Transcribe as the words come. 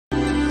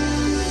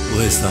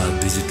Star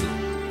Digital,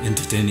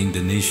 entertaining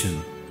the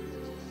nation.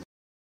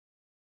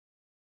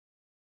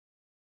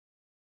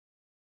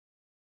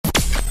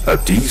 A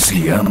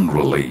TCM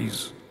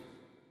release.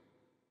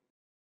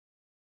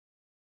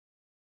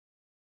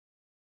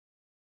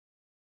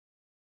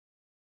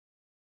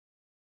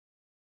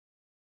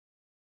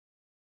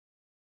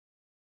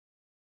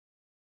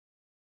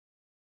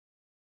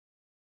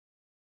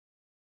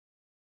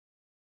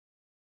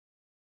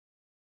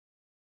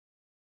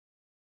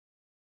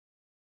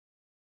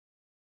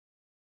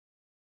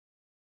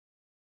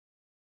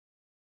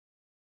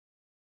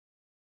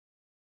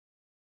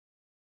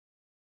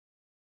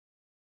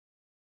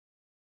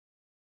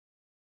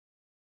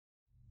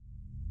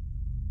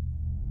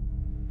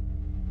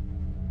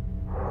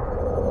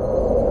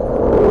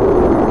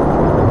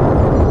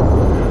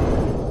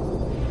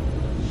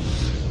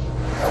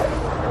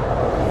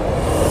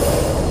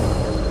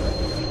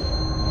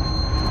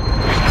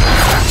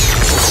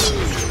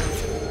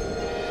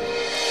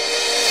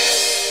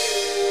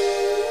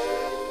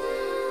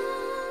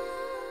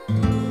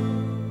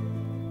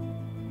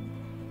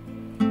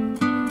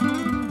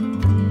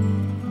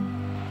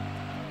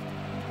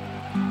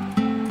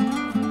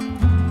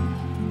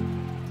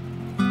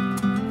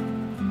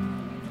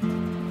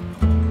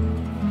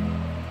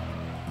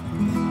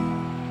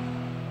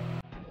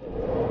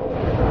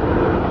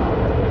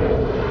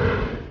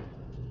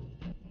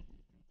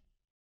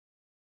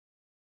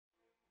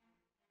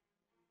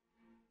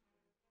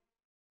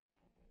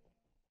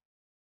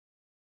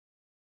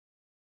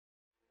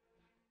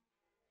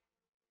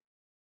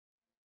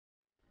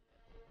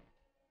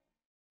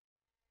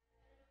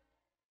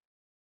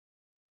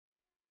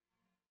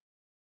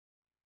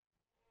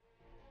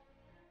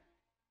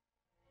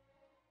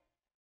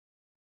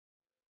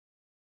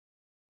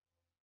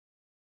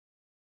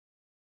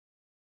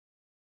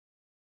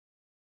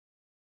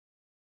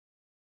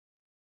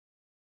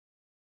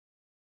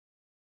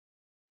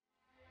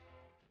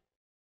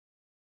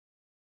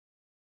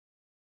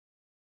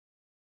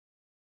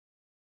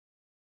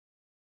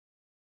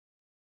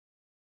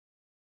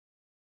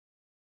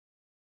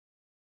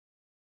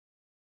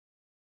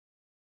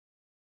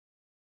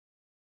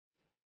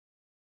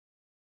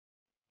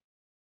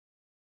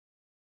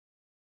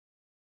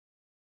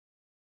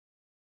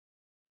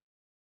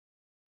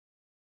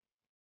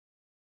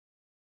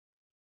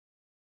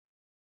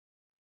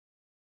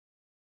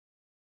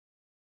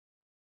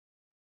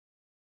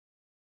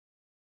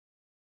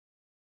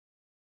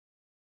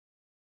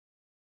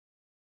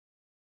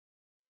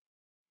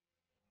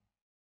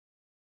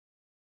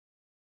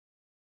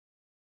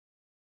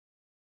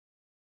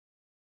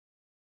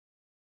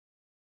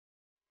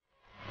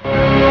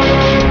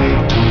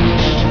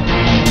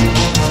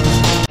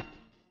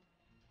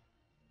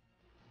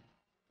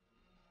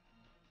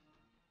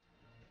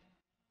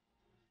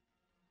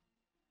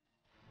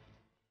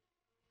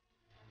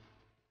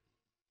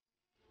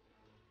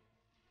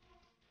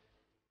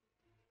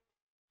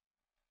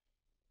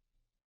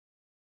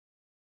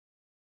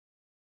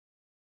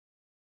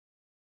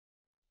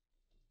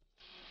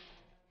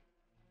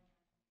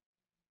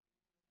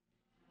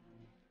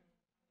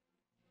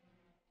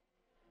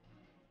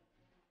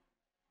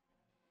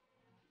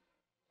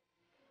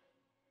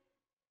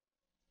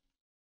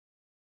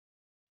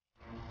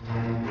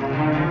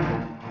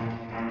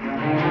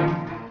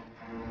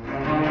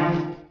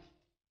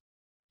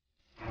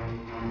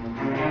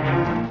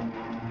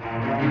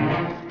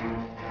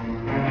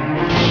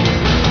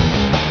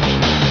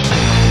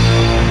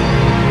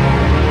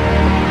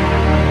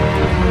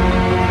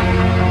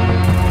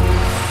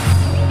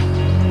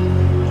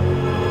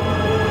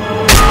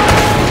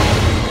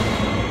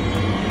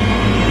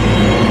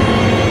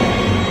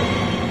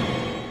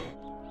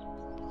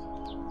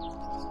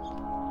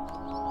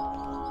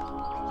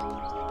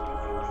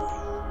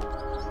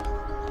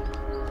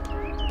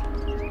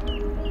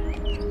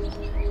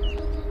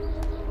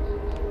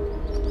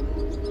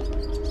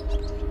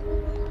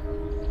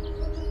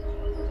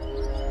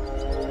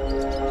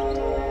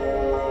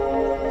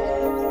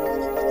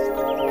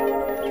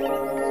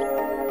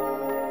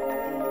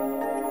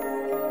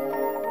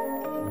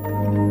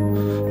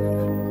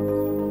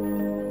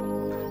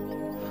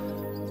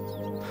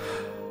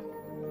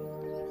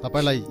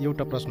 तपाईलाई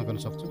एउटा प्रश्न गर्न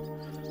सक्छु?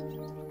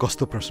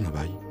 कस्तो प्रश्न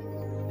भाइ?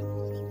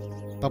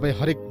 तपाई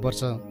हरेक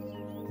वर्ष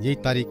यही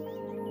तारिख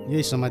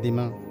यही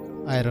समाधिमा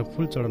आएर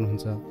फूल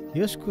चढाउनुहुन्छ,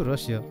 यसको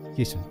रहस्य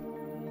के छ?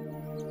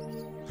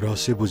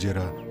 रहस्य बुझेर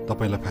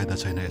तपाईलाई फाइदा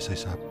छैन यसै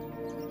साहब।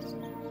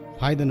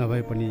 फाइदा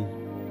नभए पनि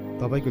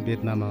तपाईको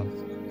वेदनामा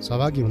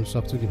सहभागी हुन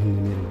सक्छु कि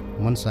भन्ने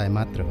मेरो मनसाय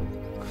मात्र हो।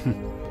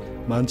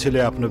 मान्छेले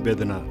आफ्नो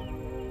वेदना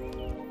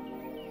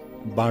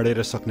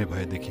बाँडेर सक्ने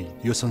भएदेखि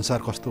यो संसार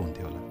कस्तो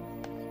हुन्थ्यो होला?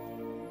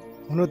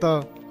 हुन त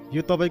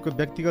यो तपाईको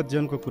व्यक्तिगत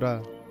जीवनको कुरा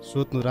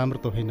सोध्नु राम्रो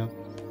त होइन,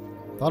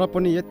 तर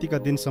पनि यतिका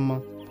दिनसम्म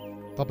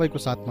तपाईको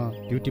साथमा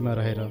ड्युटीमा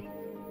रहेर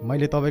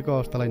मैले तपाईको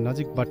अवस्थालाई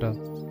नजिकबाट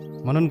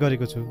मनन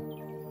गरेको छु।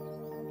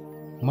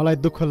 मलाई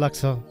दुःख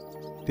लाग्छ,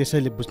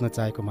 त्यसैले बुझ्न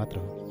चाहेको मात्र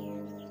हो।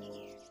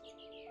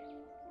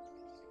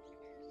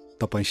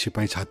 तपाई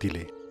सिपाही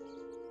छातीले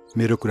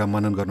मेरो कुरा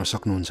मनन गर्न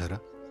सक्नुहुन्छ र?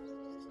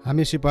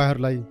 हामी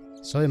सिपाहीहरूलाई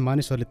सबै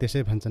मानिसहरूले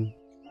त्यसै भन्छन्,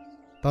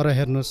 तर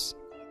हेर्नुहोस्,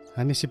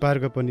 हामी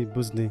सिपाहीहरूको पनि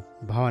बुझ्ने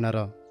भावना र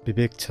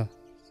विवेक छ।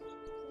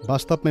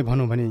 वास्तवमै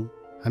भनौँ भने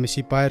हामी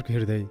सिपाहीहरूको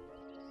हृदय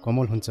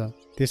कोमल हुन्छ,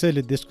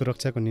 त्यसैले देशको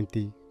रक्षाको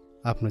निम्ति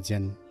आफ्नो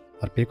ज्यान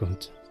अर्पेको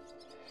हुन्छ।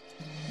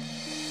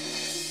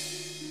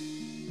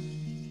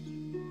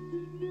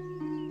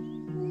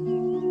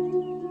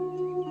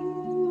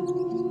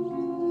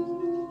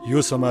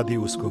 यो समाधि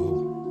उसको हो,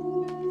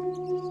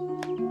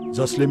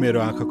 जसले मेरो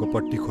आँखाको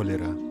पट्टी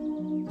खोलेर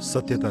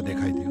सत्यता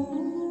देखाइदियो।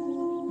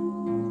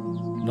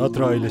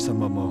 नत्र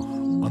अहिलेसम्म म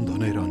अन्धो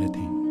नै रहने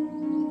थिएँ।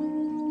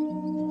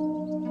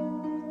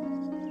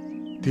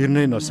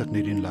 तिर्नै नसक्ने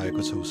ऋण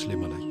लागेको छ उसले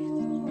मलाई।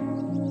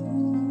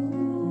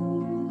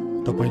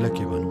 तपाईलाई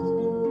के भनौँ,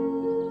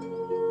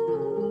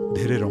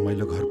 धेरै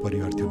रमाइलो घर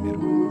परिवार थियो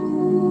मेरो।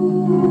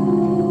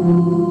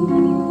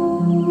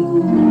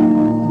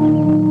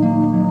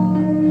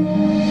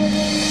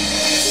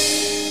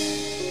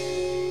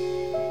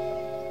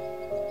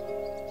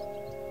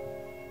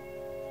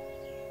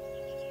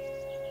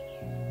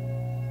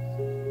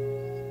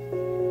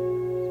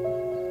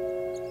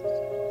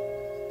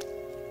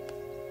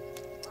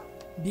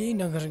 बिहे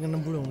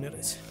नगरिकन बुढो हुने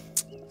रहेछ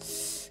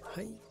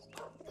है।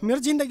 मेरो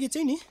जिन्दगी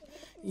चाहिँ नि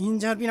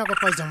इन्जर बिनाको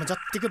पैजामा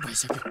जत्तिकै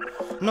भइसक्यो।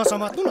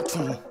 नसमात्नु न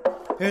थुन्नु,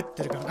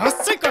 यत्तिकै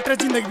घाँसै कटेर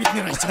जिन्दगी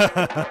बित्ने रहेछ।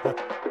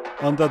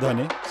 अन्त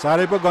धनी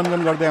साह्रै पो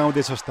गनगन गर्दै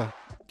आउँदैछस् त,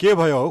 के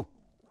भयो हौ?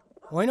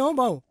 होइन हौ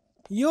बाउ,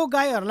 यो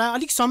गाईहरूलाई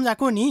अलिक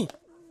सम्झाएको नि।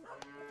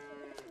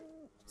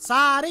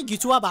 साह्रै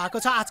घिचुवा भएको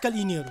छ आजकल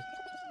यिनीहरू।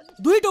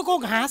 2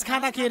 टोको घाँस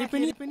खाँदाखेरि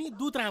पनि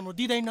दुध राम्रो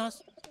दिँदैनस्,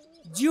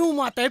 जिउ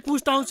मात्रै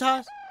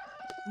पुस्टाउँछ।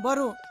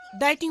 बरु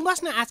डाइटिङ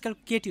बस्न आजकल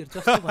केटीहरू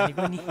जस्तो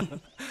भनेको नि।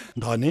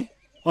 धनी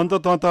अन्त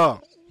त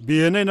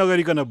बिहे नै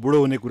नगरिकन बुढो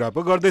हुने कुरा पो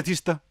गर्दै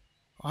थिइस् त?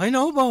 होइन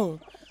हौ बाउ,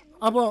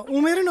 अब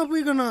उमेरै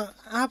नपुगिकन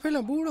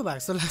आफैलाई बुढो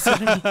भएको जस्तो लाग्छ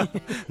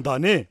नि।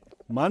 धनी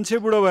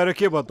मान्छे बुढो भएर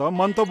के भयो त,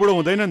 मन त बुढो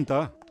हुँदैन नि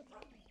त।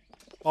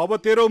 अब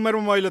तेरो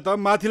उमेरमा मैले त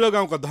माथिल्लो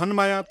गाउँको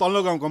धनमाया,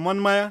 तल्लो गाउँको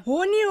मनमाया। हो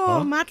नि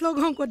हो, माथिल्लो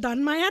गाउँको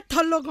धनमाया,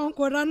 तल्लो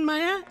गाउँको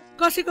रनमाया,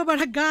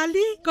 कसैकोबाट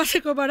गाली,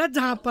 कसैकोबाट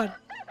झाँपर।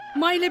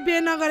 मैले बिहे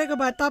नगरेको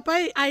भए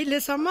तपाईँ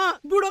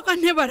अहिलेसम्म बुढो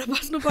कन्या भएर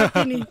बस्नु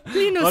पर्थ्यो नि।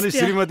 अनि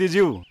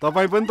श्रीमतीज्यू,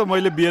 तपाईँ पनि त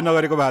मैले बिहे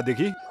नगरेको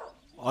भएदेखि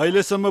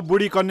अहिलेसम्म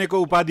बुढी कन्याको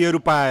उपाधिहरू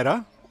पाएर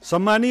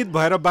सम्मानित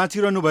भएर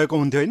बाँचिरहनु भएको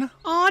हुन्थ्यो होइन?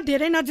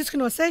 धेरै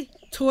नजिस्किनुहोस् है,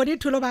 छोरी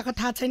ठुलो भएको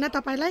थाहा छैन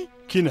तपाईँलाई?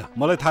 किन,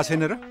 मलाई थाहा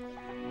छैन र?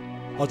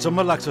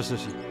 अचम्म लाग्छ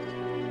शशी,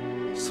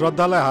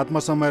 श्रद्धालाई हातमा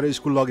समाएर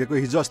स्कुल लगेको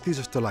हिजो अस्ति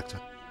जस्तो लाग्छ।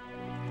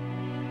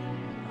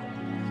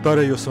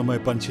 तर यो समय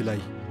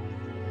पन्छीलाई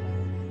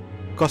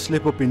कसले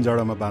पो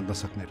पिञ्जडामा बाँध्न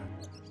सक्ने र?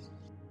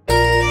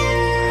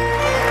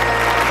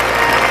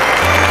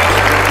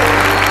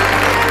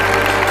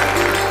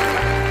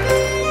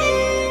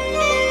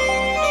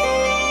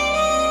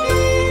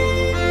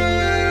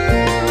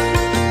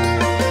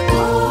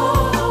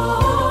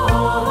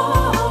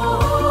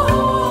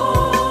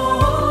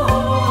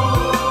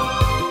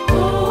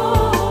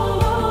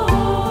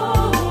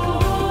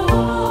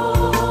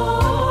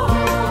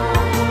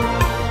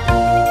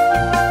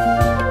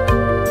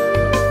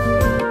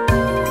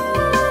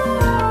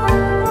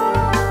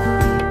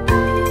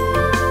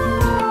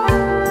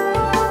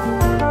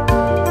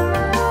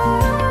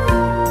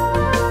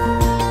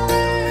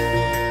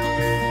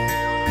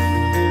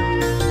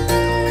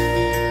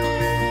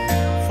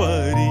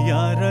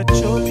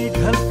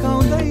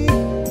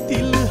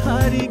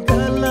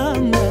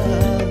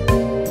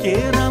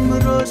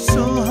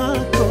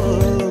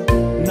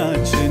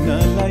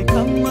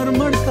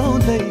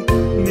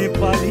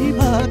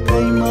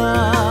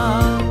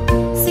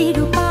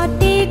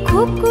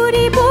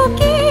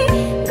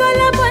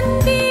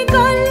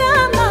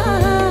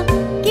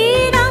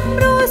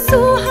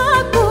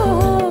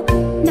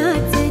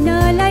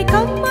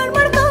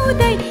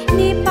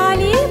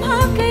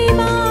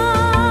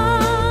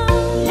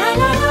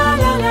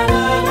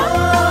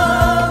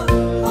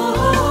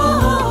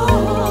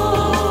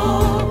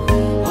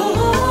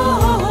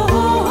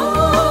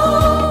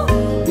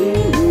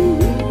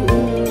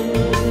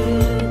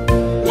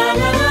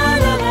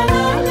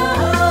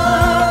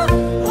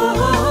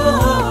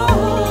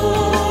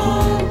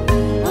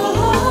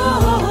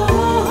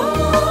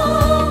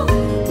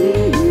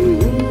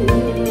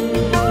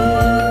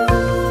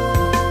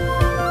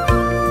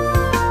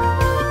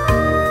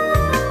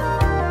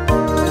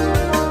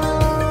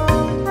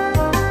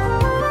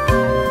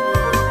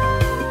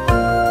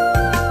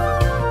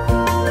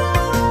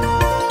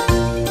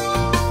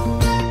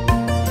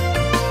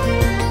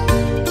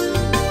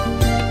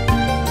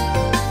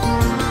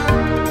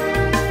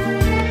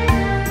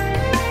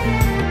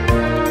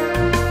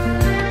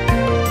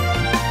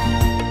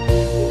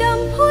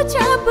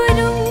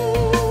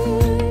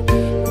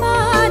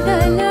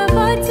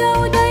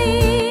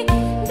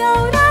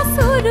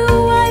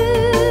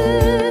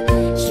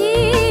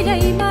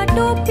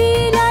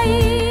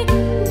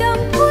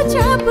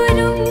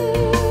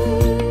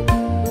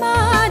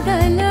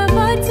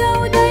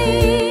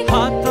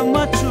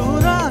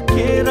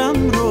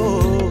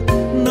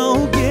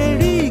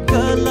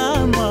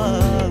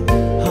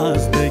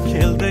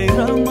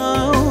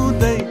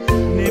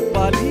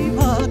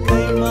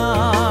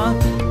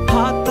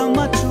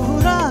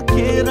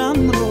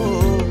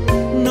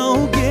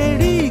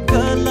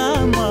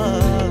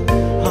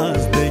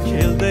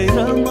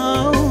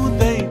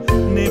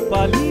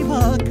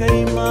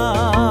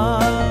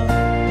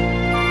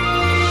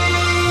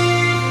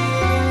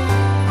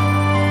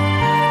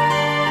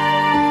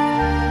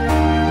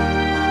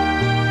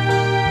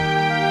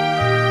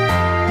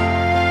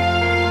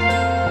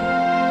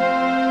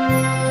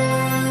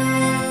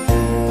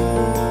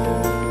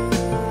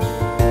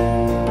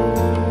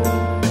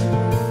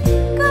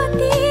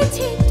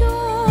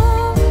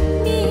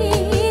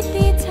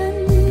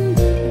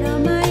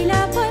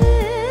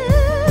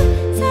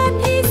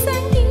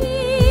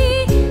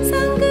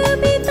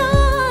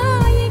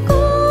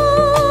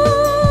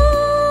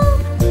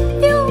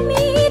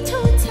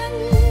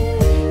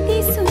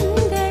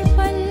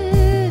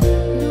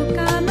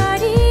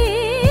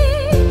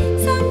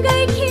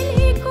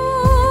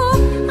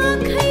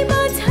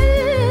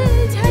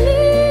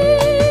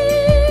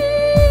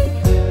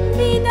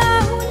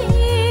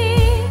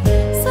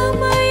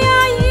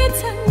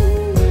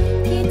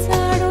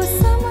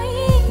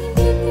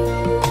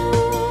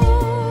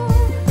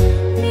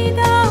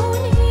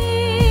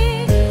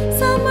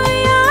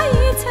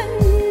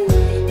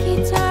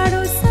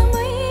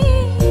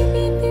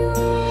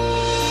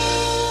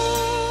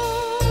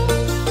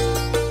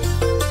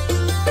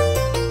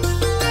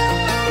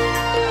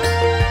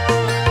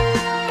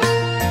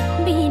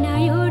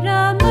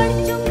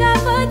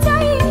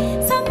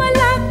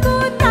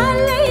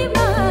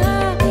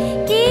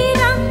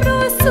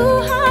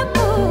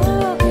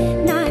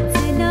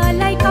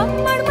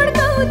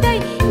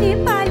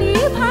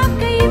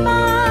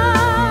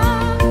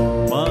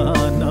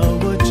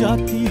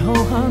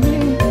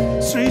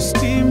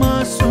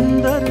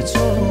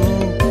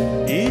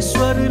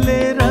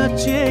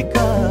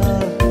 सोचेका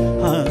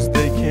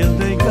हाँस्दै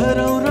खेल्दै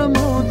गरौँ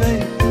रमाउँदै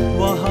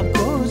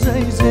उहाँको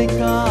जय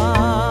जयकार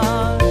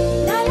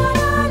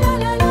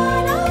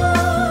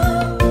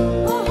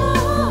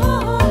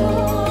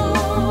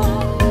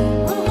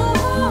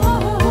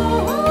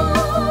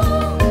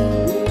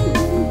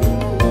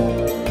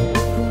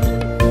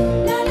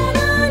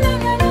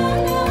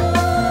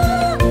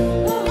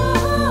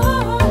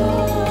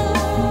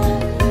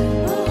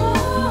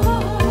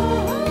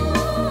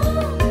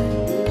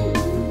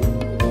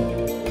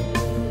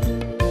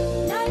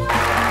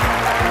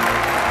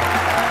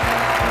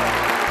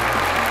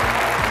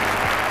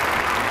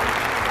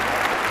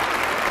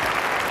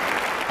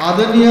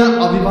आदरणीय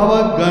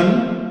अभिभावकगण,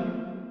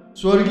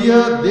 स्वर्गीय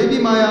देवी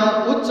माया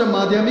उच्च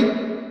माध्यमिक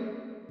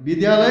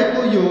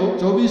विद्यालयको यो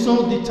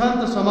 24औं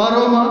दीक्षान्त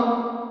समारोहमा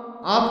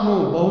आफ्नो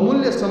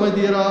बहुमूल्य समय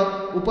दिएर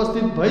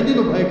उपस्थित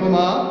भइदिनु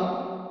भएकोमा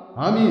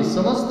हामी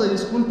समस्त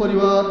स्कुल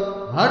परिवार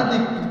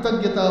हार्दिक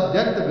कृतज्ञता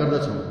व्यक्त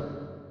गर्दछौँ।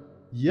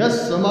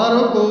 यस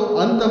समारोहको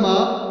अन्तमा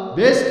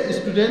बेस्ट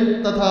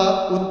स्टुडेन्ट तथा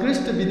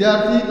उत्कृष्ट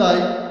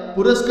विद्यार्थीलाई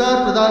पुरस्कार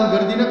प्रदान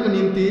गरिदिनको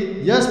निम्ति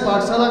यस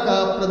पाठशालाका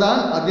प्रधान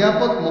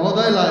अध्यापक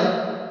महोदयलाई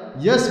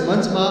यस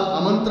मञ्चमा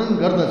आमन्त्रण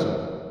गर्दछु।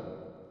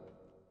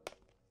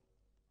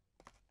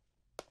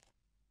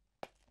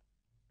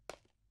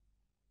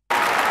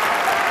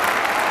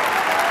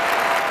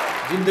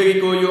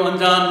 जिन्दगीको यो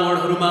अन्जान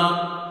मोडहरूमा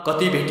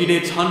कति भेटिने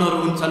क्षणहरू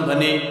हुन्छन्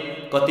भने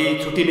कति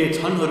छुटिने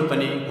क्षणहरू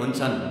पनि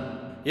हुन्छन्।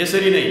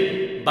 यसरी नै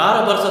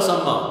 12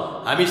 वर्षसम्म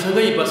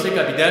हामीसँगै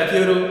बसेका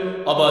विद्यार्थीहरू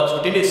अब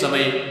छुटिने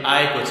समय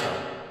आएको छ।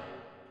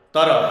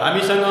 तर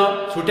हामीसँग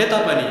छुटे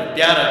तापनि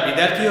प्यारा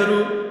विद्यार्थीहरू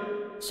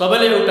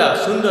सबैले एउटा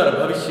सुन्दर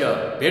भविष्य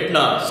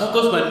भेट्न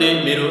सकोस् भन्ने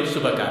मेरो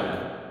शुभकामना।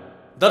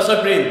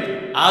 दर्शकवृन्द,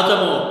 आज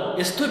म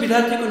यस्तो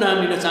विद्यार्थीको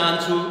नाम लिन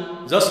चाहन्छु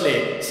जसले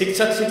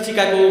शिक्षक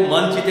शिक्षिकाको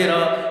मन जितेर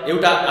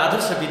एउटा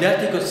आदर्श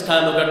विद्यार्थीको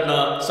स्थान ओगट्न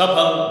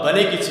सफल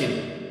बनेकी छिन्।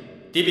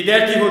 ती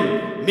विद्यार्थी हुन्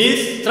miss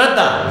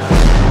Shraddha.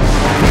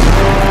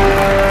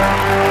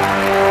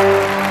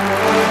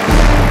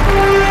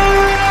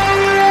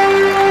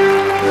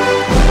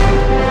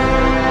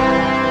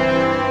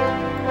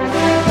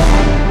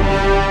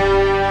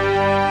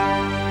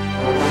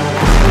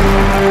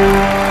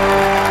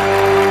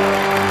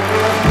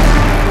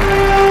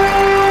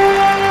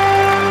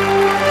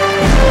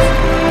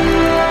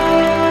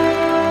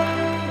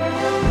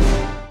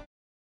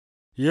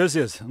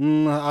 Yes,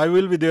 I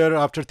will be there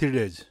after 3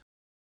 days.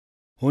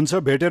 हुन्छ,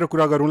 भेटेर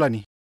कुरा गरौँला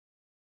नि।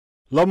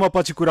 ल, म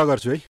पछि कुरा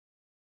गर्छु है।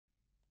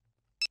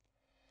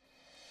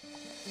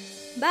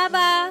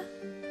 बाबा।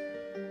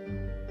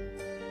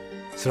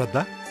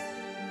 श्रद्धा,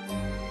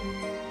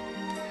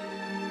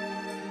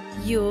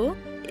 यो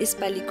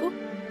यसपालिको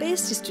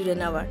बेस्ट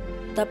स्टुडेन्ट अवार्ड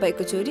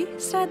तपाईको छोरी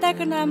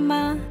श्रद्धाको नाममा।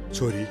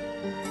 छोरी,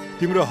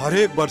 तिम्रो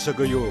हरेक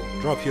वर्षको यो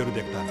ट्रफीहरू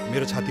देख्दा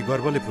मेरो छाती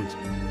गर्वले फुल्छ।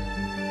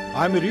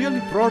 I am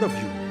really proud of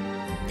you.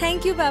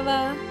 Thank you, बाबा।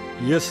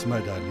 Yes, my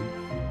darling.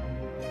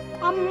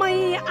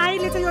 अम्मै,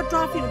 अहिले चाहिँ यो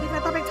ट्रफीहरू देख्दा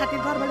तपाईको छाती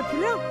गर्वले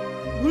फुल्यो?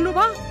 भुल्नु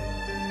भयो?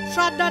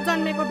 श्रद्धा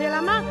जन्मेको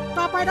बेलामा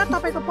तपाईँ र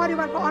तपाईँको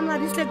परिवारको अनुहार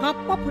रिसले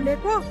गप्प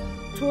फुलेको,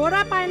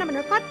 छोरा पाएन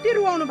भनेर कति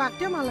रुवाउनु भएको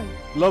थियो मलाई।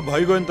 ल,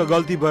 भइगयो नि त,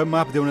 गल्ती भयो,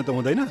 माफ देउन त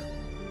हुँदैन।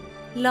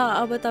 ल,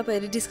 अब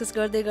तपाईहरु डिस्कस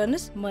गर्दै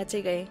गर्नुस्, म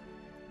चाहिँ गएँ।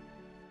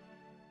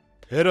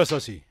 हेर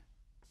शशी,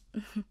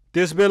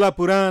 त्यसबेला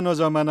पुरानो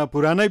जमाना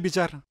पुरानै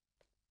विचार,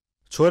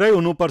 छोरै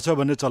हुनुपर्छ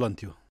भन्ने चलन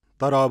थियो।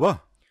 तर अब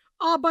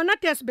न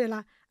त्यसबेला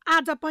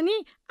आज पनि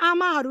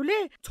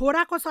आमाहरूले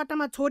छोराको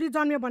सट्टामा छोरी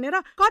जन्म्यो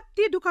भनेर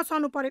कति दुःख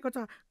सहनु परेको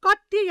छ,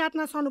 कति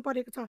यातना सहनु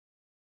परेको छ।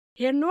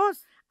 हेर्नुहोस्,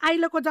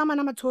 अहिलेको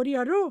जमानामा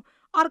छोरीहरू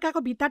अर्काको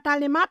भित्ता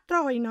टाल्ने मात्र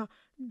होइन,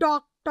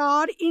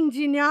 डाक्टर,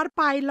 इन्जिनियर,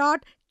 पाइलट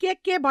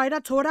के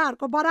भएर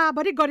छोराहरूको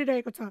बराबरी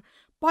गरिरहेको छ।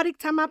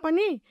 परीक्षामा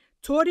पनि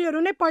छोरीहरू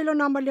नै पहिलो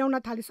नम्बर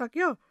ल्याउन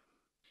थालिसक्यो।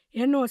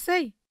 हेर्नुहोस् है,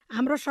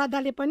 हाम्रो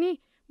श्रद्धाले पनि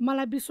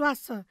मलाई विश्वास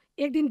छ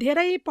एक दिन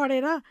धेरै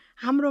पढेर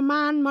हाम्रो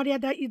मान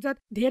मर्यादा इज्जत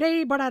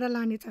धेरै बढाएर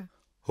लानेछ।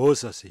 हो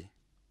शशी,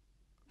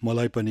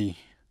 मलाई पनि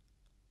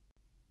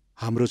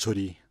हाम्रो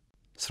छोरी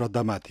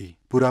श्रद्धामाथि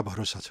पुरा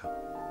भरोसा छ।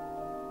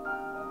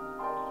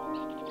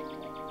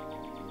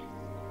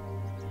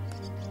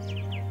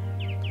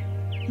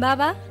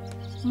 बाबा,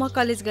 म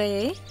कलेज गएँ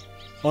है।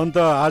 अन्त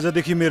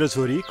आजदेखि मेरो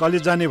छोरी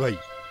कलेज जाने भई,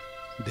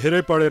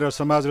 धेरै पढेर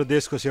समाज र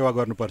देशको सेवा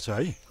गर्नुपर्छ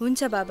है।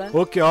 हुन्छ बाबा।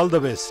 Okay, all the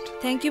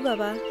best. Thank you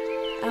बाबा।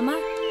 आमा,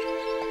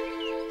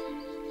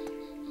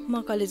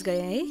 म कलेज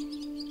गएँ है।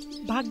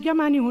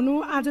 भाग्यमानी हुनु,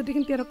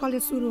 आजदेखि तेरो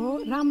कलेज सुरु हो,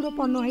 राम्रो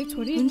पढ्नु है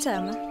छोरी। हुन्छ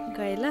आमा,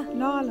 गए ल।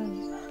 ल ल।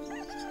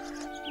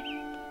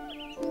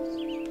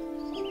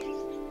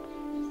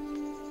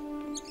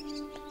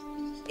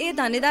 ए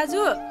धनी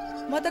दाजु,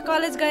 म त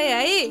कलेज गएँ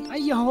है।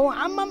 अయ్యో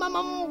आम्मा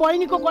मामा,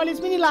 बहिनीको कलेज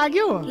पनि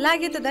लाग्यो?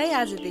 लाग्यो त दाइ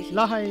आजदेखि। ल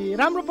है,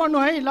 राम्रो पढ्नु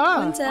है। ल,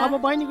 अब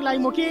बहिनीको लागि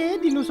म के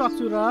दिनु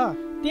सक्छु र?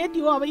 त्यति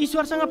हो, अब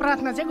ईश्वरसँग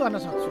प्रार्थना चाहिँ गर्न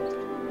सक्छु।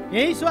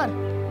 हे ईश्वर,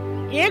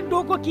 एक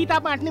डोको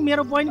किताब बाँट्ने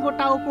मेरो बहिनीको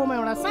टाउकोमा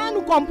एउटा सानो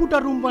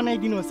कम्प्युटर रुम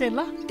बनाइदिनुहोस् है।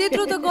 ल,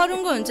 त्यत्रो त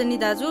गरुङको हुन्छ नि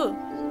दाजु।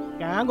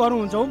 कहाँ गरौँ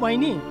हुन्छ हौ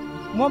बहिनी,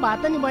 म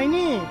भात नि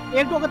बहिनी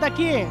एक डोको त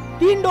के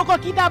 3 डोको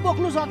किताब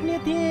बोक्नु सक्ने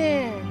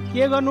थिएँ।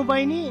 के गर्नु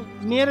बहिनी,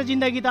 मेरो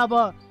जिन्दगी त अब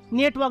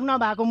नेटवर्क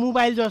नभएको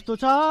मोबाइल जस्तो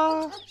छ।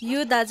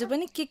 यो दाजु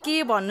पनि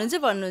के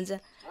भन्नुहुन्छ।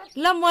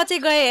 ल म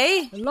चाहिँ गएँ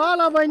है।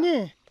 ल बहिनी।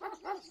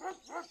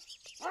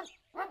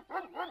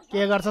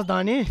 के गर्छ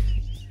धनी?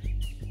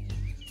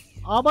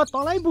 अब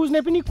तँलाई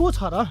बुझ्ने पनि को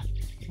छ र?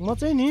 म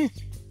चाहिँ नि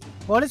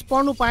कलेज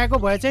पढ्नु पाएको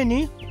भए चाहिँ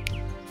नि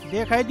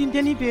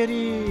देखाइदिन्थेँ नि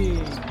फेरि।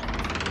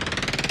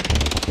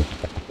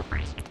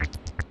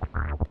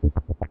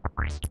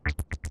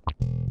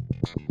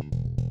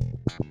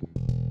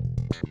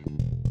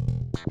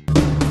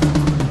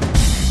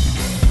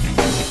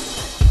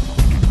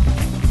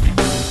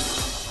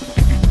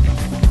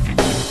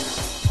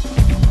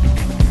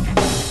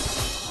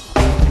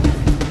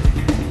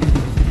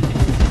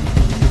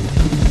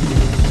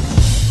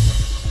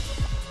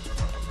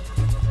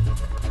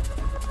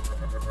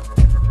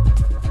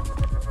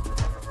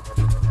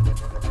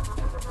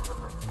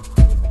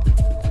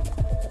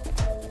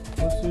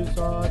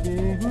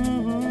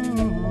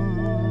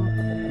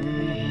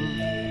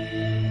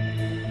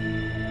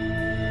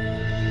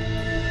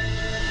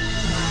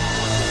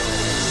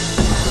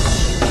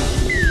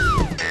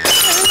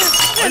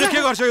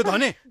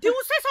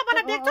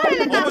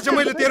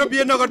 मैले तेरो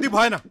बिहे नगर्दी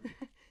भएन।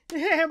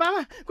 ए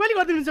बाबा कहिले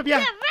गरिदिनुहुन्छ बिहा?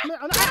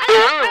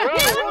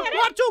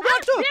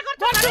 गर्छु।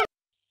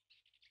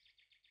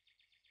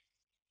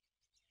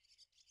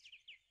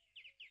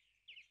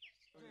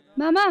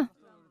 मामा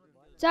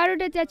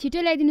 4वटा चिया छिटो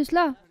ल्याइदिनुस् ल।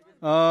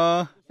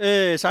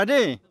 ए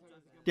साथी,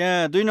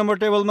 त्यहाँ 2 नम्बर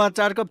टेबलमा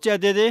 4 कप चिया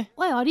दे दे।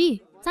 ओइ हरि,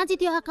 साँच्चै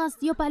त्यो आकाश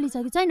यो पाली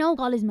छ कि छैन हौ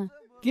कलेजमा?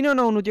 किन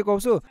नहुनु त्यो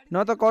कौसो?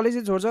 न त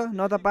कलेजै छोड्छ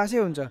न त पासै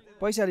हुन्छ।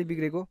 पैसाले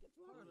बिग्रेको।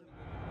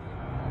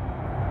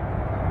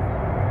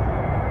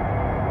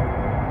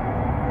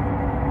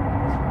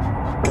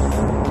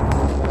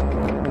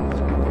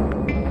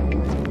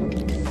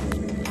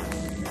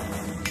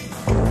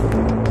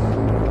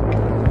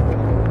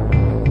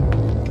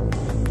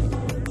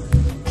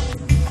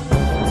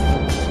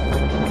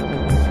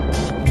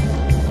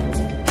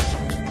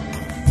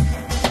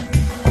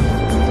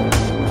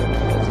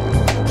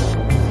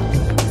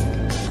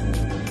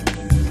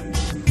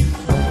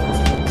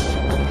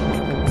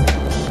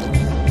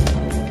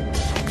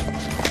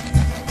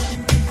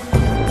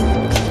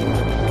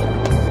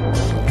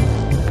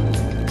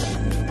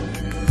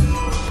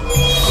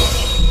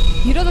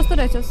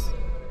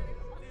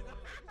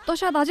 तो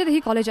शायद आजदेखि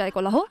कलेज आएको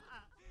होला हो?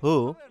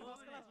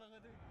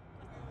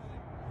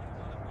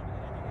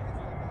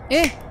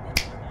 ए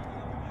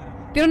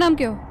तेरो नाम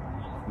के हो?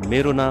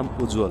 मेरो नाम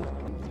उज्जवल।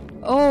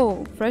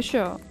 ओ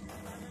फ्रेशर।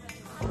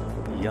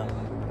 या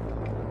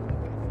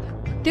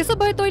त्यसो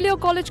भए तैँले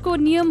कलेजको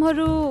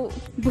नियमहरू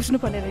बुझ्नु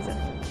पर्ने रहेछ।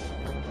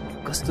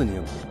 कस्तो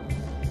नियम?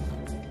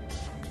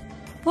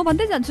 म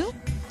भन्दै जान्छु,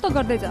 त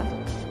गर्दै जा।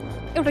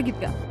 एउटा गीत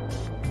गा।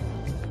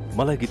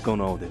 मलाई गीत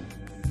गाउन आउँदैन।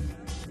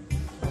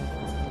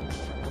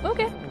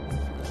 ओके,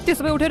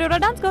 त्यसो भए उठेर एउटा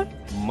डान्स गर।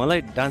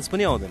 मलाई डान्स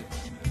पनि आउँदैन।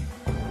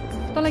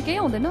 तँलाई केही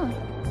आउँदैन?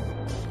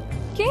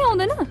 केही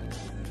आउँदैन?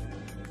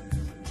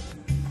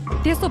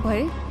 त्यसो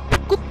भए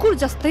कुकुर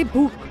जस्तै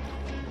भुक।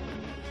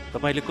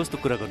 तपाईले कस्तो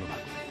कुरा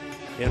गर्नुभएको?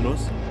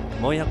 हेर्नुहोस्,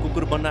 म यहाँ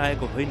कुकुर बन्न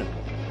आएको होइन।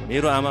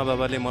 मेरो आमा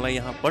बाबाले मलाई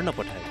यहाँ पढ्न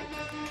पठाएको।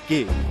 के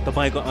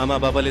तपाईको आमा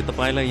बाबाले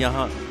तपाईलाई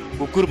यहाँ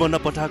कुकुर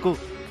बन्न पठाएको?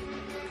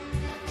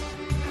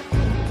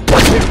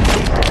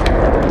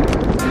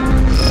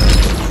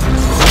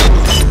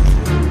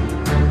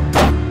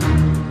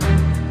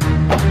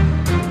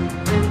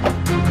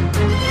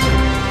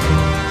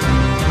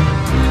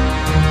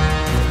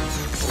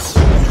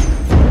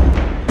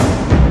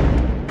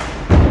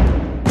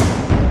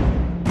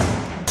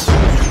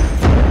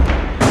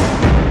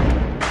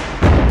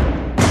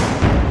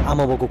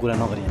 आमाबाउको कुरा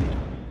नगरी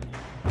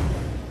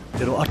यहाँनिर।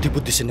 तेरो अठी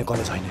बुद्धि सिन्ने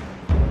कलेज होइन।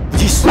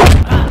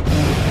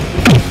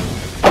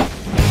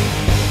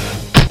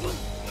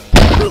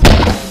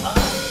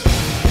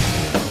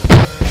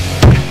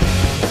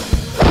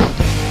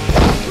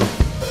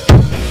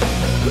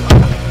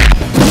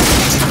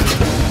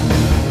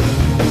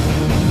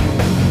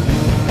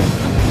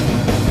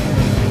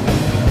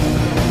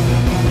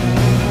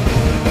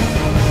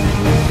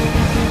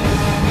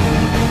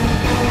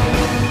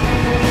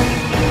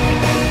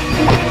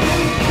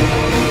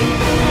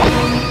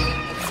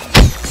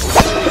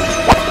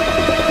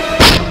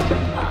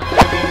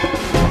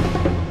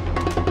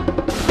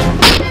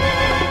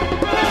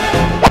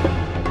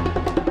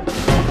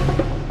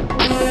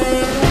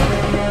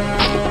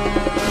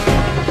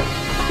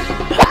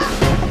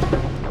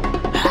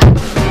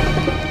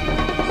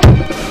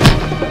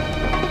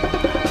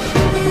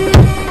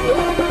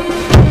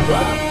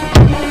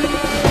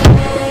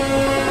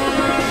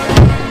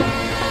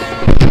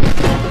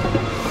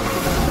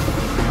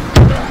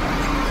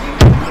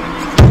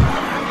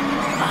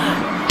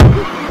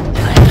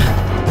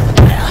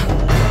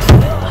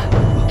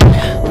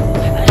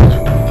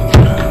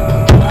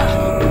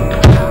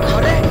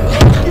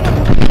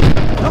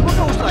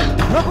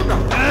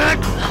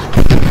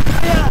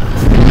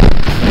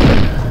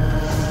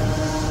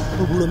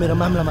 मेरो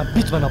मामलामा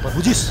बिचमा नपर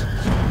बुझिस्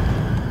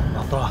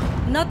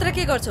नत्र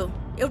के गर्छौ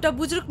एउटा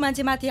बुजुर्ग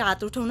मान्छे माथि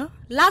हात उठाउन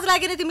लाज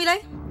लागेन तिमीलाई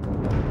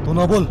तँ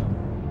नबोल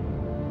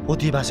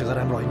पोथी भाषाको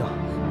राम्रो होइन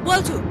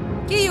बोल्छु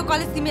के यो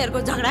कलेज तिमीहरूको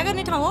झगडा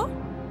गर्ने ठाउँ हो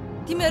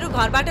तिमीहरू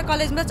घरबाट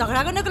कलेजमा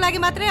झगडा गर्नको लागि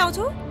मात्रै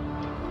आउँछौ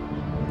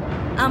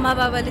आमा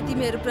बाबाले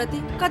तिमीहरू प्रति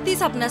कति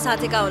सपना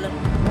साचेका होलान्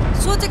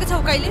सोचेको छौ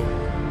कहिले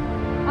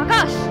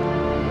आकाश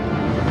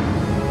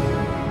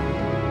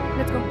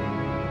let's go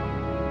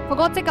For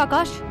God's sake,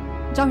 Akash,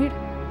 जाओ हिड़.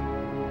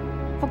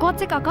 For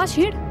God's sake, Akash,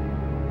 हिड़.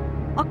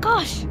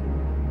 Akash.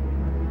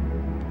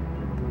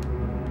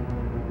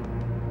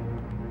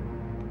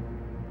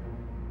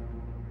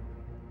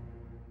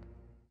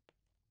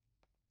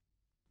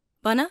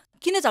 भन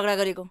किन झगडा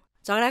गरेको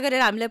झगडा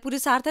गरेर हामीलाई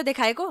पुरुषार्थ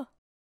देखाएको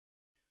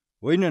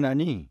होइन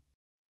नानी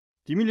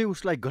तिमीले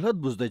उसलाई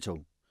गलत बुझ्दैछौ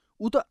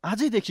उ त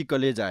आजैदेखि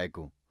कलेज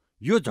आएको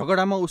यो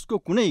झगडामा उसको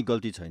कुनै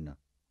गल्ती छैन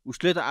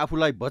उसले त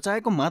आफूलाई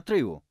बचाएको मात्रै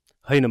हो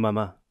हैन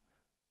मामा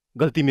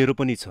गल्ती मेरो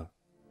पनि छ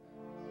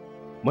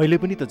मैले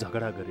पनि त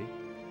झगडा गरे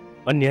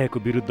अन्यायको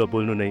विरुद्ध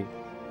बोल्नु नै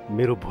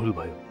मेरो भूल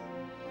भयो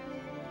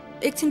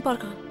एकछिन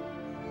पर्ख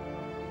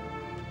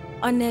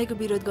अन्यायको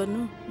विरोध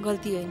गर्नु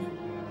गल्ती होइन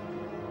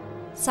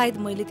सायद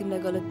मैले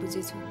तिमीलाई गलत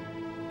बुझेछु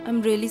I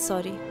am really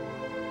sorry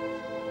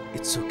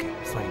it's okay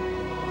fine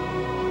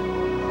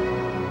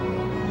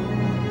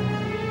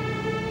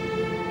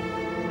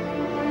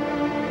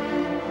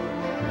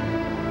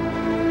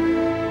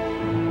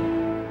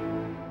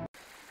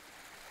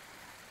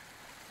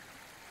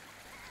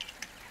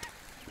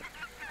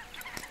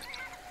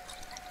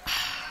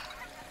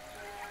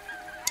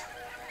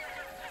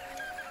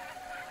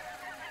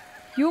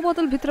यो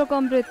बोतलभित्रको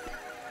अमृत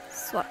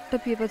स्वाट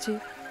पिएपछि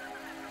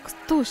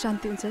कस्तो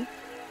शान्ति हुन्छ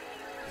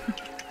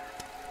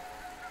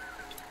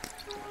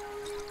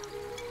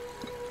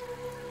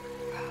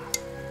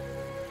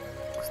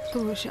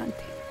कस्तो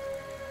शान्ति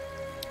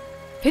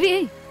फेरि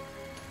ए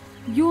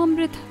यो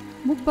अमृत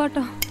मुखबाट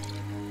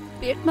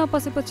पेटमा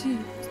पसेपछि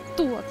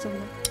कस्तो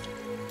अचम्म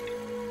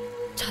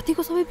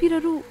छातीको सबै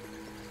पिरहरू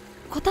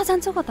कता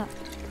जान्छ कता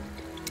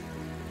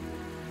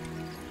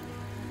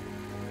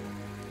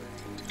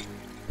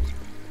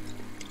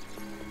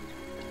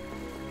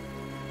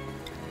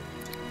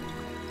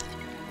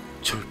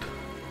झुट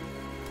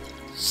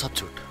सब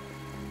झुट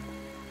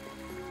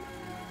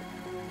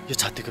यो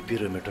छातीको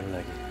पिरो मेटाउन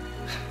लागि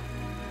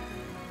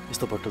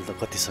यस्तो बोतल त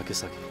कति सके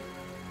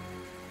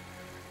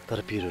तर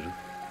पिरोहरू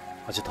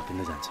अझै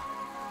थपिँदै जान्छ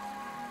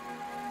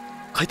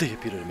खै त यो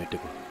पिरोहरू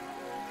मेटेको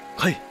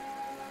खै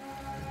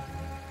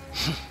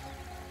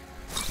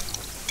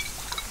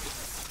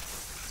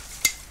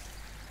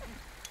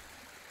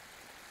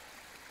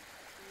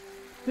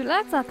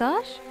रिल्याक्स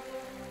आकाश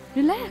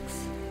रिल्याक्स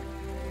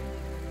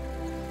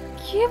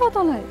के भयो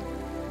तँलाई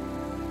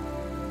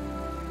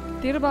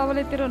तेरो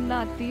बाबाले तेरो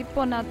नाति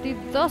पनाति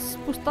 10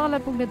 पुस्तालाई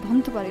पुग्ने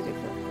धन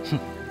थुपारिदिएको छ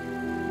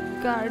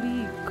गाडी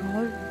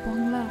घर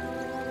बङ्गला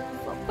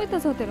सबै त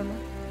छ तेरोमा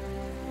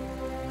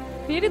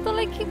फेरि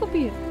तँलाई के को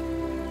पिर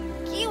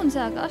के हुन्छ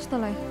आकाश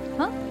तँलाई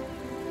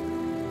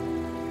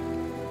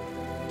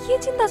के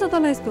चिन्ता छ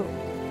तँलाई यस्तो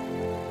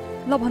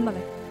ल भन्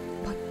मलाई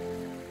भन्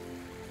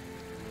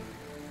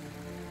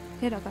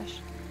हेर आकाश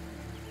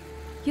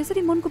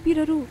यसरी मनको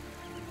पिरहरू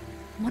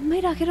मनमै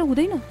राखेर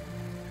हुँदैन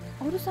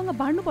अरूसँग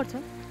बाँड्नुपर्छ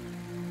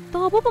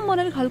तब पो मन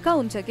अलिक हल्का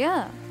हुन्छ क्या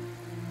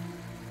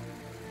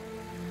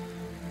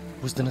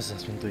बुझ्दैनस्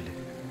जास्मिन तैँले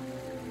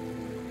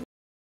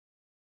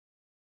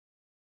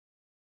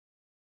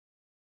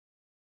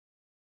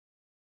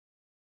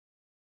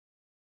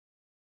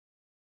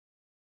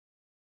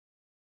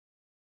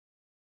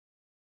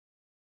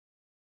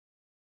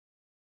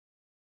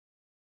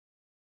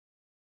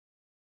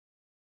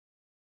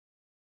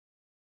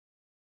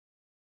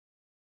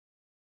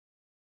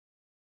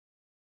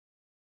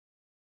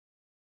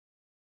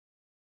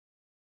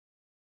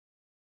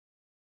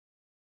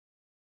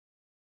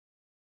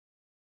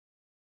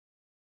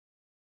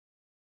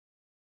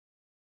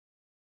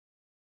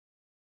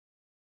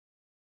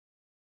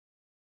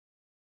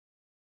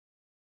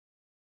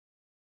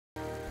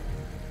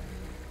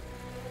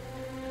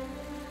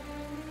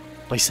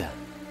पैसा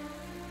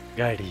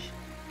गाडी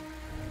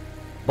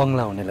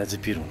बङ्गला हुनेलाई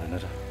चाहिँ पिर हुँदैन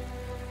र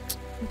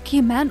ओके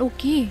म्यान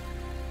ओके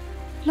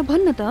ल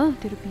भन्न त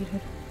तेरो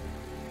पिरहरू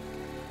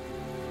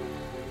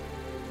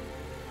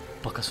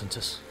पक्का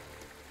सुन्छस्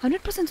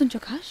 100% सुन्छ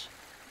खास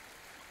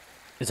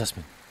ए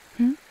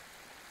जास्मिन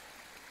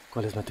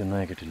कलेजमा त्यो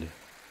नयाँ केटीले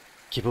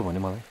के पो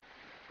भन्यो मलाई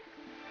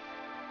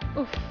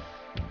उफ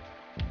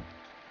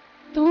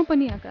तँ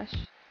पनि आकाश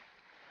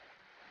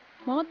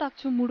म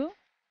ताक्छु मुडो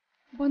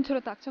बन्छरो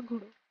ताक्छ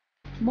घुडो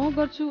म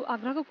गर्छु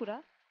आग्राको कुरा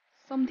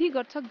सम्धी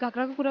गर्छ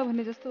गाग्राको कुरा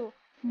भन्ने जस्तो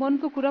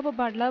मनको कुरा पो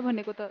बाड्ला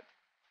भनेको त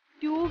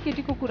त्यो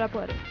केटीको कुरा पो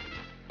अरे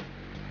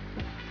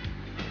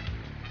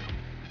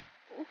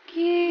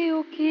okay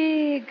okay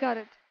got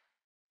it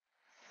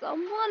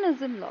someone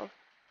is in love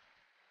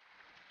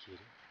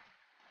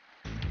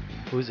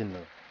who is in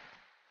love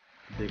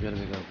बेगर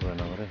कुरा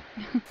नगरे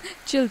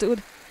चिल डुड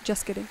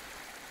जस्ट किडिङ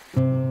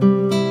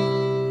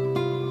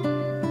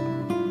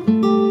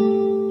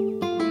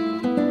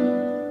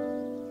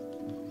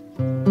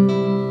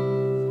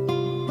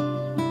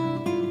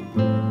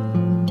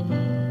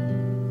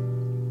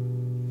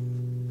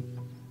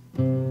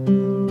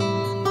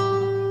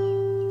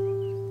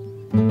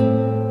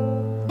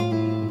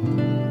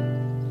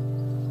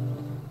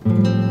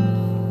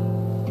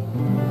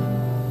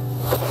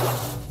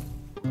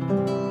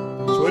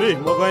छोरी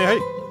म गएँ है।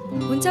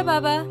 हुन्छ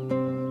बाबा।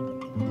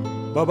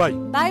 बाई।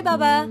 बाई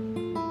बाबा।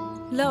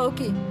 ल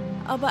ओके,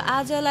 अब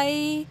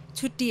आजलाई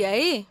छुट्टी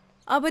है।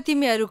 अब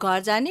तिमीहरू घर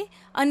जाने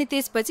अनि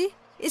त्यसपछि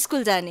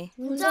स्कुल जाने।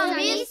 हुन्छ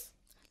मिस।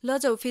 ल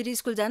जाऊ, फेरि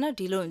स्कुल जान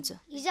ढिलो हुन्छ।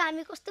 हिजो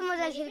हामी कस्तो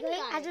मजा खेल्यो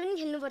है, आज पनि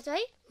खेल्नुपर्छ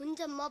है। हुन्छ,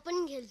 म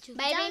पनि खेल्छु।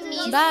 By by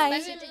miss.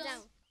 By.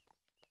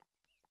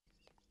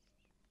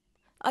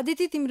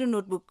 Aditi तिम्रो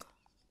नोटबुक।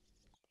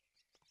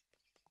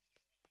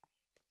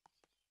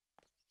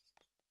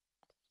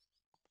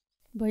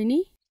 बहिनी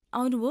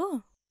आउनुभयो?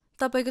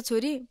 तपाईँको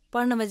छोरी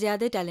पढ्नमा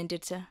ज्यादै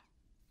ट्यालेन्टेड छ।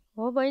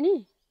 हो बहिनी,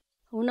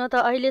 हुन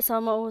त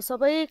अहिलेसम्म ऊ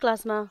सबै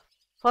क्लासमा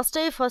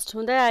फर्स्ट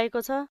हुँदै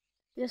आएको छ।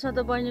 यसमा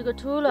त बहिनीको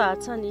ठुलो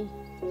हात छ नि।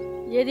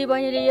 यदि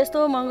बहिनीले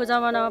यस्तो महँगो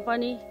जमानामा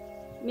पनि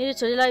मेरो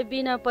छोरीलाई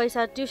बिना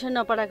पैसा ट्युसन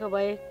नपढाएको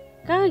भए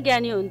कहाँ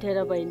ज्ञानी हुन्थ्यो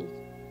र बहिनी।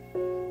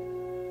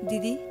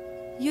 दिदी,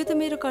 यो त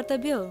मेरो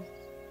कर्तव्य हो।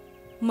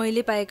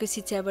 मैले पाएको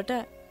शिक्षाबाट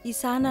यी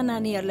साना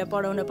नानीहरूलाई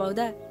पढाउन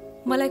पाउँदा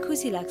मलाई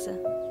खुसी लाग्छ।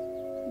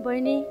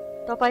 बहिनी,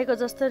 तपाईँको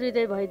जस्तो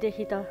हृदय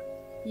भएदेखि त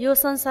यो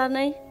संसार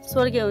नै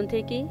स्वर्गीय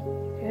हुन्थ्यो कि।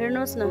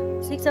 हेर्नुहोस्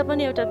न, शिक्षा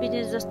पनि एउटा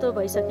बिजनेस जस्तो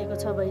भइसकेको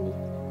छ बहिनी।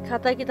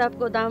 खाता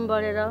किताबको दाम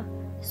बढेर,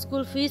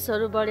 स्कुल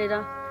फिसहरू बढेर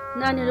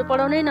नानीहरू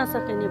पढाउनै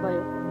नसकिने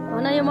भयो।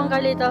 भन यो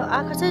महँगाइले त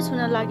आँखा चाहिँ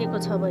छुन लागेको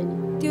छ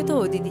बहिनी। त्यो त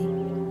हो दिदी,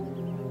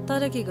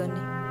 तर के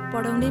गर्ने,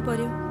 पढाउनै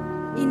पर्यो।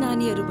 यी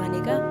नानीहरू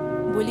भनेका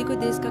भोलिको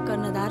देशका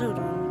कर्णधारहरू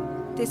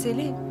हुन्।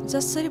 त्यसैले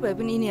जसरी भए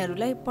पनि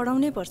यिनीहरूलाई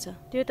पढाउनै पर्छ।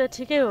 त्यो त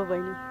ठिकै हो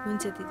बहिनी।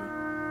 हुन्छ दिदी,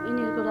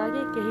 यिनीहरूको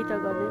लागि केही त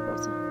गर्नै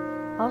पर्छ।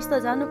 हस् त,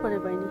 जानु पर्यो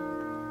बहिनी।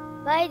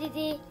 बाई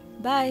दिदी।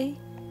 बाई।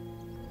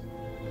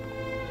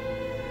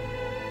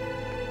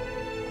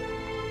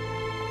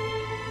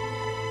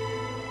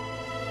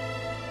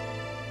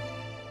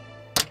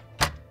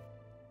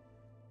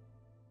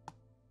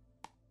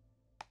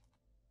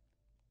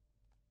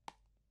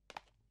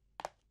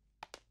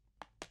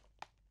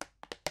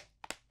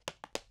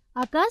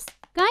 आकाश,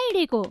 कहाँ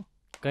हिँडेको?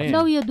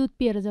 लौ यो दुध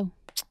पिएर जाऊ।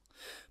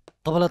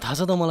 तपाईँलाई थाहा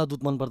छ त मलाई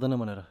दुध मन पर्दैन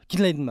भनेर। किन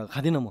ल्याइदिनु भएको?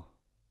 खाँदिनँ म।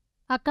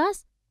 आकाश,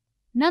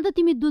 न त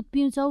तिमी दुध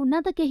पिउँछौ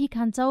न त केही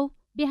खान्छौ।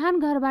 बिहान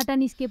घरबाट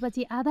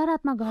निस्केपछि आधा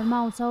रातमा घरमा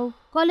आउँछौ।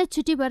 कलेज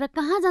छुट्टी भएर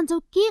कहाँ जान्छौ,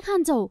 के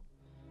खान्छौ?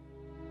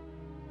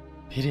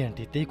 फेरि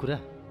आन्टी त्यही कुरा।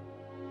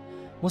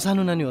 म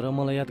सानो नानी हो र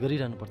मलाई याद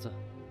गरिरहनु पर्छ।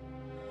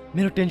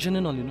 मेरो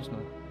टेन्सनै नलिनुहोस् न।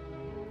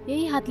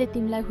 यही हातले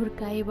तिमीलाई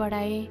हुर्काए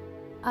बढाए,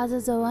 आज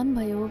जवान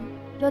भयो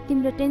र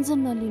तिम्रो टेन्सन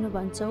नलिनु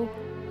भन्छौ।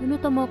 हुनु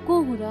त म को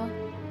हुँ र?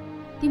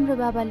 तिम्रो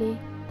बाबाले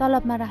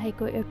तलबमा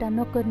राखेको एउटा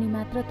नोकर्नी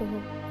मात्र त हो।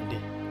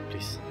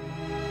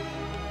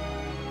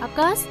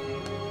 आकाश,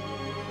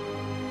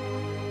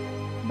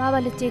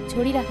 बाबाले चेक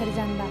छोडिराखेर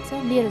जानु भएको छ,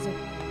 लिएर जाऊ।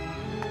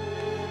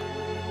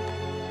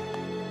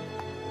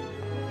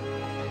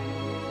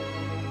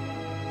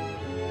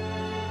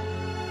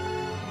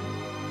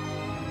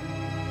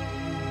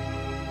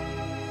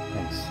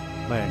 थ्याङ्क्स।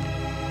 By aunty.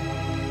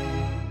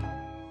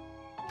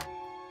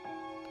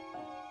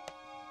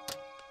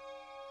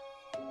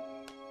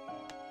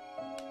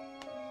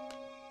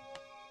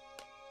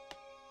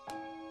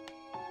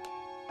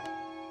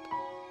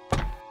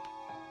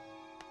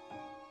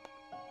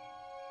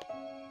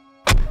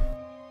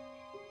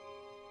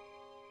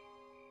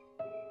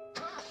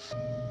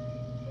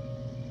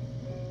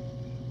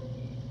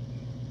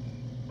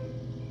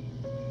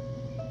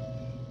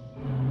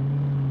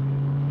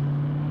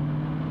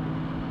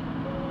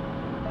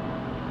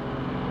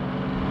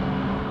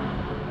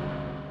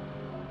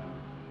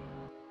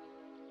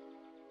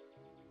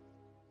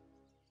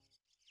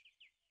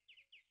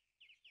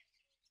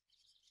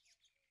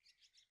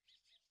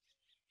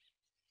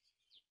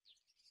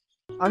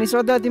 अनि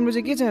श्रद्धा, तिम्रो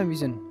चाहिँ के छ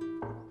एम्बिसन?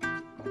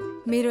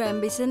 मेरो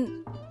एम्बिसन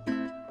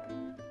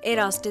एयर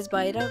होस्टेस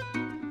भएर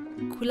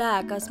खुला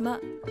आकाशमा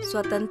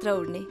स्वतन्त्र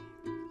उड्ने।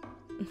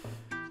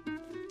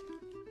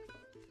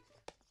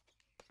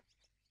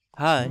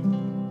 Hi.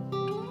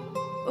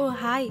 Oh,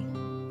 hi.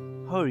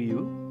 How are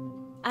you?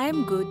 I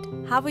am good.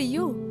 How are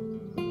you?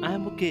 I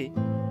am okay.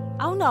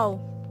 आऊ न आऊ।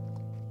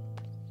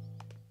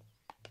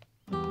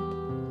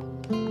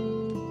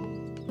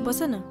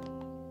 बस न।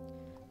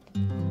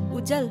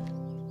 उज्जवल,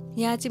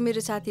 यहाँ चाहिँ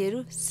मेरो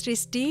साथीहरू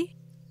सृष्टि।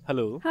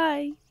 हेलो।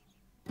 हाई।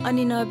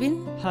 अनि नवीन।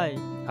 हाई।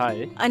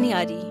 हाई। अनि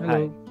हरि।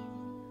 हाई।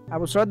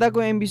 अब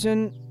श्रद्धाको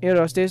एम्बिसन एयर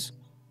होस्टेस,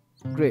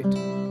 ग्रेट।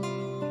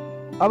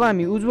 अब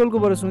हामी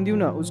उज्जवलकोबाट सुनिदिउँ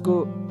न, उसको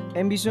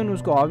एम्बिसन,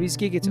 उसको हबिज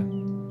के छ?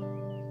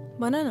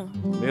 भन न।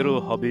 मेरो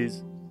हबिज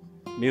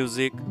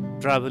म्युजिक,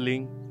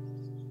 ट्राभलिङ,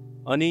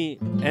 अनि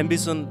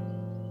एम्बिसन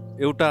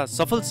एउटा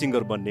सफल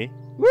सिङ्गर बन्ने।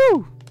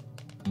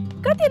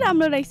 कति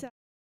राम्रो रहेछ।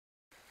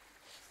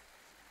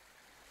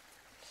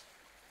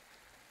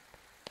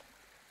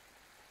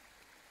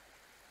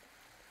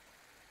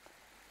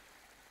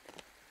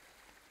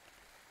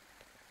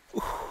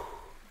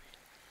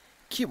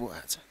 के भयो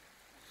आज?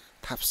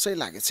 थाप्सै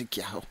लागेछ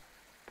क्या हो?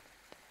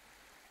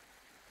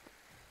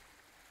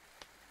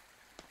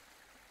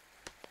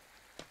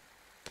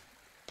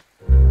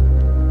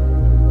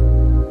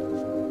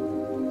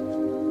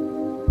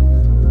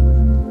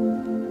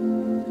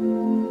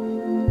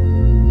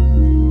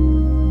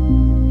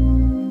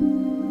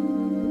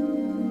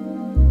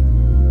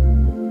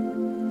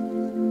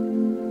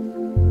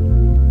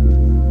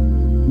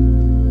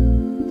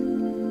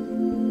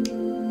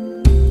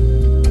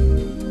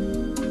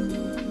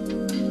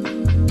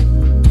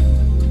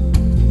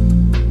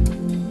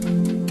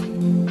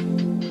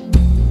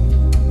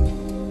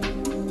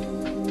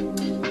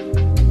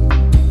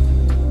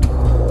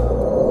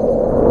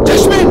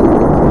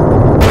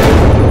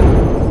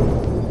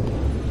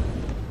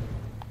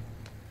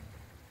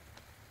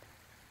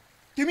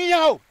 तिमी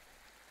यहाँ आऊ।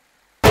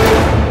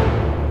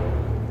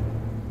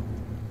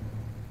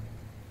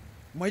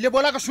 मैले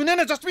बोलाएको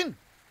सुनेन जस्मिन?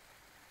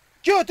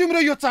 के हो तिम्रो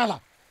यो चाला?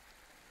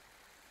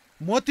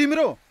 म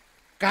तिम्रो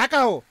काका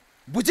हो,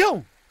 बुझ्यौ?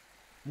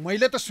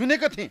 मैले त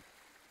सुनेको थिएँ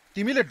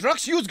तिमीले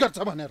ड्रग्स युज गर्छ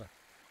भनेर,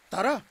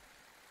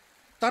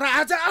 तर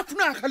आज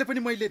आफ्नो आँखाले पनि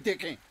मैले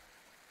देखेँ।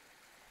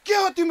 के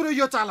हो तिम्रो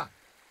यो चाला?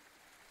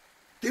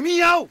 तिमी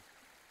यहाँ आऊ।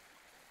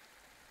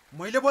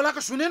 मैले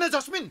बोलाएको सुनेन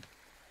जस्मिन?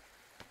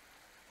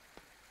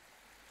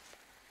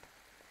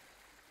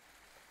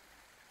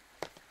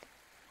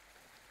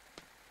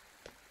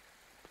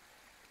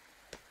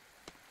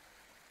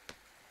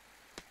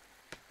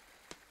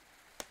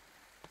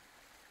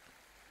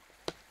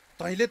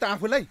 तैँले त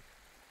आफूलाई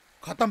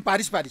खतम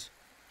पारिस।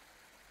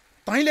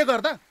 तैँले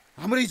गर्दा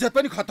हाम्रो इज्जत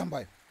पनि खतम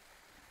भयो।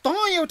 तँ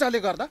एउटाले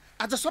गर्दा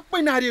आज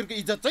सबै नारीहरूको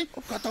इज्जत चाहिँ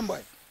खतम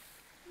भयो।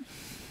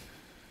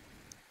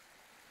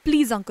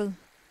 Please, uncle.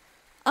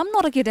 I'm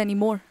not a kid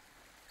anymore.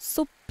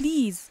 So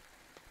please,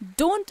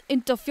 don't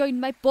interfere in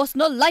my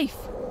personal life.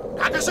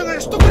 काकासँग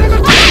यस्तो कुरा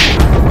गर्छ?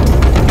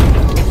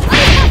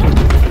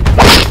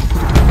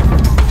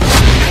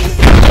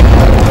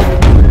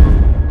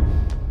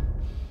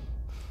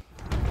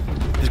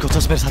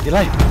 हिर्काउँछस् मेरो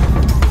साथीलाई?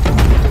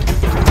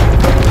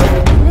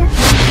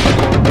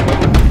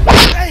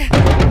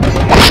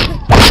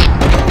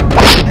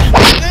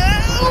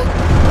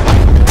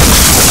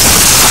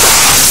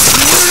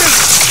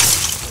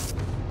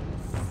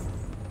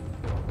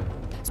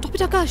 Stop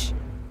it, Akash.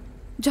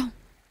 जाऊ।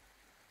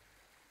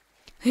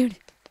 हिँड।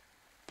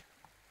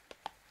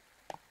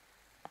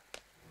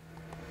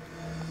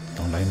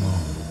 तँलाई म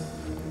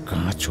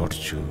कहाँ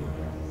छोड्छु?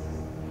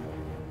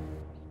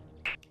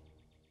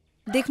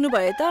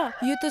 देख्नुभयो त,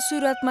 यो त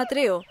सुरुवात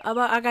मात्रै हो। अब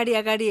अगाडि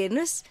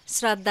हेर्नुस्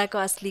श्रद्धाको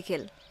असली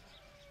खेल।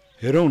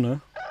 हेरौँ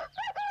न।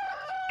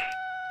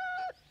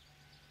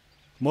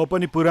 म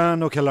पनि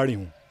पुरानो खेलाडी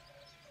हुँ।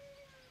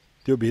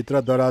 त्यो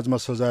भित्र दराजमा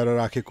सजाएर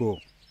राखेको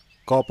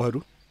कपहरू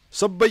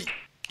सबै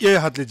यही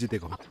हातले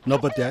जितेको हो।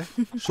 नपत्याए?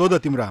 सोध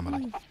तिम्रो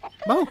आमालाई।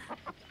 बाउ,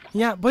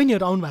 यहाँ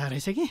बहिनीहरू आउनु भएको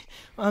रहेछ कि?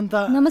 अन्त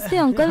नमस्ते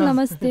अङ्कल।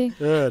 नमस्ते।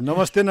 ए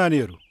नमस्ते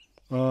नानीहरू।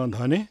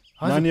 धने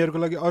नानीहरूको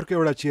लागि अर्को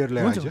एउटा चेयर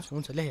ल्याइहाल्छ।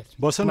 हुन्छ ल्याइहाल्छु।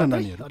 बस न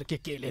नानीहरू। अरू के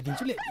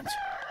ल्याइदिन्छु।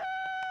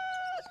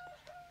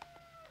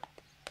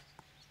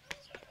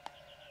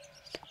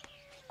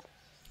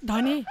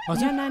 धने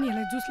यहाँ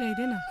नानीहरूलाई जुस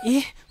ल्याइदेन।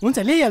 ए हुन्छ,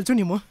 ल्याइहाल्छु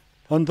नि म।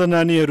 अन्त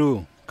नानीहरू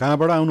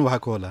कहाँबाट आउनु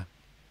भएको होला?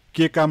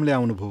 के कामले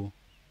आउनुभयो?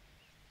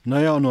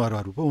 नयाँ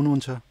अनुहारहरू पो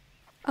हुनुहुन्छ।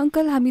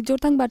 अङ्कल, हामी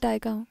जोरथाङबाट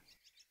आएका हौँ।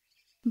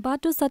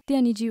 बाटो, सत्य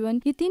अनि जीवन,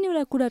 यी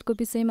तीनवटा कुराहरूको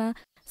विषयमा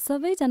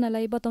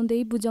सबैजनालाई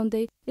बताउँदै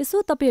बुझाउँदै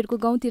यसो तपाईँहरूको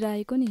गाउँतिर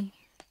आएको नि।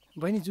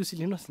 बहिनी जुस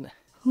लिनुहोस् न।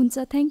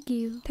 हुन्छ, थ्याङ्क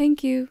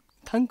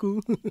यू।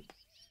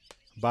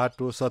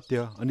 बाटो,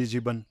 सत्य अनि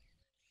जीवन।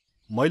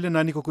 मैले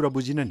नानीको कुरा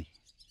बुझिनँ नि।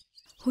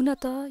 हुन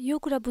त यो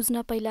कुरा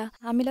बुझ्न पहिला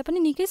हामीलाई पनि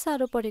निकै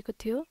साह्रो परेको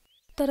थियो,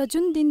 तर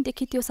जुन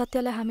दिनदेखि त्यो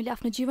सत्यलाई हामीले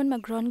आफ्नो जीवनमा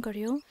ग्रहण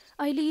गर्यौँ,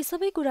 अहिले यी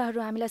सबै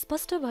कुराहरू हामीलाई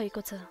स्पष्ट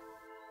भएको छ।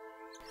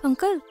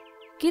 अङ्कल,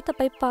 के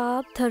तपाईँ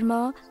पाप, धर्म,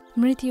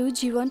 मृत्यु,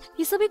 जीवन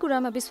यी सबै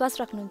कुरामा विश्वास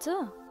राख्नुहुन्छ?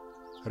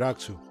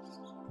 राख्छु,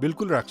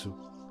 बिल्कुल राख्छु।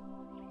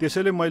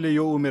 त्यसैले मैले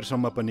यो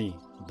उमेरसम्म पनि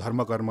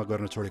धर्म कर्म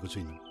गर्न छोडेको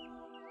छुइनँ।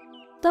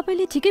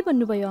 तपाईँले ठिकै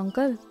भन्नुभयो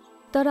अङ्कल,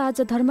 तर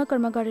आज धर्म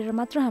कर्म गरेर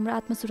मात्र हाम्रो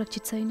आत्मा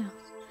सुरक्षित छैन,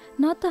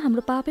 न त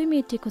हाम्रो पापै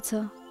मेटिएको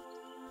छ।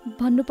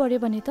 भन्नु पर्यो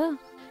भने त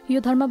यो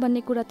धर्म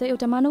भन्ने कुरा त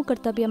एउटा मानव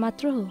कर्तव्य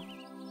मात्र हो,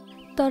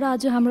 तर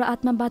आज हाम्रो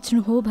आत्मा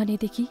बाँच्नु हो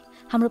भनेदेखि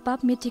हाम्रो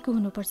पाप मेटिएको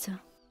हुनुपर्छ।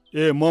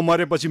 ए म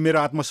मरेपछि मेरो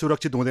आत्मा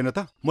सुरक्षित हुँदैन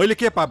त? मैले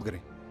के पाप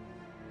गरेँ?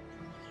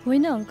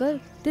 होइन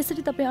अङ्कल,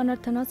 त्यसरी तपाईँ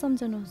अनर्थ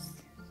नसम्झनुहोस्।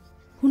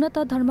 हुन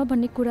त धर्म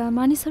भन्ने कुरा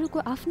मानिसहरूको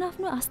आफ्नो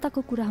आफ्नो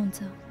आस्थाको कुरा हुन्छ,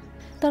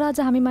 तर आज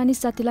हामी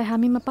मानिस जातिलाई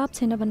हामीमा पाप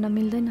छैन भन्न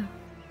मिल्दैन।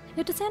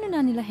 एउटा सानो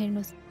नानीलाई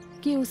हेर्नुहोस्,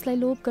 के उसलाई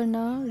लोभ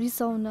गर्न,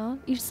 रिसाउन,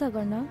 ईर्षा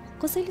गर्न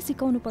कसैले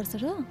सिकाउनु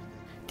पर्छ र?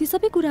 ती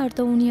सबै कुराहरू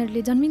त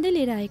उनीहरूले जन्मिँदै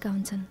लिएर आएका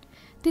हुन्छन्।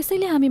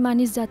 त्यसैले हामी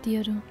मानिस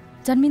जातिहरू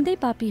जन्मिँदै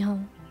पापी हौँ,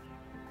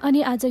 अनि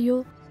आज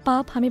यो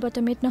पाप हामीबाट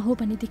मेट्न हो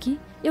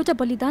भनेदेखि एउटा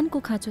बलिदानको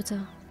खाँचो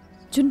छ,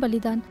 जुन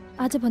बलिदान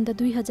आजभन्दा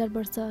 2000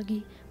 वर्ष अघि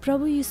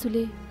प्रभु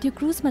यीशुले त्यो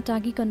क्रुसमा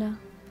टाँगिकन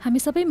हामी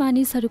सबै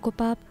मानिसहरूको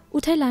पाप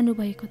उठाइलानु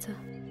भएको छ।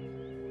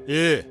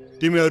 ए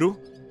तिमीहरू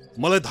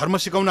मलाई धर्म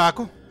सिकाउन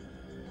आएको?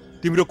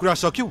 तिम्रो कुरा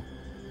सक्यौ?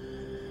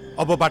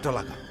 अब बाटो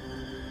लाग।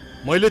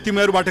 मैले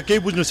तिमीहरूबाट केही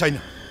बुझ्नु छैन।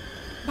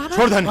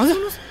 छोड धनी।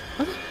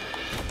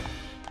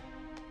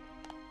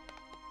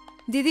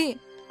 दिदी,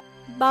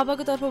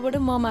 बाबाको तर्फबाट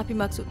म माफी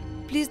माग्छु।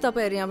 प्लिज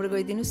तपाईँहरू यहाँबाट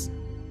गइदिनुहोस्।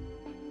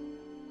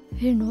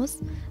 हेर्नुहोस्,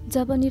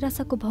 जब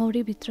निराशाको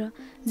भौँरीभित्र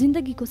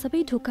जिन्दगीको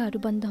सबै ढोकाहरू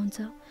बन्द हुन्छ,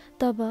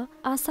 तब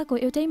आशाको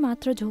एउटै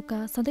मात्र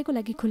ढोका सधैँको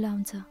लागि खुला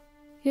हुन्छ।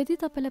 यदि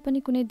तपाईँलाई पनि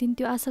कुनै दिन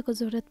त्यो आशाको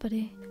जरुरत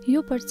परे,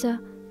 यो पर्चा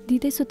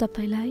दिँदैछु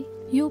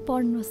तपाईँलाई, यो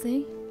पढ्नुहोस् है।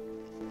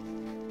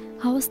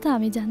 हवस् त,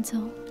 हामी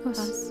जान्छौँ।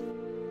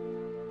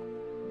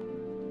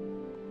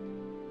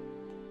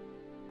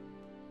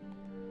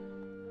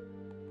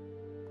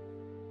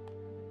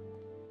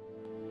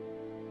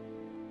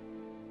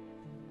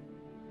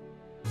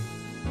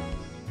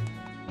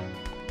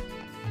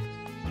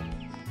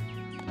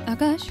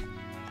 आकाश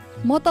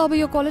म त अब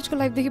यो कलेजको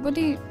लाइफदेखि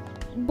पनि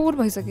बोर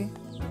भइसकेँ।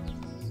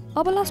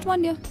 अब लास्ट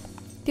 1 इयर,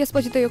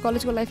 त्यसपछि त यो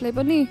कलेजको लाइफलाई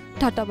पनि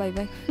टाटा बाई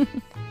बाई।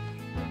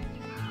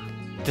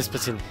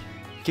 त्यसपछि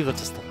के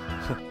गर्छस् त?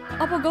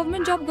 अब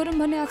गभर्मेन्ट जब गरौँ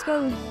भने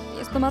आजकल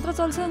यस्तो मात्र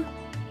चल्छ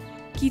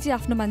कि चाहिँ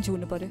आफ्नो मान्छे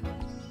हुनु पर्यो,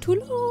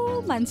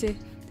 ठुलो मान्छे,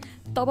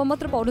 तब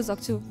मात्र पाउन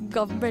सक्छु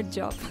गभर्मेन्ट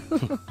जब।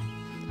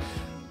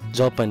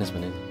 जब पाइनस्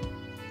भने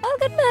I'll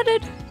get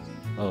married.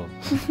 Oh.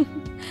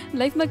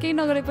 लाइफमा केही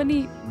नगरे पनि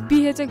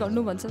बिहे चाहिँ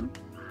गर्नु भन्छन्।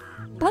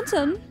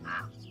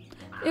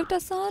 एउटा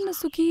सानो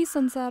सुखी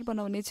संसार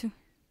बनाउने छु।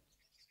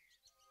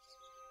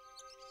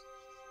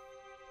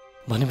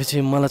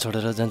 भनेपछि मलाई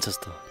छोडेर जान्छस्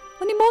त?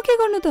 अनि म के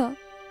गर्नु त?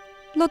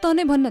 ल त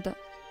नै भन्न त।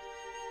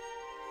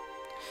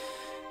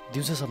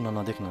 दिउँसो सपना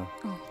नदेख्न,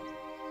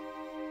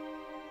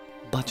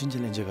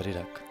 बाचुन्जेल इन्जोय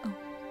गरिराख।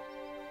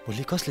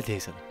 भोलि कसले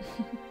देखेछ र?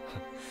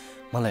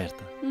 मलाई हेर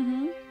त,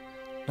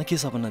 न के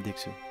सपना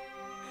देख्छु,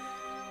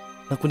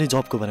 न कुनै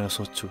जबको बारेमा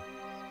सोच्छु।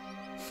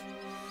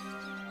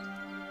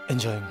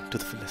 Enjoying to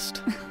the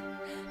fullest.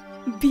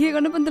 बिहे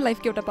गर्नु पनि त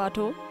लाइफको एउटा पार्ट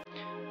हो।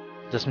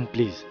 जस्मिन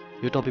प्लिज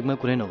यो टपिकमा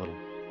कुरै नगरौँ।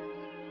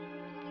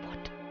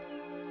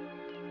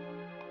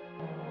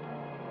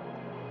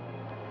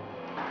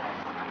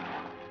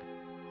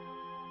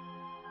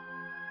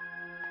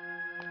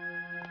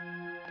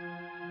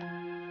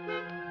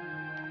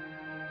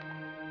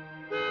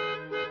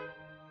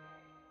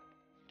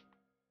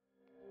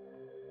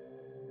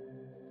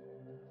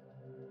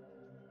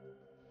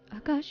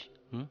 आकाश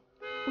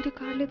उयो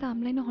कारले त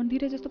हामीलाई नै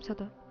हन्दिरे जस्तो छ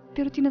त।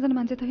 तेरो चिनाजाना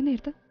मान्छे त होइन? हेर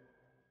त।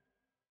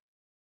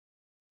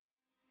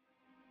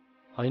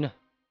 होइन,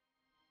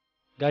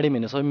 गाडीमा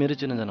हिँड्न सबै मेरै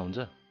चिनाजाना हुन्छ।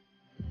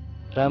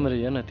 राम्ररी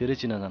हेर्न, तेरै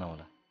चिनाजाना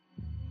होला।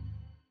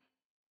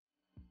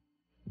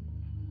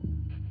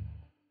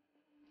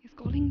 He's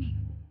calling me.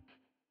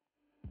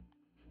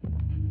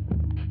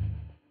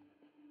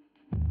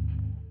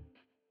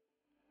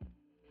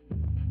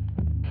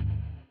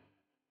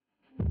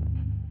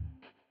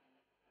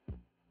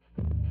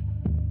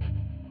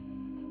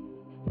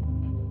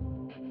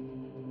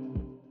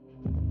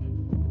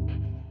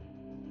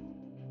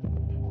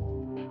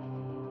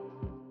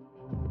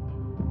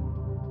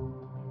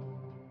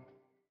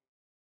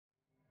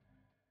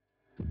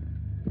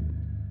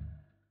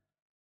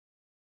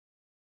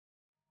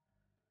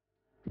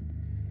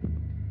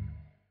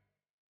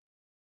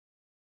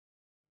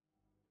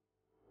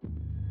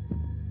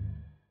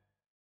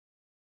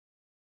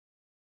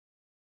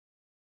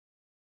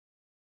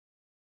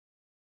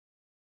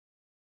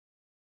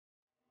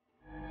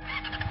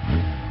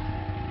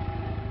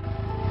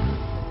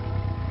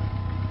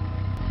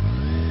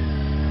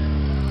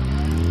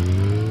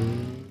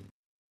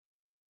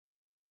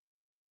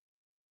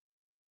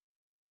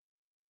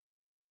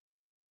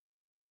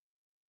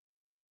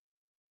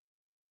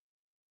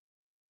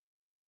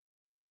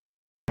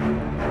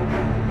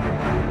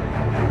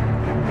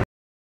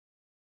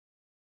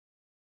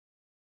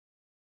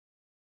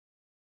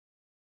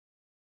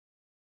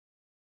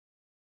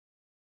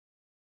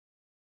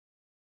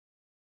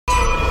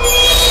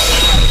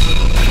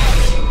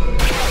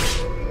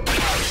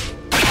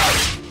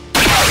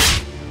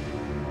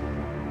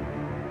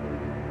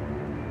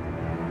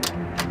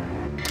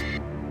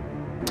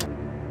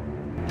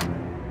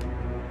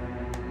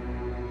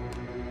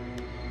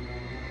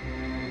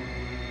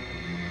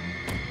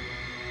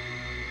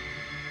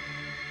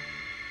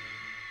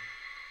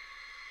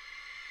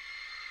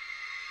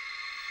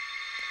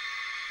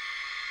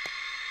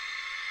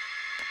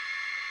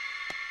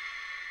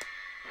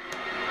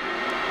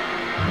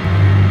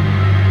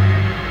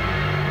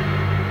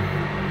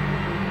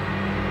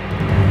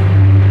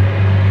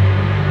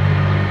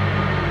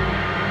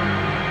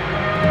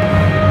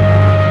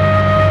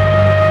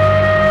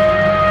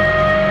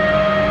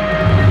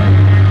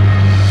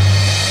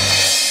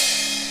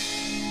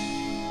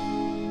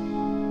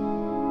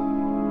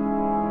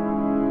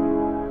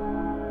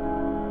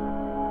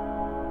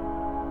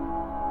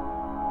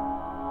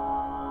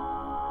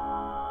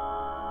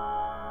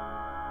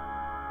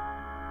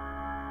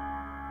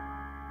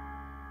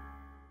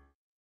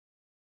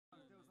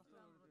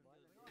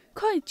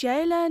 खै चिया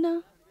ल्याएन?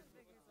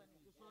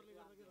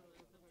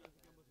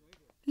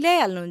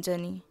 ल्याइहाल्नुहुन्छ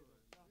नि।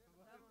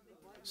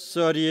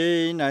 सरी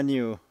है नानी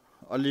हो,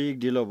 अलिक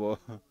ढिलो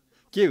भयो।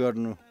 के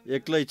गर्नु,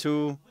 एक्लै छु,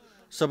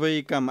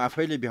 सबै काम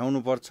आफैले भ्याउनु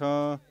पर्छ।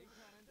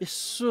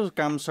 यसो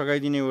काम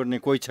सघाइदिने ओर्ने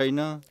कोही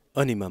छैन।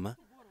 अनि मामा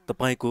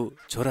तपाईँको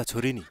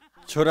छोराछोरी नि?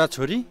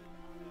 छोराछोरी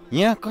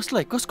यहाँ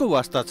कसलाई कसको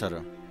वास्ता छ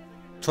र?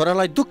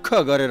 छोरालाई दुःख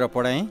गरेर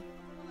पढाएँ,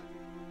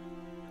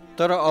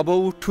 तर अब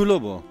ऊ ठुलो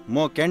भयो।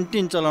 म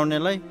क्यान्टिन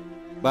चलाउनेलाई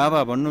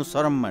बाबा भन्नु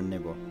शरम मान्ने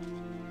भयो।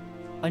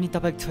 अनि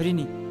तपाईँको छोरी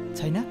नि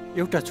छैन?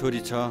 एउटा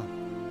छोरी छ,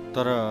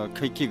 तर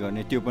खै के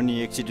गर्ने, त्यो पनि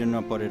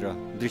एक्सिडेन्टमा परेर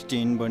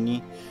दृष्टिहीन बनी।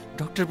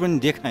 डाक्टर पनि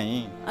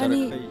देखाएँ। अनि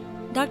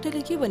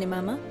डाक्टरले के भने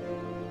मामा?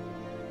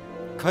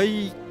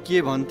 खै के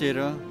भन्थे र,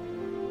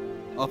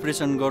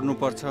 अपरेसन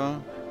गर्नुपर्छ,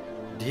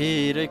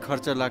 धेरै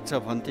खर्च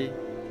लाग्छ भन्थे।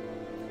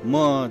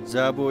 म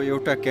जाबो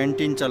एउटा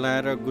क्यान्टिन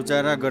चलाएर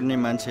गुजारा गर्ने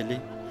मान्छेले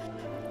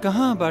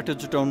कहाँबाट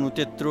जुटाउनु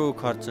त्यत्रो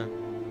खर्च?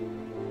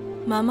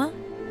 मामा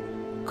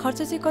खर्च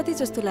चाहिँ कति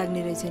जस्तो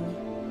लाग्ने रहेछ नि?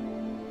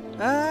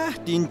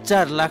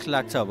 3-4 लाख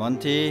लाग्छ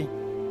भन्थे।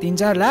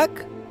 3-4 लाख?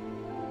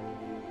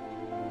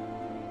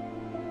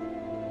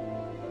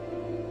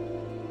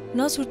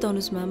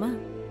 नसुर्ताउनुस् मामा,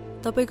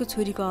 तपाईँको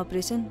छोरीको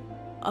अपरेसन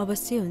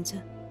अवश्य हुन्छ।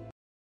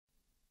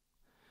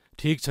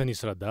 ठिक छ नि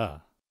श्रद्धा,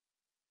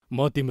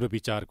 म तिम्रो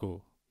विचारको,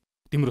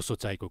 तिम्रो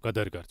सोचाइको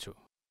कदर गर्छु।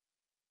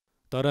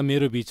 तर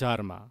मेरो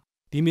विचारमा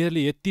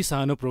तिमीहरूले यति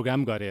सानो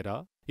प्रोग्राम गरेर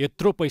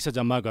यत्रो पैसा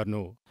जम्मा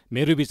गर्नु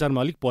मेरो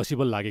विचारमा अलिक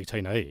पोसिबल लागेको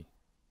छैन है।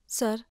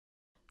 सर,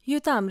 यो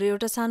त हाम्रो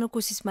एउटा सानो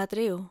कोसिस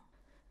मात्रै हो,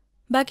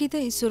 बाँकी त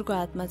ईश्वरको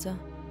हातमा छ।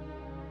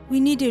 We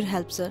need your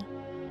help sir.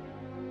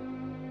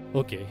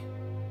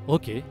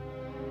 Okay,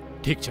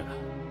 ठिक छ।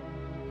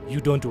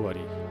 यु डोन्ट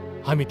वरी,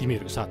 हामी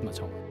तिमीहरूको साथमा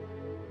छौँ।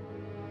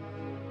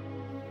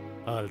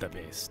 All the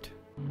best.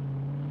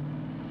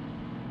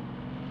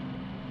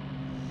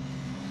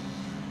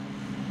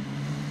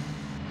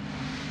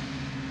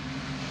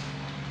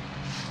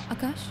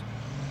 आकाश,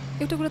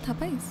 एउटा कुरा थाहा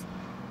पाइस्?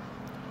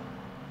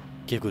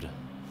 के कुरा?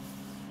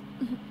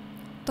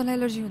 तँलाई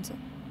एलर्जी हुन्छ।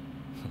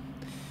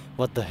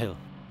 What the hell?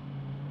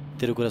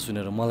 तेरो कुरा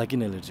सुनेर मलाई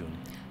किन एलर्जी हुने?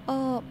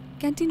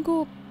 क्यान्टिनको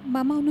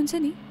मामा हुनुहुन्छ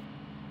नि,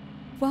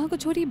 उहाँको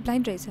छोरी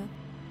ब्लाइन्ड रहेछ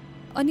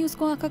अनि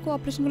उसको आँखाको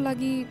अपरेसनको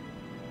लागि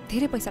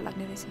धेरै पैसा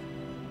लाग्ने रहेछ,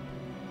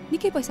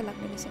 निकै पैसा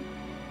लाग्ने रहेछ।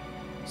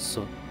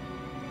 सो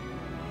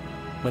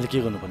मैले के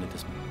गर्नुपर्ने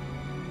त्यसमा?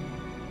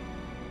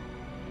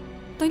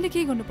 तैँले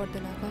केही गर्नु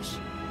पर्दैन आकाश।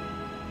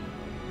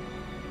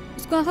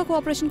 उसको आँखाको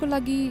अपरेसनको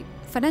लागि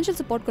फाइनेन्सियल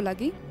सपोर्टको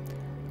लागि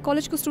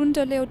कलेजको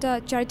स्टुडेन्टहरूले एउटा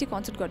च्यारिटी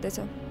कन्सर्ट गर्दैछ।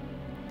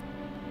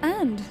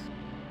 And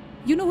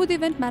you know who the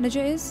event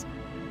manager is?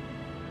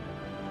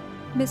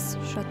 Miss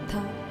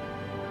श्रद्धा।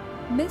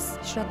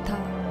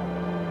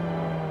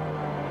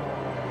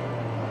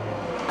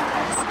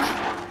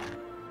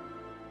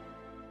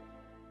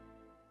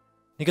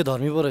 निकै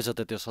धर्मी पो रहेछ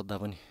त त्यो श्रद्धा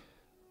पनि।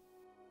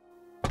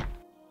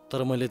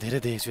 तर मैले धेरै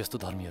देखेको छु यस्तो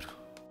धर्मीहरू।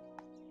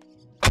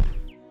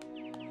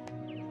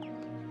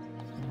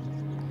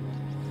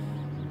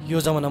 यो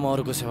जमानामा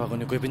अरूको सेवा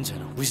गर्ने कोही पनि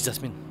छैन, बुझ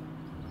जस्मिन।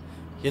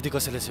 यदि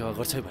कसैले सेवा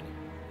गर्छ भने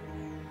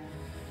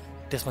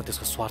त्यसमा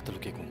त्यसको स्वार्थ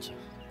लुकेको हुन्छ।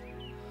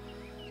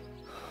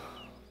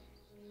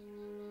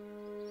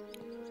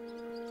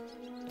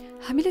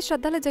 हामीले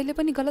श्रद्धालाई जहिले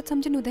पनि गलत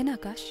सम्झिनु हुँदैन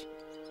आकाश।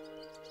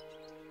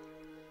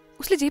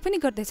 उसले जे पनि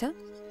गर्दैछ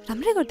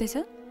राम्रै गर्दैछ।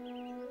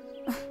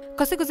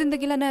 कसैको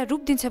जिन्दगीलाई नयाँ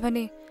रूप दिन्छ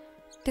भने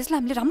त्यसलाई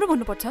हामीले राम्रो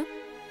भन्नुपर्छ।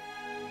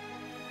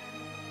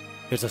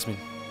 हेर जस्मिन,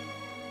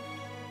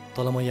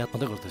 तँलाई म याद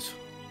मात्रै गर्दैछु।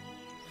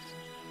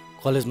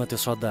 कलेजमा त्यो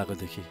श्रद्धा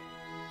आएकोदेखि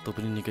तँ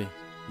पनि निकै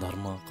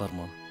धर्म कर्म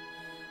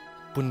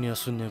पुण्य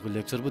शून्यको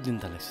लेक्चर पो दिन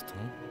थालेछ त।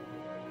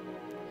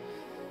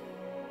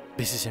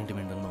 बेसी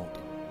सेन्टिमेन्टल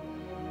नहुँदो।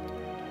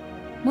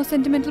 म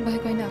सेन्टिमेन्टल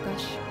भएको होइन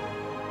आकाश,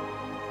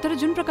 तर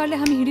जुन प्रकारले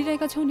हामी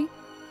हिँडिरहेका छौँ नि,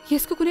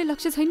 यसको कुनै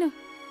लक्ष्य छैन।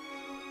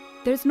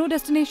 There is no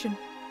destination.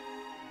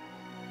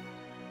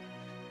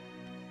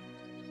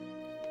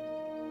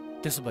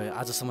 त्यसो भए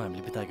आजसम्म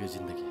हामीले बिताएको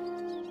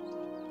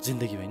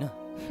जिन्दगी होइन?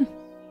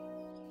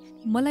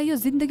 मलाई यो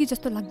जिन्दगी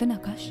जस्तो लाग्दैन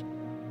आकाश।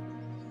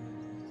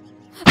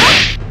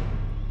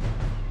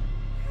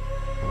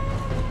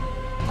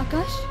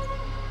 आकाश,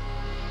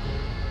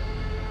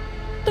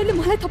 तैँले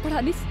मलाई थप्पड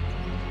हालिस्।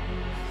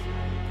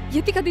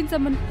 यतिका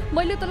दिनसम्म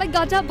मैले तँलाई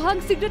गाजा भाङ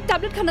सिगरेट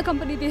ट्याब्लेट खान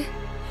कम्पनी दिएँ,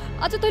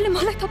 आज तैँले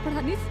मलाई थप्पड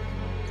हालिस्।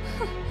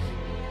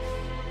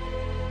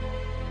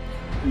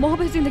 म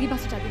अब जिन्दगी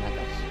बाँच्न चाहदिनँ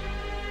आकाश,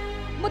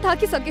 म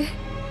थाकिसकेँ।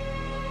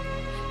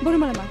 बरु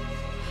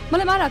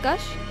मलाई मार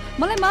आकाश,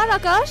 मलाई मार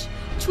आकाश।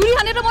 छुरी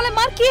हानेर मलाई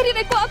मार, के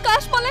हेरिरहेको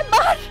आकाश, मलाई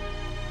मार।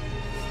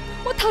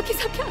 म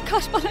थाकिसकेँ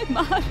आकाश, मलाई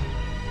मार।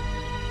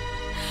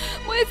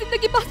 म यो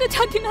जिन्दगी बाँच्न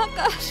चाहदिनँ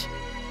आकाश।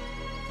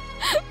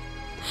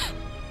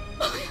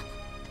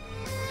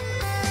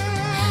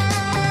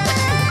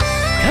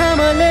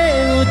 घामले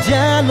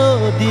उज्यालो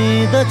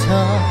दिँदछ,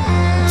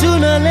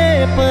 जुनले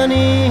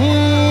पनि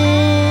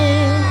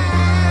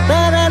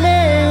ताराले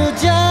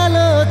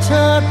उज्यालो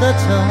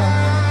छर्दछ,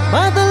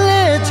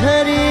 बादलले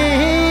झरी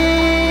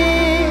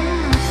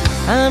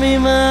हामी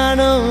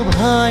मानव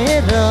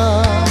भएर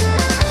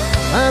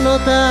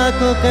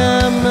मानवताको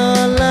काम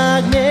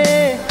नलाग्ने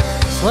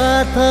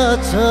स्वार्थ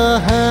छ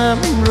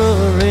हाम्रो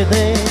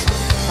हृदय।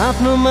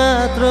 आफ्नो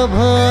मात्र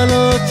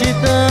भलो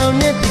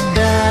चिताउने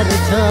धिक्कार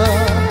छ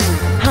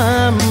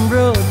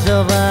हाम्रो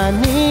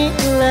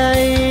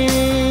जवानीलाई,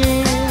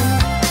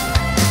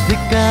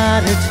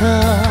 धिक्कार छ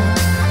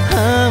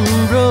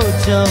हाम्रो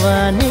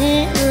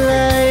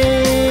जवानीलाई।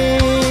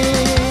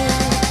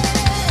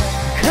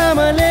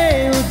 घामले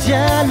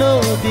उज्यालो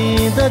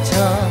दिँदछ,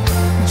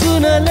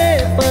 जुनले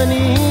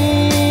पनि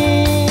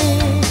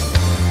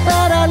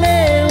ताराले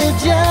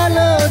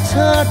उज्यालो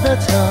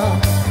छर्दछ,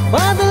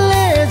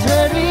 बादलले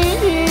झरी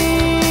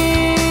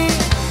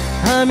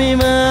हामी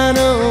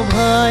मानव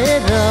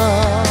भएर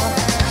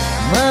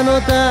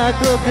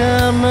मानवताको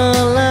काम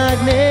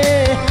नलाग्ने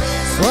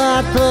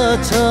स्वार्थ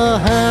छ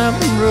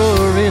हाम्रो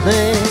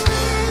हृदय।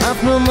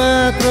 आफ्नो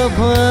मात्र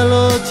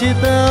भलो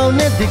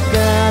चिताउने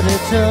धिक्कार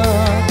छ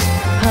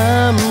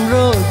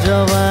हाम्रो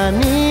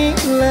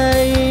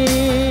जवानीलाई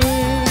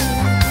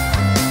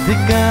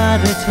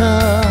धिक्कार छ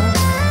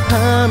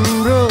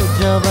हाम्रो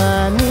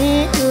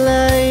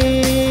जवानीलाई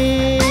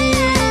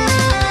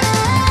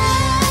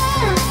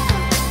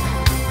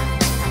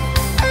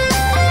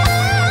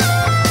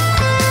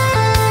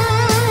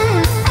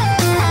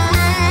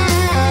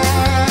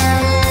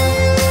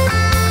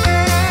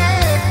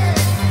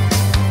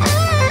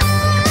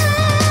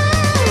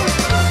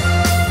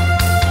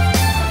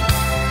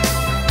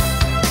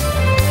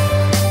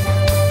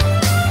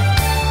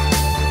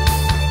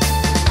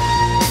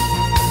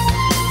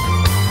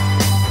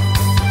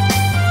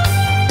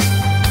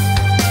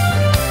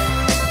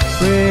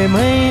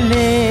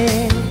प्रेमैले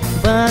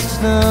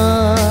बाँच्न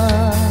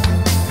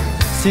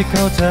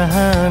सिकाउँछ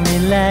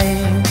हामीलाई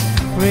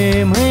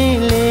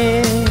प्रेमैले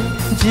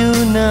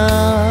जिउन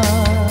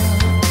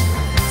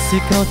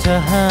सिकाउँछ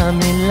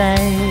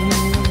हामीलाई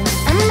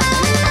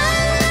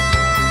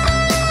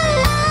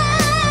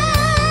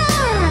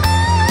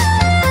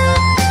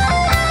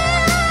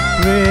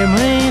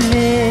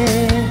प्रेमैले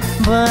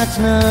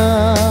बाँच्न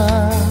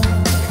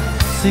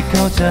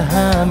सिकाउँछ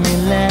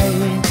हामीलाई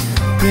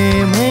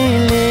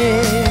प्रेमैले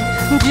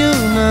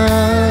जिउन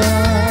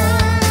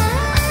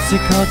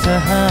सिकाउँछ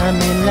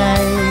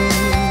हामीलाई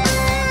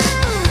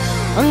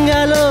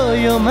अङ्गालो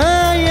यो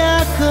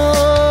मायाको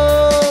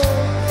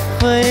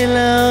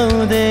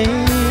फैलाउँदै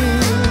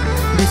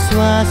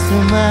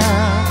विश्वासमा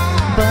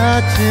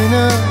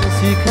बाँच्न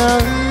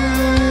सिकाऊ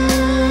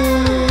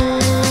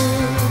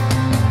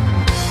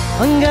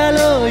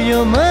अङ्गालो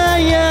यो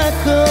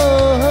मायाको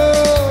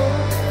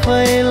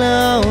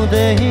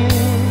फैलाउँदै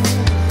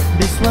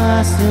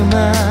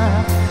विश्वासमा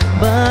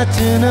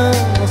बाँच्न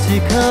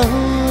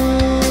सिकाऊ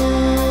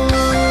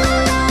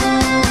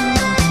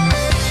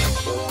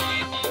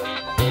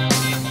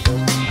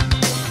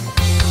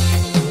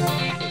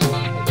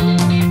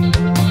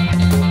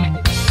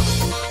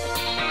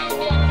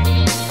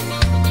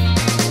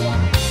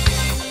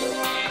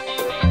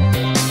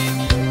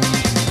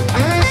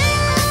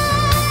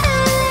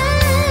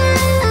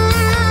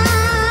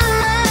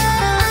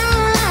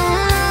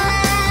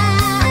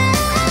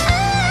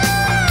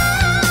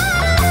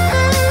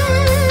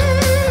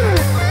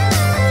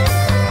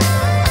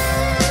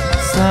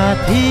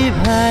साथी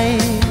भाइ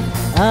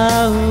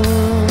आऊ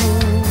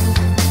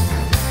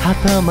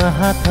हातमा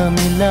हात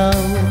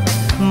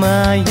मिलाऊ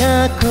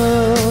मायाको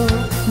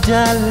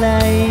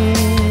जाललाई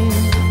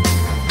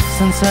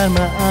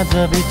संसारमा आज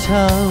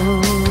बिछाऊ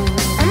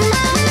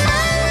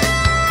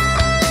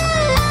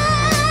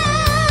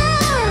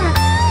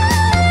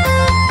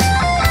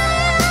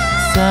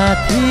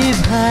साथी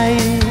भाइ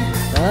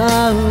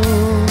आऊ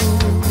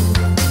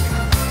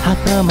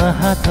हातमा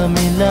हात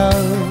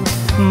मिलाऊ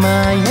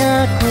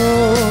मायाको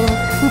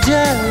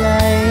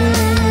जाललाई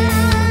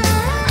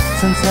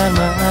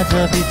संसारमा आज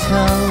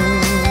बिछाऊ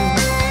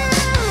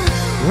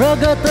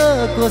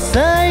रगतको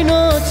साइनो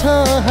छ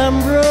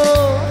हाम्रो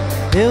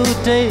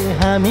एउटै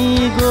हामी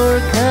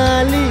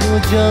गोर्खाली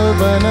उज्जवल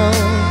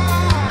बनाऊ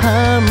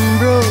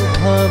हाम्रो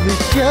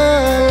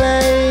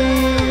भविष्यलाई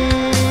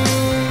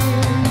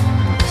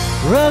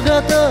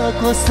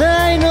रगतको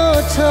साइनो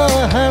छ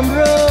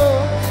हाम्रो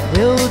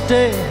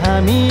एउटै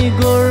हामी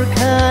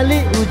गोर्खाली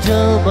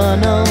उज्जवल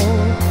बनाऊ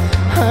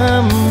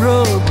हाम्रो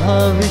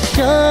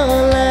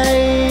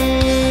भविष्यलाई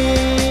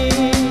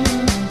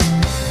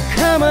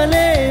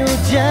घामले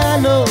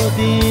उज्यालो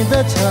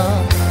दिँदछ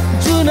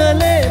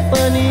जुनले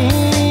पनि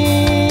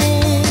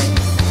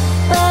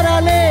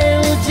ताराले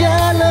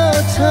उज्यालो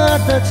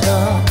छर्दछ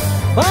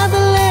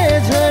बादलले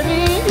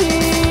झरी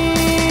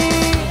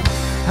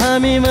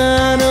हामी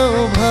मानव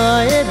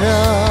भएर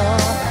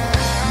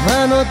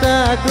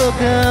मानवताको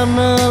काम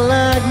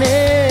नलाग्ने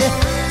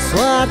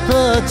स्वार्थ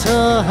छ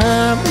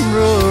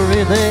हाम्रो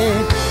हृदय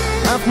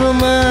आफ्नो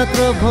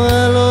मात्र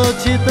भलो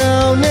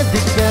चिताउने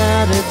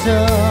धिक्कार छ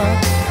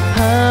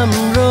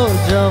हाम्रो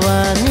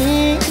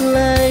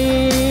जवानीलाई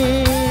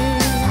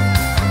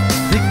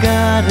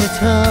धिक्कार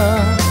छ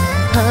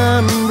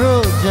हाम्रो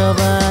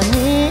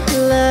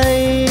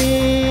जवानीलाई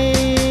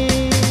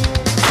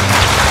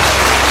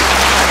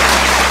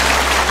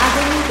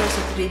आदरणीय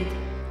दर्शकवृन्द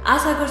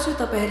आशा गर्छु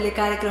तपाईहरूले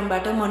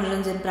कार्यक्रमबाट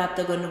मनोरञ्जन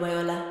प्राप्त गर्नुभयो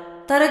होला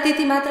तर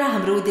त्यति मात्र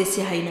हाम्रो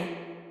उद्देश्य होइन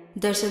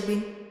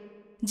दर्शकवृन्द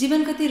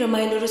जीवन कति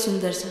रमाइलो र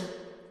सुन्दर छ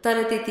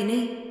तर त्यति नै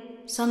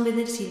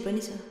संवेदनशील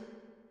पनि छ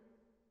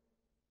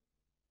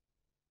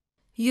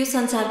यो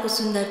संसारको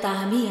सुन्दरता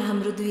हामी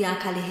हाम्रो दुई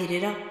आँखाले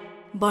हेरेर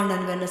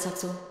वर्णन गर्न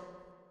सक्छौं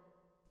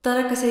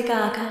तर कसैका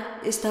आँखा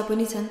यस्ता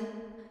पनि छन्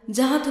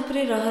जहाँ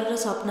थुप्रै रहर र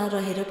सपना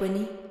रहेर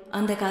पनि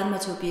अन्धकारमा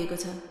छोपिएको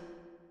छ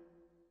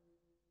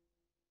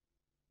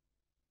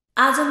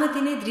आज म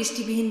तिनै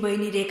दृष्टिविहीन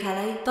बहिनी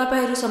रेखालाई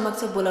तपाईहरू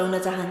समक्ष बोलाउन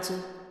चाहन्छु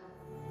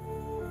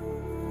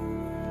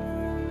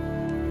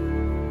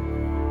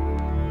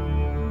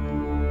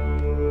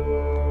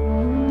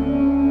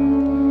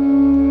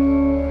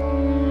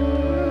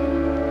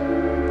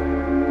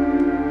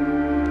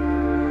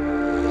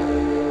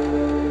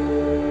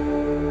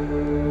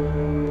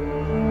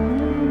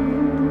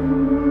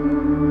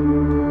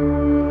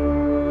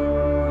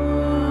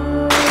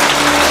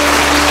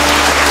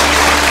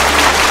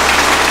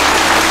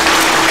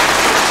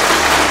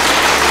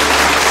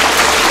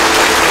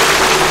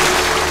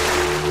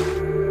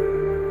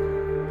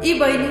यी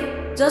बहिनी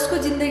जसको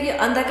जिन्दगी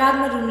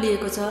अन्धकारमा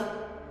रुम्लिएको छ,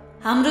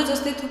 हाम्रो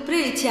जस्तै थुप्रै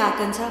इच्छा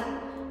आकांक्षा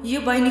यो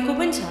बहिनीको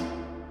पनि छ।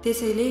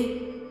 त्यसैले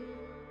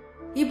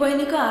यी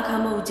बहिनीको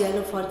आँखामा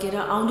उज्यालो फर्केर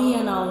आउनु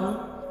या नआउनु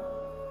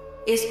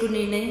यसको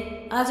निर्णय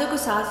आजको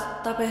साँझ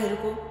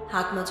तपाईहरूको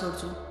हातमा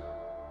छोड्छु।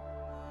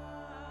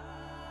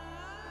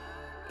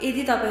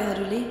 यदि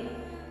तपाईहरूले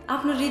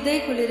आफ्नो हृदय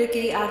खोलेर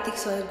केही आर्थिक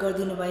सहयोग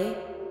गरिदिनु भए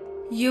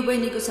यो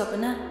बहिनीको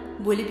सपना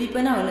भोलि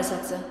विपना हुन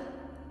सक्छ।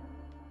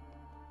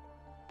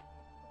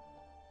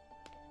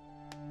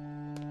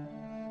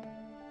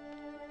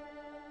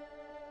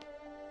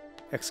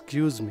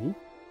 एक्सक्युज मी,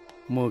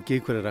 म केही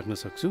कुरा राख्न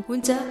सक्छु?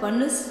 हुन्छ,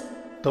 भन्नुहोस्।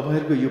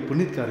 तपाईँहरूको यो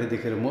पुनित कार्य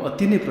देखेर म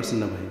अति नै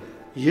प्रसन्न भएँ।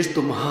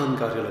 यस्तो महान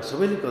कार्यलाई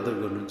सबैले कदर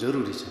गर्नु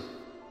जरुरी छ।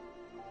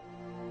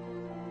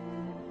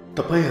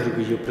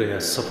 तपाईँहरूको यो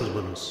प्रयास सफल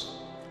बनोस्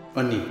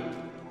अनि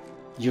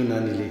यो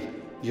नानीले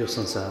यो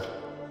संसार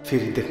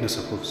फेरि देख्न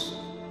सकोस्।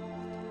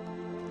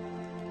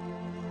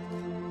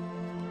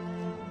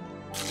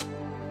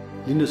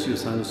 लिनुहोस् यो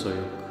सानो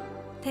सहयोग।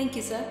 Thank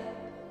you sir.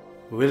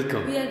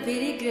 Welcome. We are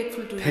very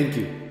grateful to you. Thank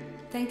you.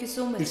 Thank you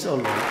so much. It's all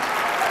right.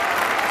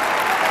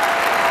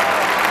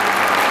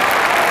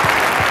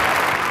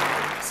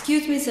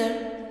 Excuse me sir,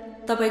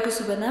 तपाईँको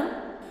शुभ नाम?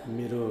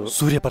 मेरो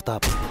सूर्य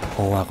प्रताप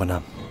हो उहाँको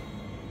नाम।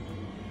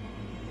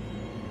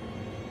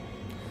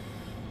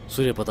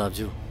 सूर्य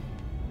प्रतापज्यू,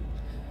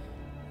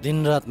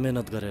 दिनरात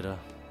मेहनत गरेर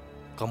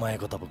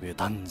कमाएको तपाईँको यो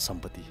धन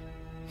सम्पत्ति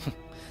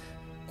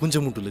कुन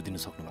चाहिँ मुटुले दिन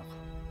सक्नु भएको?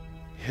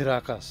 हेर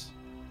आकाश,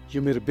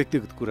 यो मेरो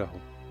व्यक्तिगत कुरा हो।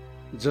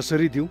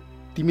 जसरी दिउँ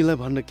तिमीलाई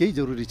भन्न केही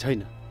जरुरी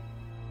छैन।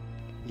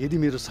 यदि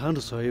मेरो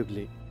सानो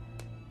सहयोगले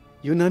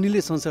यो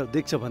नानीले संसार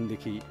देख्छ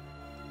भनेदेखि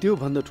त्यो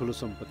भन्दा ठुलो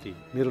सम्पत्ति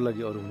मेरो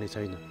लागि अरू हुने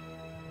छैन।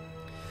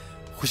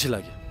 खुसी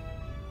लाग्यो,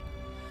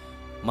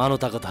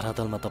 मानवताको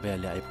धरातलमा तपाईँ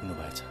अहिले आइपुग्नु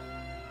भएछ।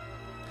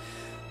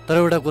 तर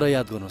एउटा कुरा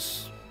याद गर्नुहोस्,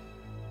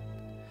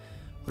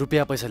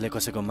 रुपियाँ पैसाले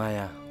कसैको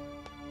माया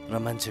र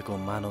मान्छेको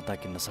मानवता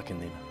किन्न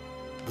सकिँदैन।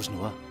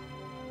 बुझ्नुभयो?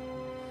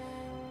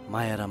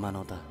 माया र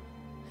मानवता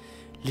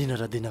लिन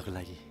र दिनको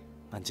लागि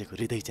मान्छेको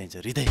हृदय चाहिन्छ,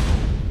 हृदय।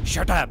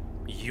 शट अप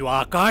यु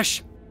आकाश,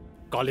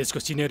 कलेजको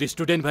सिनियर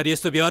स्टुडेन्ट भएर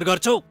यस्तो व्यवहार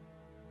गर्छौ?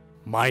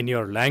 Mind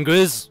your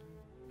language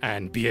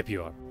and behave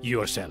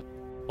yourself,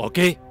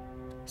 okay?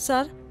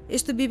 Sir,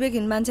 यस्तो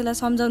विवेकहीन मान्छेलाई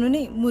सम्झाउनु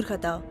नै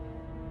मूर्खता हो।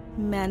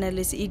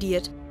 म्यानरलेस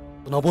इडियट।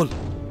 नबोल,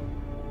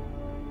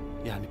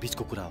 यो हामी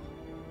बिचको कुरा हो।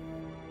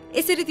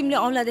 यसरी तिमीले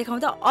औँला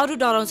देखाउँदा अरू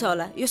डराउँछ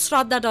होला, यो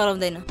श्रद्धा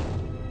डराउँदैन।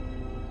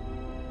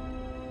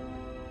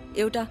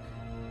 एउटा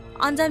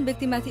अनजान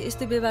व्यक्तिमाथि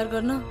यस्तो व्यवहार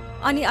गर्न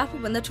अनि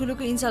आफूभन्दा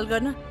ठुलोको इन्सल्ट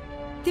गर्न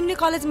तिमीले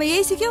कलेजमा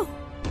यही सिक्यौ?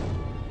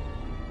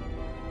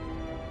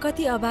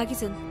 कति अभागी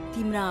छन्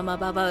तिम्रा आमा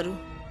बाबाहरू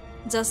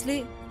जसले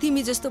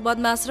तिमी जस्तो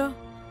बदमास र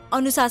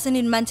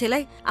अनुशासनहीन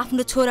मान्छेलाई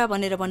आफ्नो छोरा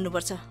भनेर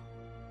भन्नुपर्छ।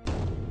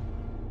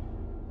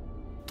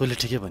 तैँले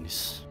ठिकै भनिस्,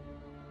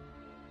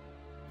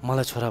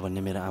 मलाई छोरा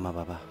भन्ने मेरो आमा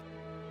बाबा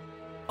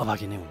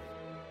अभागी नै हुन्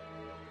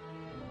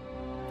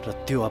र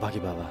त्यो अभागी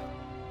बाबा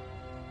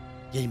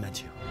यही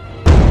मान्छे हो।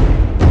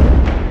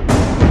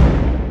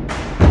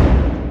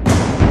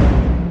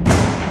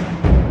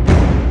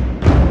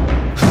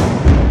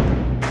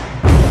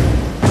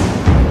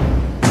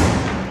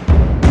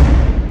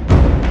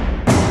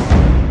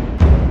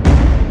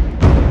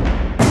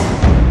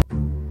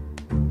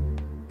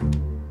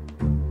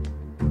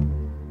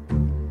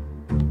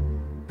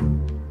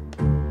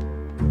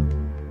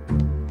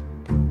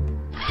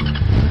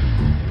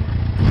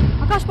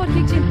 आकाश पर्खी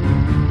एकछिन।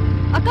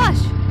 आकाश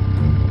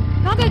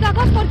कहाँ गएको?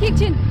 आकाश पर्खी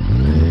एकछिन।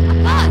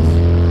 आकाश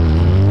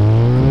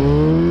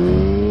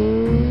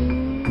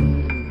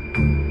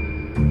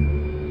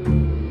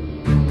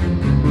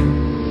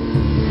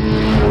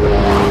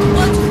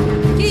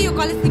के यो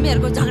कलेज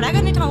तिमीहरूको झगडा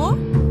गर्ने ठाउँ हो?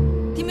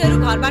 तिमीहरू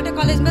घरबाट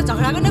कलेजमा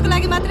झगडा गर्नको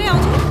लागि मात्रै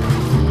आउँछौ?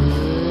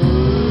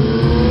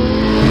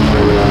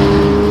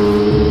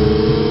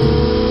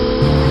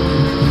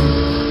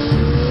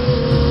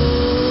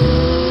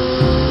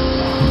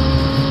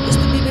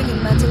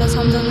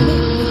 सम्झाउनु नै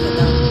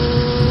मूर्खता हो।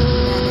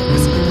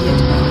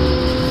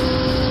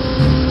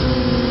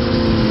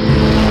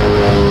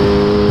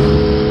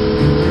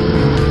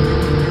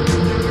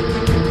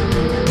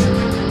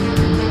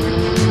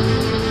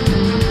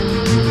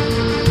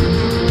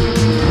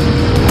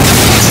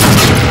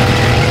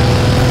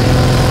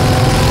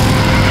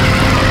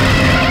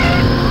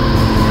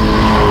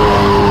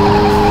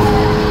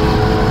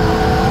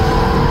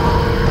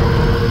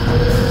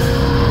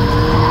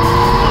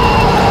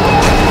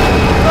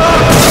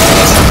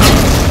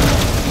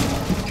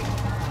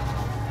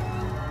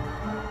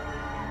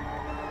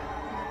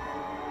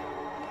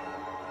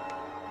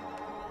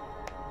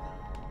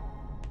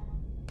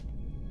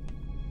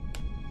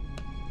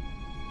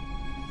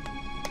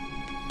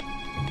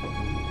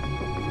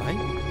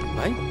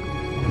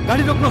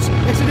 गाडी रोक्नुहोस्,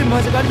 एक्सिडेन्ट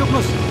भएछ। गाडी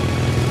रोक्नुहोस्,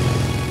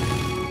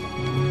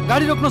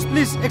 गाडी रोक्नुहोस्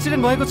प्लिज,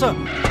 एक्सिडेन्ट भएको छ।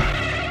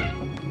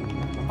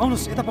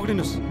 आउनुहोस्, यता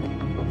पक्रिनुहोस्,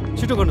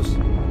 छिटो गर्नुहोस्,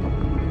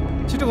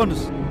 छिटो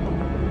गर्नुहोस्।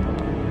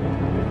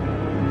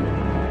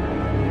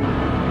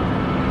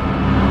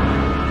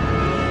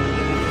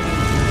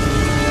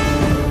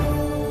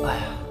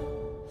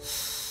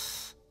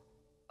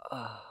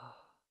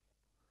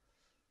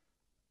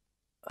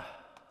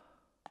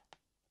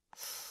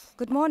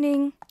 Good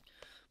morning.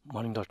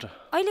 Morning doctor.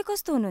 अहिले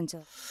कस्तो हुनुहुन्छ?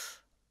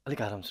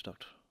 अलिक आराम छु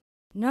डाक्टर।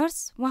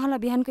 नर्स, उहाँलाई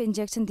बिहानको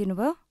इन्जेक्सन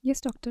दिनुभयो?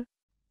 यस doctor.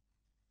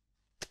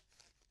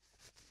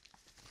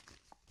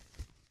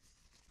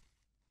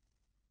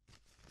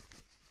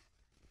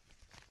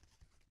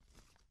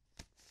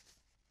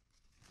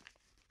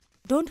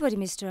 Don't worry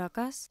mister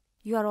Akash,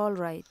 you are all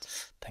right.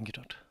 Thank you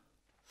doctor.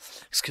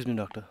 Excuse me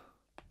doctor.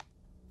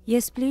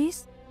 Yes please.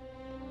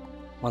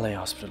 मलाई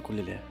हस्पिटल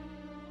कसले ल्यायो?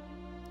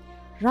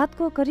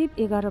 रातको करिब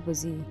 11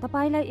 बजी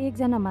तपाईलाई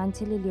एकजना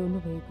मान्छेले ल्याउनु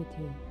भएको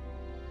थियो।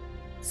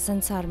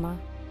 संसारमा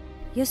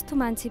यस्तो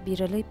मान्छे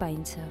बिरलै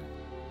पाइन्छ।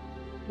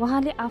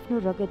 उहाँले आफ्नो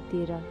रगत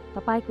दिएर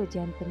तपाईको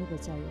ज्यान पनि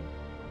बचायो।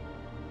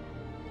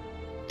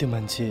 त्यो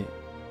मान्छे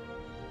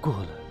को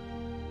होला?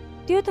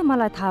 त्यो त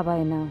मलाई थाहा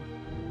भएन,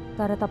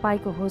 तर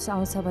तपाईको होस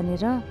आउँछ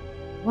भनेर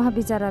उहाँ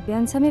बिचरा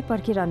बिहानसम्मै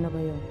पर्खिरहनु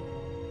भयो।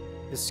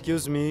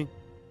 Excuse me.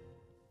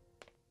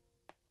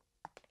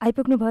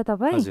 आइपुग्नु भयो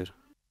तपाईँ? हजुर।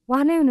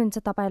 उहाँ नै हुनुहुन्छ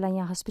तपाईलाई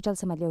यहाँ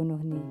हस्पिटलसम्म ल्याउनु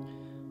हुने।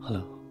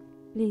 हेलो।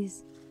 प्लिज।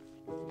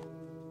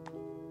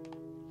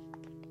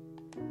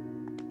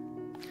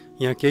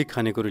 यहाँ केही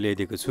खानेकुरो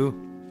ल्याइदिएको छु।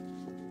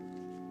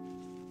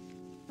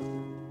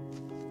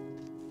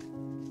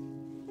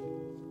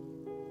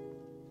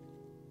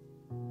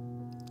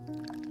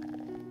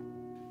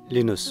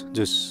 लिनुहोस्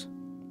जुस।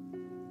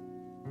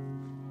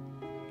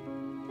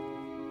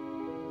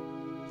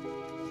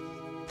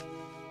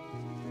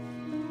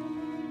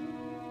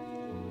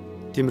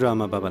 तिम्रो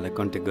आमा बाबालाई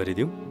कन्ट्याक्ट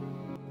गरिदिऊ।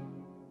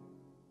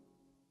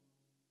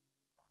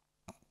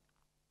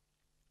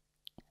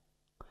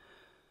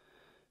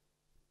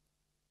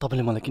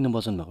 तपाईँले मलाई किन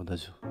वचन भएको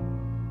दाजु?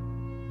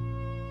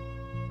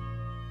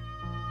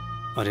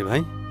 अरे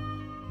भाइ,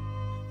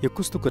 यो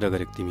कस्तो कुरा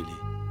गरेको तिमीले?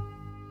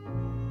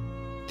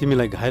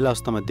 तिमीलाई घायल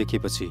अवस्थामा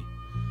देखेपछि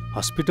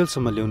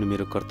हस्पिटलसम्म ल्याउनु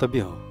मेरो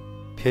कर्तव्य हो।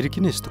 फेरि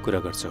किन यस्तो कुरा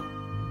गर्छौ?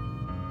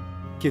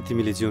 के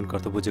तिमीले जीवन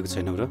कर्तव्य बुझेको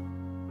छैनौ र?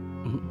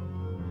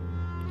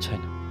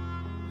 छैन,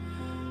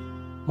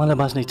 मलाई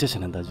बाँच्न इच्छा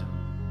छैन दाजु।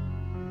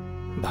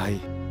 भाइ,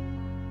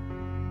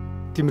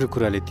 तिम्रो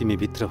कुराले तिमी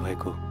भित्र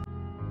भएको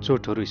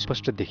चोटहरू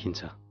स्पष्ट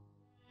देखिन्छ।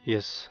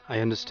 यस, आई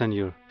अन्डरस्ट्यान्ड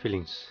योर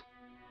फिलिङ्स।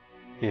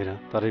 हेर,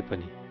 तरै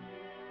पनि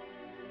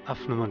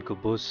आफ्नो मनको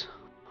बोझ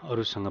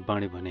अरूसँग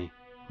बाँड्यो भने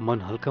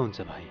मन हल्का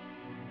हुन्छ भाइ।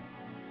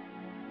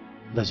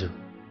 दाजु,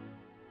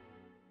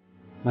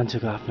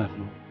 मान्छेको आफ्नो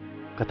आफ्नो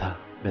कथा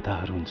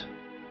व्यथाहरू हुन्छ।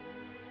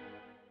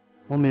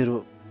 म मेरो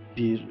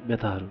पीर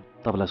व्यथाहरू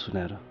तपाईँलाई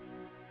सुनाएर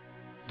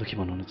दुखी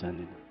बनाउन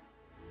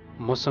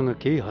चाहदिनँ। मसँग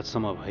केही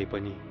हदसम्म भए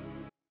पनि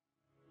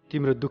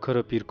तिम्रो दुःख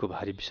र पीरको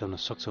भारी बिसाउन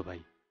सक्छौ भाइ।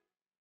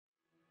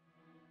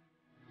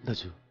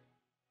 दाजु,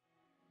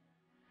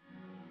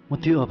 म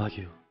त्यो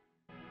अभागी हो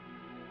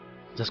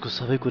जसको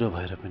सबै कुरा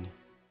भएर पनि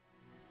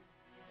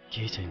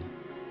केही छैन।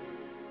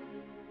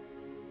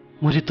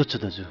 म रित्तो छु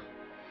दाजु।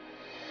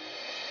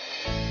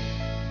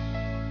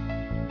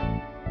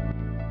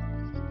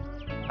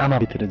 आमा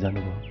भित्र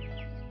जानुभयो,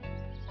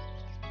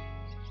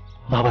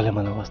 बाबाले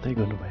मलाई वास्तै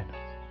गर्नु भएन।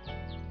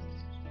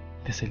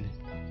 त्यसैले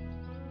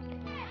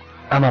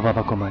आमा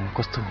बाबाको माया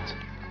कस्तो हुन्छ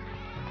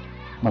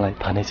मलाई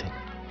थाहा नै छैन।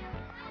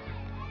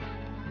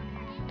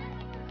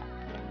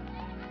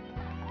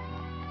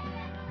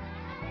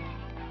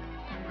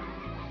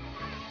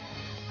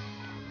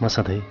 म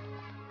सधैँ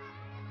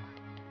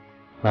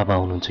बाबा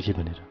आउनुहुन्छ कि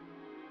भनेर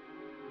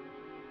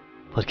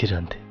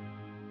पर्खिरहन्थे।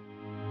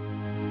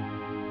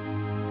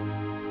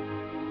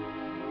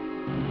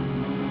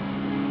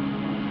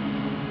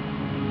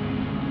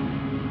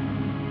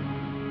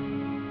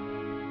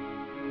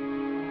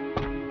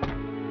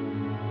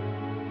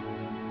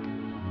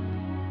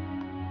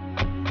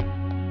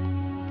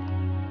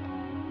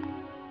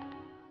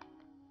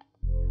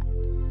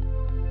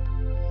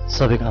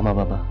 सबैका आमा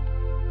बाबा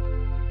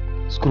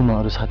स्कुलमा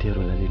अरू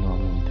साथीहरूलाई लिनु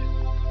आउनुहुन्थ्यो,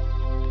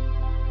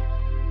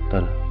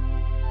 तर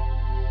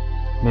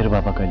मेरो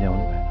बाबा कहिले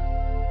आउनु भएन।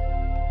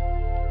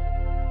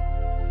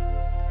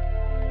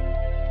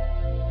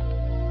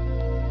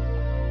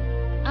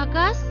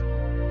 आकाश,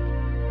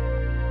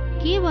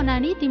 के भना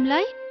नि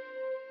तिमीलाई?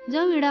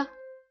 जाऊ हिँड।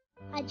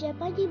 आज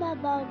पनि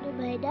बाबा आउनु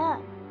भएन?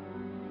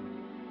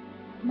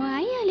 म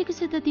आइहालेको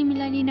छु त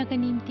तिमीलाई लिनका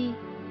निम्ति।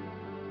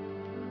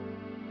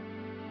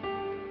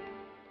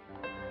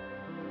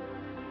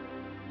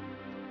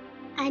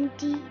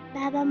 आन्टी,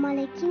 बाबा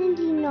मलाई किन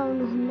लिन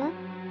आउनुहुन्न?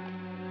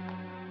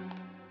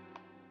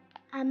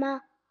 आमा,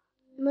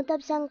 म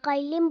तपाईँसँग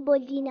कहिले पनि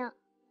बोल्दिनँ।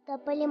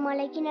 तपाईँले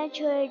मलाई किन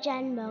छोडेर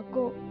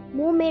जानुभएको? म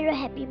मेरो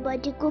ह्याप्पी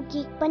बर्थडेको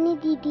केक पनि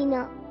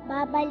दिदिनँ।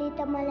 बाबाले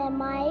त मलाई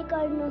माया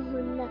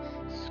गर्नुहुन्न,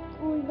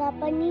 स्कुलमा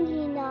पनि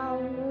लिन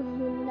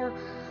आउनुहुन्न,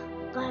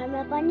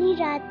 घरमा पनि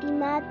राति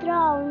मात्र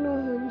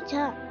आउनुहुन्छ।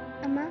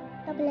 आमा,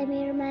 तपाईँलाई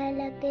मेरो माया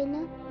लाग्दैन?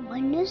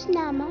 भन्नुहोस् न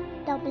आमा,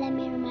 तपाईँलाई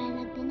मेरो माया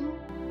लाग्दैन?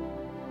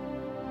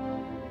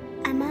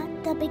 आमा,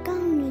 तपाईँ कहाँ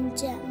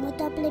हुनुहुन्छ? म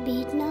तपाईँलाई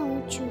भेट्न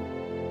आउँछु।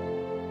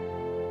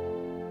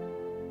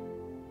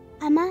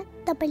 आमा,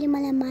 तपाईँले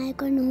मलाई माया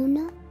गर्नुहुन्न?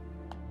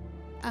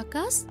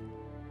 आकाश,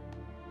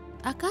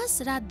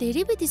 आकाश रात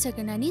धेरै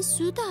बितिसक्यो नानी,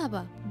 सुत अब।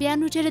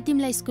 बिहान उठेर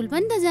तिमीलाई स्कुल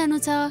पनि त जानु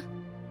छ।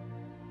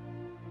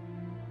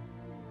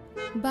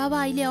 बाबा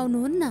अहिले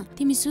आउनुहुन्न,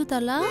 तिमी सुत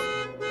ल।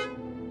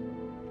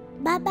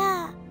 बाबा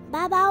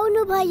बाबा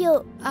आउनु भयो।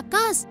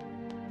 आकाश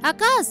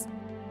आकाश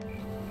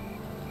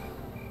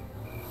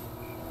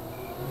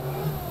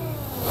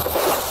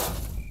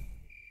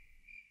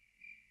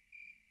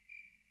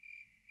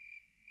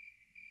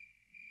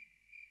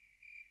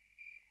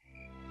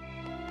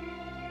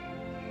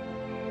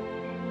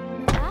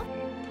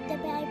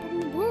तपाईँ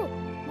आइपुग्नु भयो?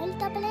 मैले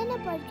तपाईँलाई नै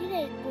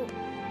पर्खिरहेको।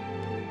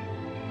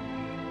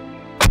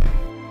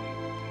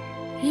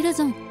 हिँड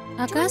जाउँ।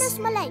 आकाश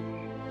मलाई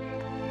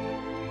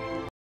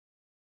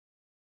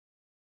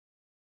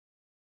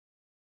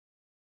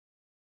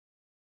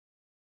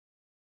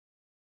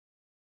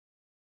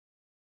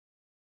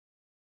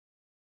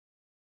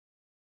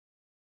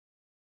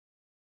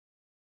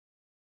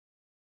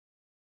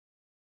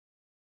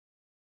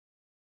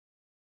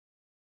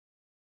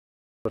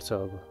पर्छ।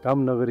 अब काम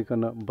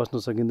नगरिकन बस्न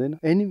सकिँदैन।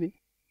 एनिवे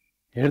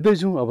हेर्दै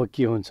जाउँ अब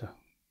के हुन्छ।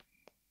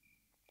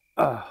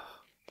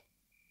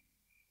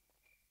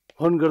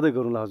 फोन गर्दै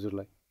गरौँला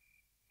हजुरलाई,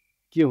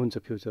 के हुन्छ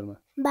फ्युचरमा।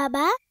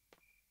 बाबा।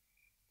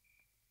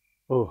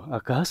 ओ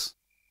आकाश,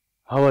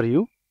 how are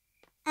you?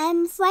 I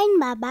am fine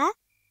बाबा।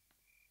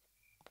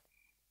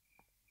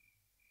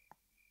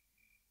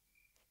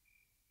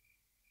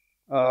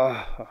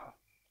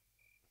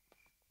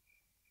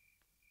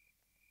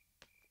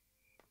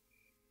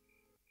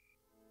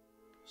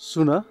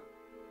 सुन,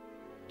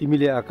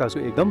 तिमीले आकाशको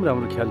एकदम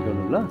राम्रो ख्याल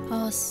गर्नु ल।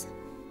 हस्।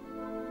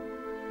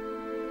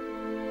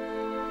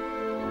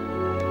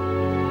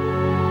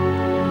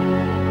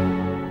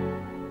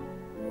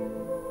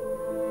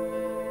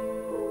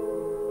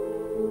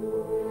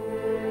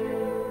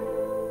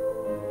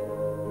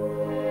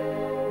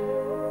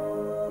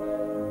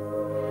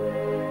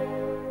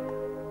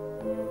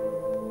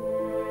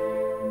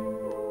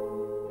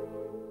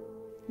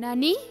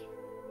 नानी,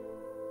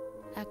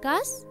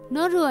 आकाश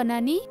नरुवा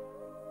नानी।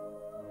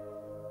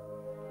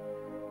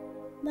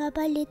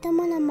 बाबाले त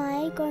मलाई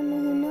माया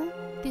गर्नुहुन्न।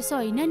 त्यसो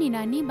होइन नि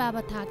नानी,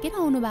 बाबा थाकेर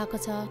आउनु भएको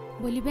छ।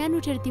 भोलि बिहान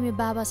उठेर तिमी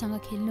बाबासँग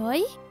खेल्नु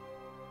है।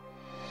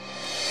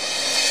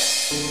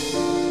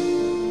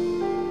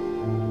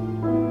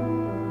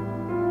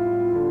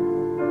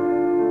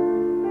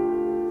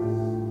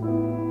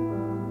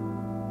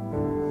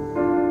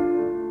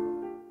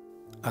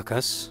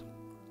 आकाश,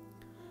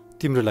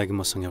 तिम्रो लागि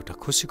मसँग एउटा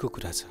खुसीको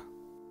कुरा छ।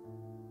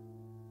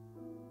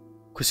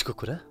 खुसीको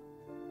कुरा?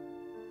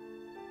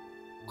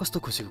 कस्तो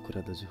खुसीको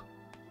कुरा दाजु?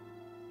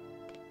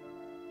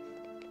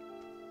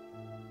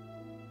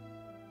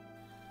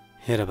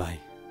 हेर भाइ,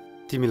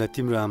 तिमीलाई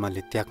तिम्रो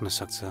आमाले त्याग्न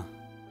सक्छ,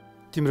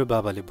 तिम्रो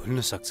बाबाले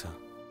भुल्न सक्छ,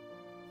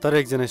 तर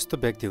एकजना यस्तो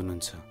व्यक्ति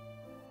हुनुहुन्छ,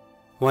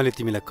 उहाँले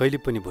तिमीलाई कहिले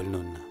पनि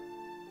भुल्नुहुन्न।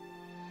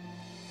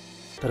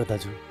 तर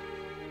दाजु,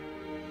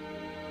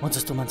 म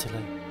जस्तो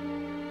मान्छेलाई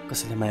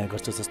कसैले माया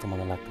गर्छ जस्तो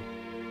मलाई लाग्दैन।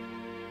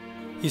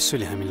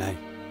 ईश्वरले हामीलाई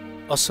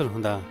असल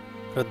हुँदा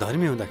र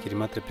धर्मी हुँदाखेरि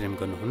मात्रै प्रेम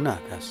गर्नुहुन्न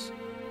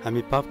आकाश।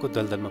 हामी पापको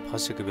दलदलमा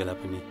फँसेको बेला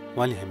पनि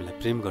उहाँले हामीलाई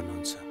प्रेम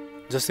गर्नुहुन्छ।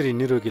 जसरी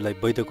निरोगीलाई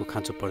वैद्यको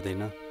खाँचो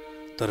पर्दैन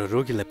तर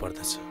रोगीलाई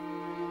पर्दछ,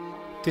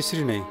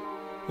 त्यसरी नै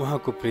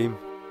उहाँको प्रेम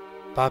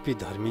पापी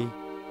धर्मी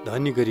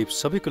धनी गरिब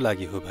सबैको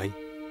लागि हो।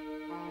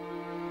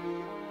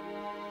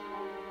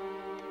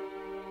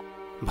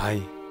 भाइ,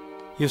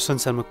 यो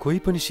संसारमा कोही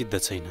पनि सिद्ध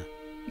छैन।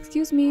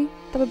 एक्सक्युज मी,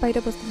 तपाईँ बाहिर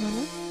बस्नुहुन्न?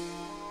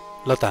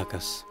 ल त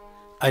आकाश,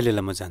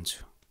 अहिलेलाई म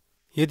जान्छु।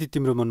 यदि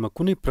तिम्रो मनमा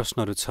कुनै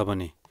प्रश्नहरू छ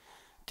भने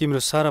तिम्रो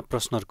सारा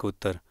प्रश्नहरूको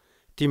उत्तर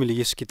तिमीले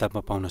यस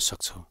किताबमा पाउन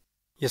सक्छौ।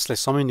 यसलाई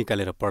समय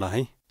निकालेर पढ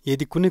है।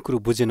 यदि कुनै कुरो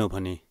बुझेनौ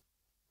भने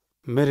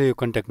मेरो यो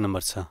कन्ट्याक्ट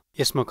नम्बर छ,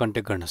 यसमा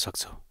कन्ट्याक्ट गर्न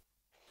सक्छौ।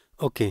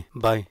 Okay,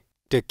 by,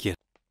 take care.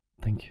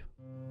 Thank you.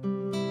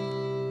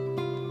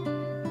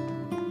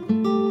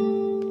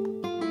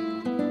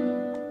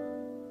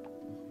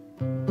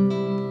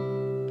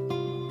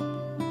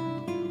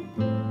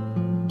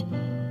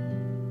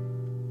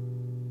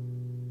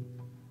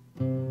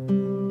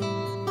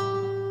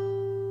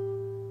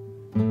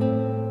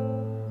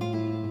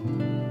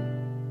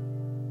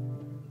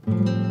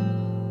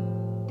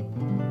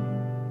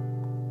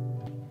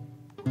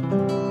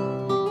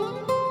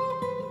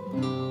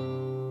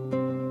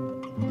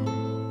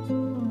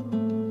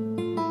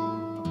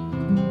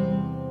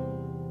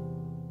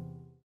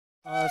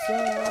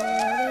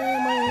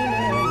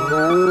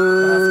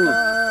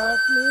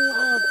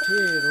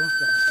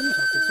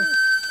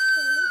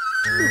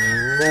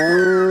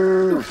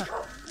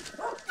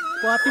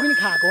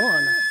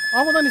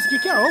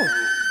 क्या हो,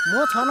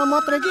 म छन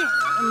मात्रै कि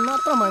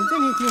नत्र भन्छ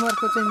नि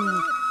तिमीहरूको चाहिँ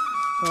नि।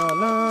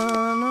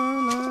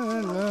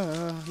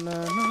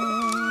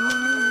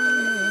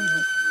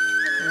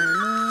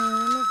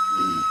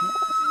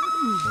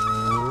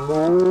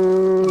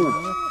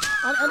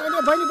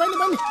 बहिनी बहिनी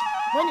बहिनी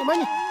बहिनी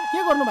बहिनी के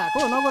गर्नु भएको?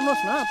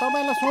 नगर्नुहोस् न,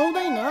 तपाईँलाई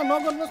सुहाउँदैन,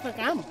 नगर्नुहोस् न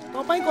काम।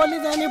 तपाईँ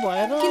कलेज जाने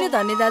भएर। किन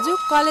धनी दाजु,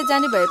 कलेज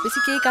जाने भएपछि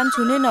केही काम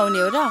छुनै नहुने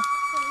हो र?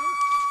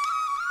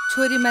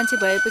 छोरी मान्छे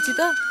भएपछि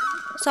त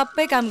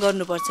सबै काम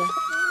गर्नुपर्छ।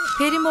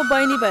 फेरि म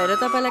बहिनी भएर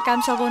तपाईँलाई काम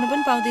सघाउनु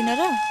पनि पाउँदिनँ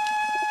र?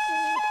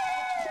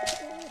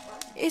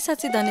 ए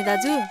साँच्चै धनी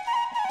दाजु,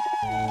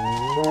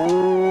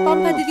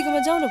 पम्फा दिदीकोमा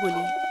जाउँ न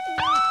भोलि।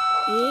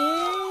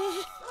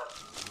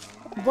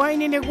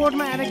 बहिनीले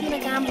कोर्टमा आएर किन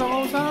काम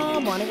सघाउँछ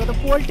भनेको त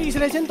पोलिटिक्स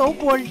रहेछ नि त हौ,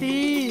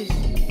 पोलिटिक्स।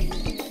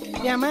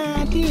 त्यहाँ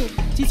माथि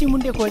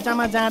चिचिमुन्टे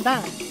खोल्चामा जाँदा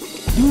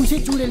दिउँसै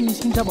चुडेल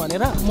निस्किन्छ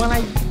भनेर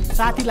मलाई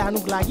साथी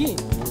लानुको लागि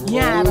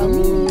यहाँ आएर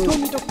मिठो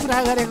मिठो कुरा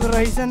गरेको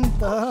रहेछ नि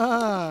त।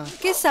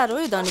 के साह्रो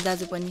हो धनी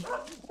दाजु पनि।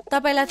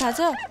 तपाईँलाई थाहा छ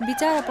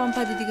बिचारा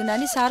पम्फा दिदीको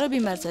नानी साह्रो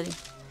बिमार छ अरे।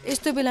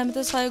 यस्तो बेलामा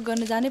त सहयोग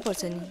गर्न जानै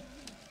पर्छ नि।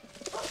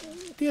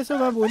 त्यसो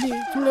भए भोलि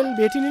चुडेल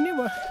भेटिने नै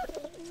भयो।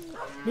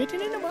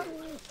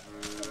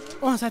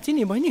 साँच्ची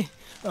नि बहिनी,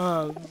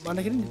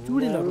 भन्दाखेरि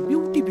चुडेलहरू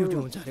ब्युटी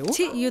हुन्छ अरे हो।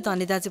 छि यो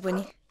धनी दाजु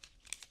पनि।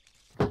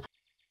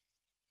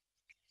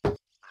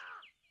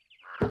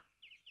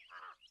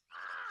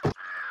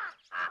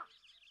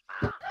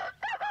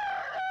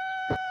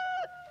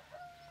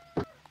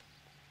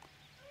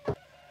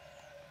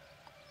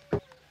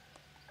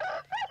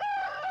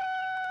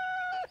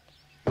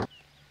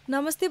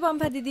 नमस्ते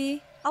पम्फा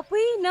दिदी।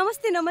 अपुई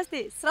नमस्ते नमस्ते।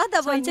 श्रद्धा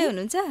बहिनी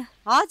हुनुहुन्छ?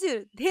 हजुर,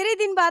 धेरै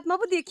दिन बादमा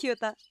पो देखियो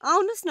त।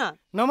 आउनुस् न।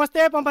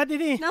 नमस्ते पम्फा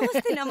दिदी।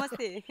 नमस्ते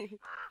नमस्ते।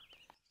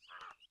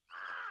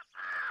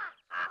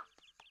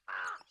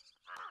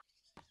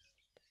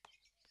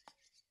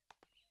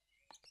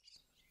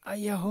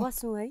 आइया हो।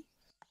 बसौँ है।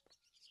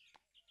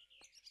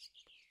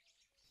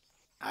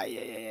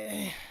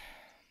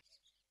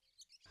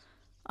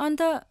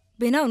 अन्त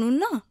भेना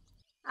हुनुहुन्न?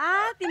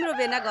 तिम्रो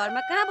भेना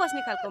घरमा कहाँ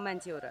बस्ने खालको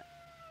मान्छे हो र?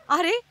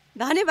 अरे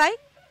धनी भाइ,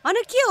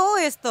 अनि के हो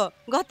यस्तो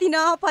गति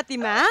न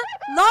पतिमा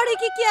लडे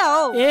कि क्या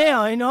हो? ए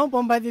होइन हौ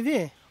पम्फा दिदी,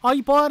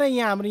 अघि पर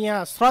हाम्रो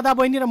यहाँ श्रद्धा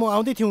बहिनी र म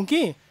आउँदै थियौँ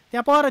कि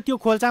त्यहाँ पर त्यो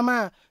खोल्सामा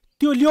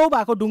त्यो ल्याउ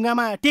भएको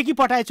ढुङ्गामा टेकी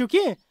पठाएछु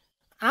कि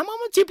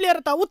आमामा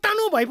चिप्लेर त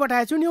उत्तानो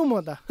भइपठाएछु नि हौ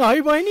म त।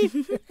 है बहिनी?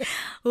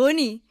 हो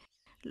नि,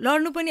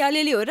 लड्नु पनि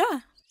अलिअलि हो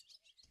र,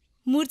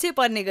 मुर्छे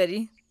पर्ने गरी।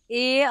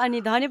 ए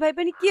अनि धनी भाइ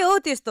पनि के हो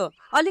त्यस्तो?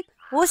 अलिक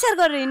होसियार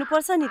गरेर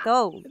हिँड्नुपर्छ नि त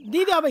हौ।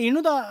 दिदी अब हिँड्नु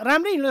त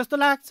राम्रै हिँड्नु जस्तो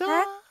लाग्छ।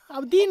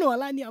 अब दिनु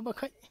होला नि अब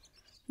खै।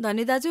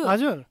 धनी दाजु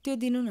हजुर त्यो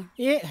दिनु न।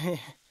 ए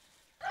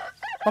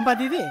पम्फा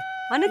दिदी,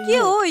 अनि के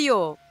हो यो?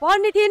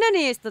 पर्ने थिएन नि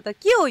यस्तो त।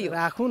 के हो यो?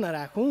 राखौँ न।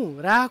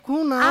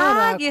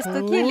 यस्तो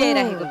के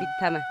ल्याइराखेको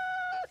बित्थामा?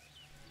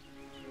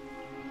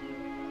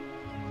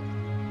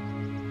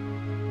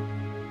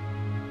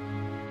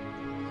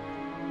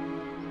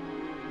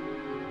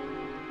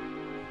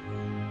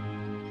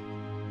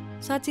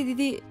 साँच्ची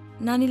दिदी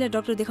नानीलाई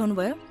डाक्टर देखाउनु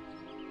भयो?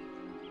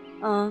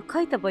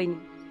 खै त बहिनी,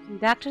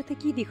 डाक्टर त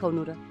के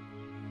देखाउनु र?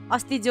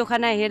 अस्ति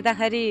जोखाना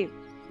हेर्दाखेरि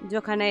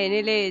जोखाना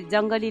हेर्नेले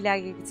जङ्गली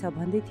लागेको छ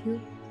भन्दै थियो।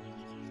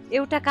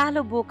 एउटा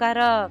कालो बोका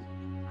र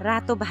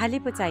रातो भाले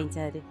पो चाहिन्छ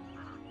अरे।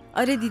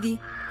 अरे दिदी,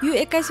 यो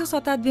 21औं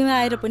शताब्दीमा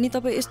आएर पनि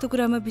तपाईँ यस्तो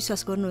कुरामा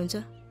विश्वास गर्नुहुन्छ?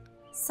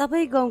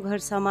 सबै गाउँघर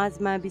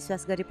समाजमा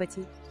विश्वास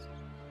गरेपछि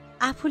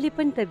आफूले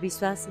पनि त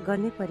विश्वास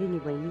गर्नै पर्यो नि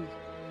बहिनी।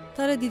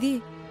 तर दिदी,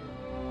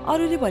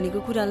 अरूले भनेको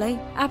कुरालाई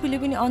आफूले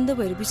पनि अन्ध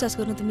भएर विश्वास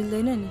गर्न त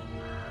मिल्दैन नि।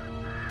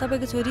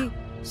 तपाईँको छोरी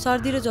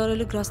सर्दी र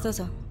ज्वरोले ग्रस्त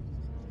छ,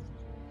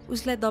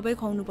 उसलाई दबाई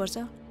खुवाउनुपर्छ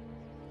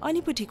अनि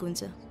पो ठिक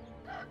हुन्छ।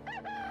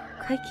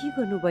 खै के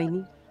गर्नु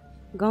बहिनी,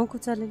 गाउँको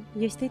चलन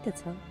यस्तै त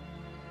छ।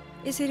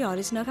 यसरी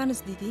हरेस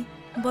नखानुहोस् दिदी,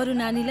 बरु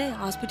नानीलाई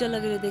हस्पिटल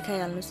लगेर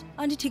देखाइहाल्नुहोस्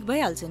अनि ठिक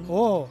भइहाल्छ नि।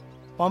 हो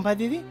पम्फा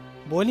दिदी,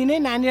 भोलि नै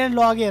नानीलाई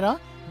लगेर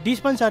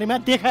डिस्पेन्सरीमा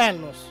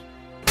देखाइहाल्नुहोस्।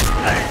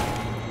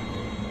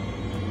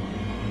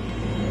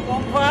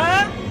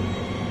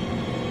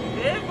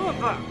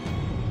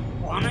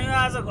 भन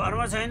आज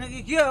घरमा छैन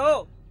कि के हो?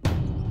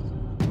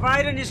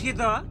 बाहिर निस्कि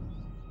त।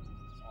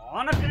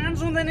 कान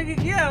सुन्दैन कि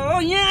के हो?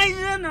 यहाँ आइज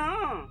न।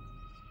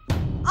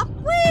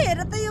 अप्पै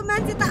हेर त, यो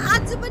मान्छे त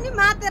आज पनि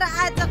मातेर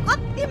आएछ।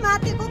 कति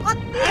मातेको,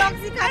 कति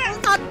रक्सी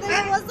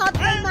खाएको,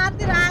 सधैँ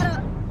मातेर आएर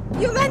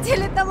यो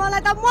मान्छेले त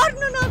मलाई त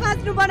मर्नु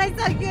नबाँच्नु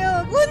बनाइसक्यो।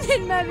 कुन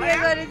दिनमा बिहे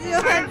गरेछ यो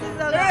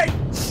मान्छेसँग?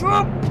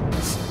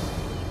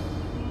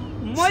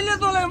 मैले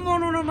तँलाई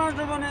मर्नु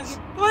नबाँच्नु बनाएँ कि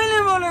तैँले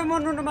मलाई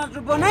मर्नु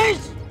नबाँच्नु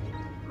बनाइस्?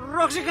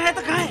 रक्सी खाएँ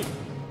त खाएँ,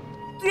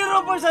 तेरो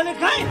पैसाले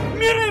खाएँ,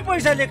 मेरै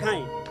पैसाले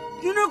खाएँ।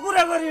 किन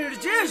कुरा गरी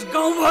हिँड्छेस्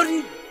गाउँभरि?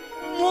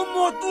 म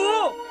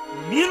तँ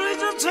मेरो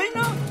इज्जत छैन,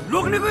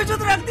 लोग्नेको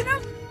इज्जत राख्दिन?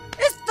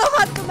 यस्तो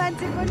मात्र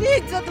मान्छेको नि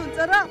इज्जत हुन्छ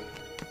र?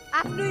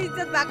 आफ्नो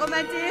इज्जत भएको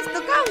मान्छे यस्तो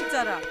कहाँ हुन्छ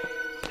र?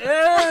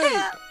 ए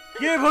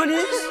के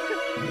भनिस्?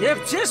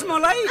 हेप्छेस्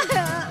मलाई?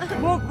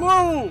 म को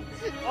हुँ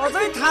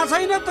अझै थाहा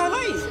छैन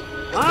तँलाई?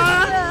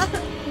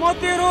 म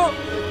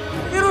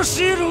तेरो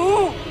शिर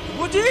हुँ,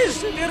 बुझिस्?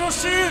 तेरो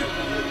शिर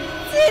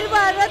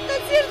भएर त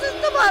शिर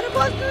जस्तो भएर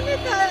बस्नु नि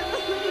त।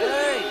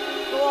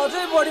 तँ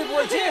अझै बढी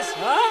बोल्छेस्?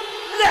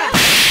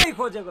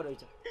 खोजेको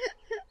रहेछ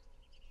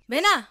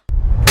भेना।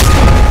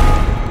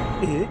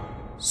 ए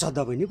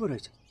सदा बहिनी पो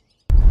रहेछ।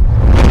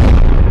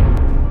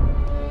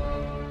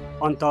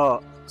 अन्त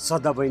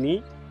सदा बहिनी,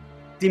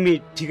 तिमी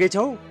ठिकै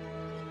छौ?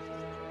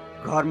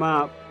 घरमा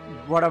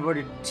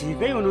बडाबडी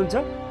ठिकै हुनुहुन्छ?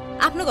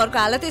 आफ्नो घरको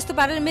हालत यस्तो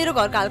पारेर मेरो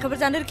घरको हालखबर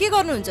जानेर के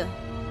गर्नुहुन्छ?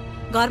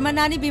 घरमा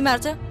नानी बिमार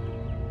छ,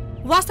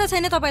 वास्ता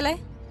छैन तपाईलाई?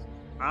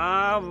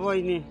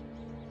 बहिनी,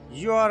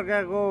 यो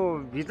अर्काको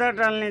भित्र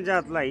टाल्ने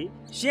जातलाई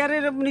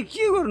स्याहारेर पनि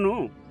के गर्नु?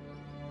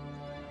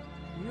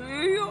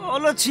 यो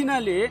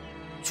अलक्षिणाले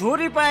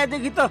छोरी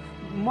पाएदेखि त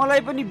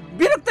मलाई पनि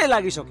विरक्तै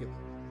लागिसक्यो।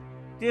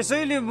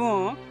 त्यसैले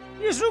म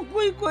यसो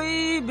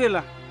कोही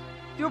बेला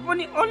त्यो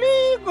पनि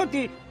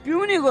अलिकति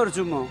पिउने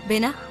गर्छु म।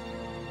 बेना,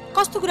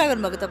 कस्तो कुरा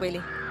गर्नुभएको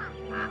तपाईँले?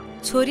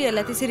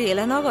 छोरीहरूलाई त्यसरी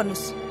हेला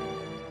नगर्नुहोस्।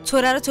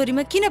 छोरा र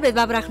छोरीमा किन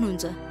भेदभाव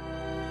राख्नुहुन्छ?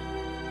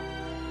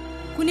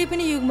 कुनै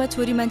पनि युगमा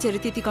छोरी मान्छेहरू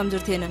त्यति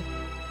कमजोर थिएनन्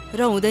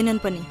र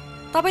हुँदैनन् पनि।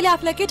 तपाईँले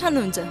आफूलाई के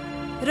ठान्नुहुन्छ?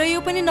 र यो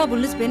पनि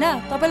नभुल्नुहोस् बेना,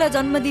 तपाईँलाई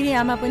जन्म दिने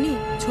आमा पनि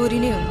छोरी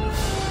नै हुन्।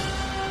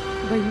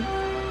 बहिनी,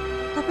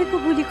 तपाईँको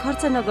बुढी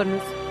खर्च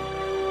नगर्नुहोस्।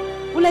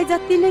 उसलाई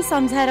जति नै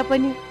सम्झाएर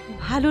पनि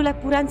भालुलाई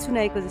पुराण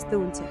सुनाएको जस्तो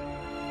हुन्छ।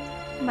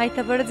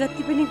 माइतबाट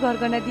जति पनि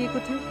गरगना दिएको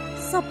थियो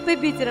सबै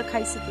बेचेर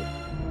खाइसक्यो।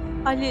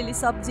 अलिअलि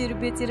सब्जीहरू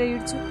बेचेर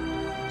हिँड्छु,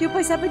 त्यो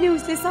पैसा पनि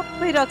उसले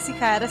सबै रक्सी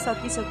खाएर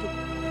सकिसक्यो।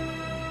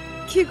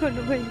 के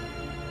गर्नु बहिनी?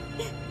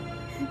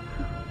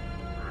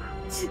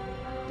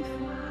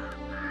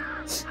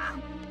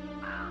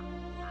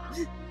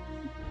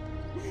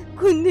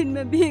 कुन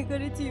दिनमा बिहे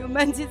गरेछु यो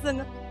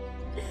मान्छेसँग?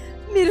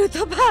 मेरो त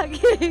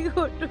भाग्य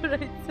खोटो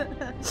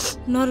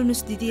रहेछ।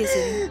 नरुनुहोस् दिदी,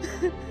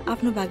 यसरी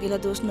आफ्नो भाग्यलाई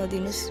दोष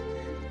नदिनुहोस्।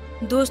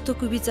 दोष त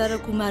कुविचार र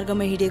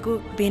कुमार्गमा हिँडेको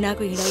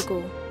बेनाको हिँडाइको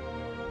हो,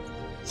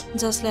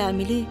 जसलाई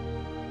हामीले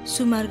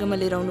सुमार्गमा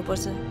लिएर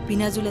आउनुपर्छ।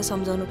 भिनाजुलाई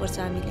सम्झाउनुपर्छ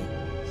हामीले।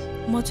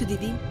 म छु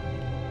दिदी,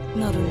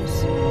 नरुनुहोस्।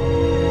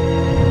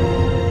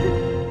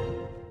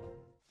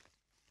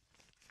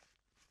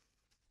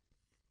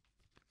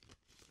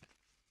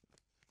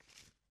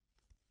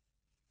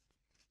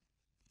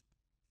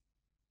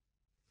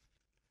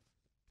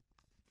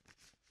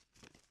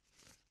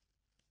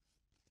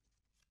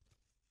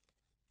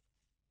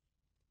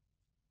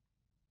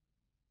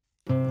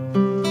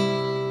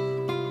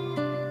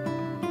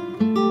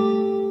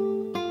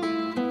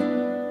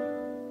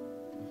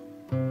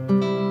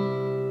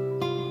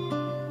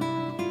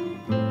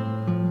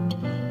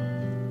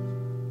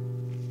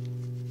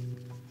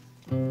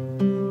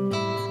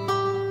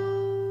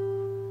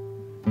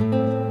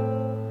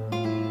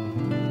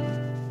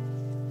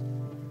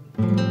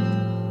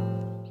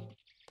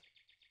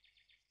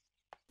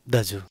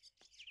 दाजु,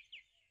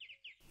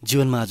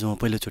 जीवनमा आज म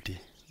पहिलोचोटि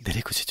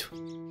धेरै खुसी छु।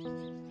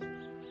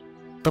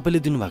 तपाईँले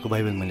दिनुभएको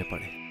बाइबल मैले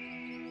पढेँ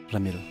र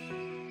मेरो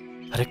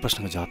हरेक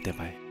प्रश्नको जवाब त्यहाँ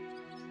पाएँ।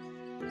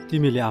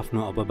 तिमीले आफ्नो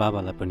अब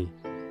बाबालाई पनि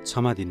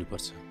क्षमा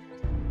दिनुपर्छ।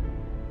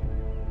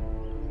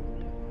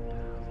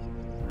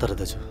 तर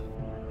दाजु,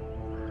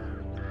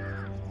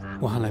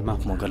 उहाँलाई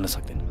माफ म गर्न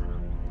सक्दिनँ।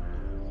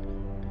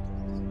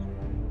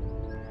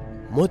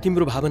 म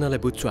तिम्रो भावनालाई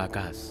बुझ्छु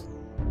आकाश,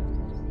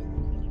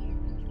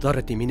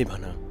 तर तिमी नै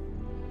भन,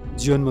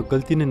 जीवनमा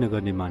गल्ती नै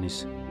नगर्ने मानिस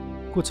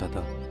को छ त?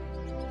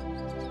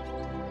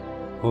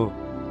 हो,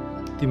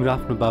 तिम्रो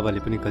आफ्नो बाबाले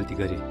पनि गल्ती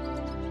गरे,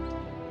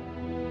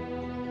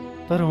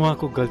 तर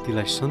उहाँको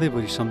गल्तीलाई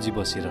सधैँभरि सम्झी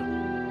बसेर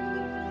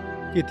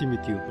के तिमी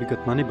त्यो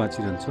विगतमा नै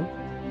बाँचिरहन्छौ?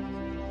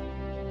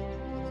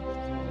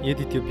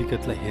 यदि त्यो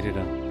विगतलाई हेरेर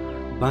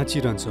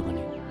बाँचिरहन्छौ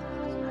भने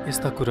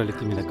यस्ता कुराले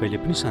तिमीलाई कहिले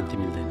पनि शान्ति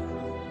मिल्दैन।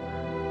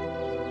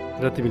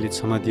 र तिमीले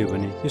क्षमा दियो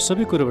भने यो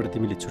सबै कुराबाट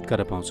तिमीले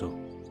छुटकारा पाउँछौ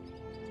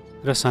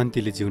र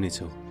शान्तिले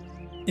जिउनेछौ।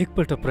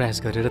 एकपल्ट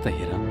प्रयास गरेर त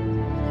हेर।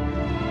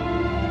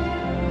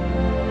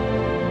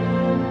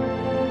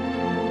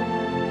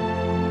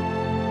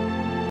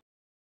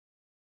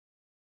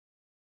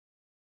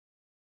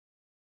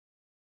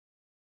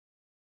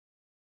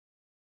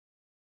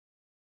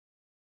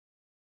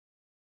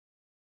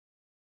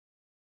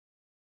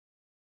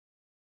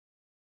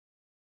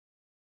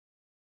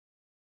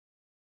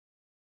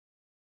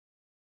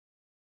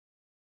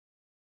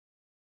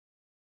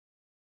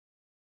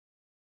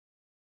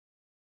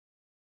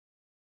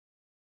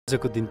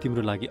 आजको दिन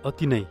तिम्रो लागि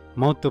अति नै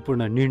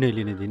महत्त्वपूर्ण निर्णय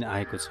लिने दिन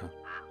आएको छ।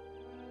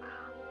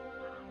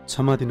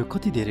 क्षमा दिनु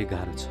कति धेरै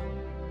गाह्रो छ,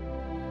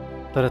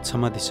 तर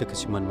क्षमा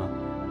दिइसकेपछि मनमा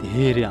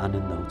धेरै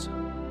आनन्द आउँछ।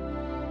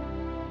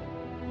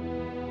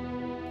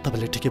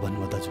 तपाईँले ठिकै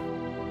भन्नुभयो दाजु।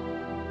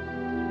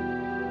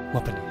 म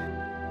पनि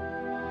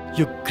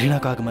यो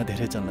घृणाको आगोमा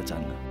धेरै जल्न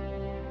चाहन्न।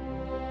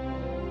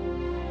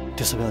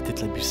 त्यो सबै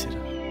अतीतलाई बिर्सेर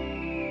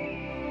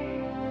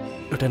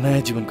एउटा नयाँ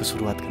जीवनको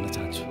सुरुवात गर्न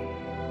चाहन्छु।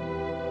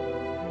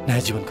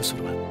 नयाँ जीवनको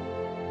सुरुवात।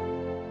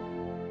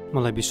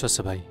 मलाई विश्वास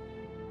छ भाइ,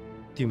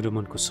 तिम्रो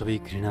मनको सबै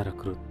घृणा र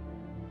क्रोध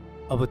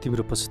अब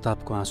तिम्रो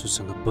पश्चातापको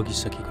आँसुसँग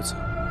बगिसकेको छ।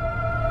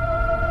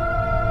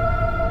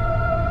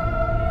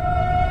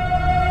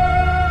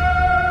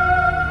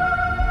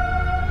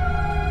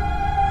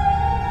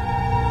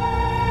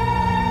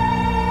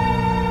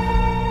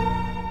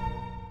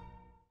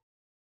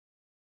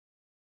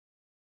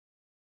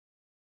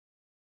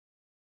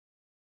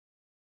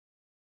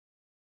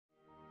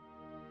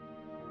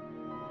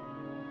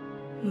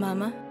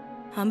 मामा,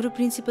 हाम्रो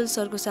प्रिन्सिपल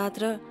सरको साथ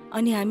र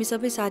अनि हामी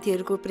सबै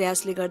साथीहरूको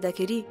प्रयासले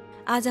गर्दाखेरि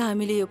आज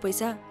हामीले यो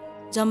पैसा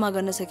जम्मा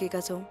गर्न सकेका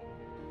छौँ।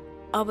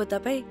 अब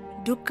तपाईँ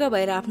ढुक्क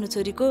भएर आफ्नो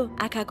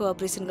छोरीको आँखाको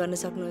अपरेसन गर्न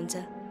सक्नुहुन्छ।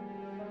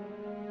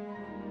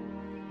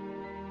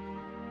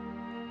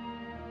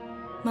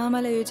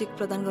 मामालाई यो चेक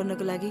प्रदान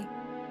गर्नको लागि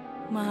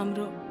म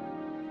हाम्रो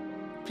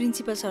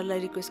प्रिन्सिपल सरलाई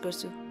रिक्वेस्ट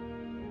गर्छु।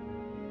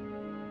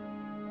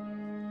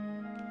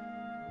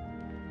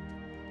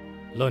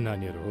 ल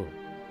नानीहरू हो,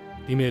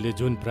 तिमीहरूले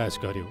जुन प्रयास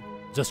गर्यो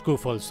जसको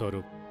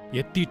फलस्वरूप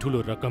यति ठुलो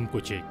रकमको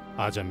चेक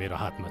आज मेरो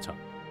हातमा छ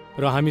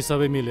र हामी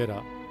सबै मिलेर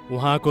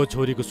उहाँको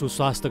छोरीको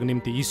सुस्वास्थ्यको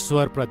निम्ति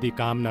ईश्वरप्रति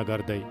कामना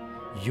गर्दै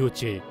यो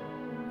चेक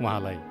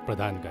उहाँलाई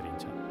प्रदान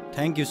गरिन्छ।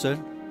 Thank you sir,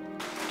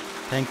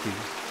 thank you,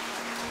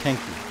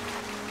 thank you.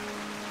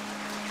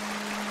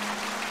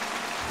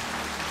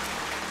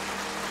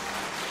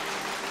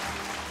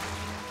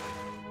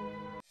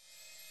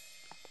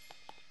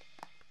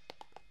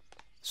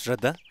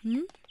 श्रद्धा,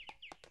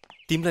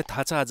 तिमीलाई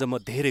थाहा छ आज म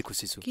धेरै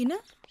खुसी छु। किन?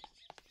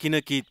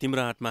 किनकि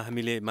तिम्रो आँटमा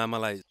हामीले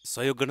मामालाई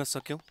सहयोग गर्न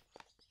सक्यौँ।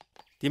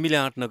 तिमीले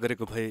आँट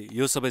नगरेको भए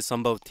यो सबै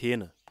सम्भव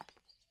थिएन।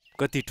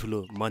 कति ठुलो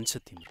मन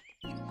छ तिम्रो।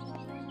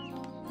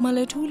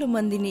 मलाई ठुलो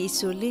मन दिने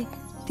ईश्वरले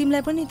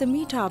तिमीलाई पनि त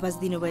मिठो आवाज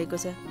दिनुभएको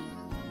छ।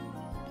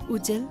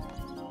 उज्जवल,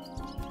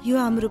 यो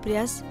हाम्रो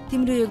प्रयास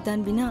तिम्रो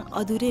योगदान बिना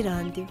अधुरै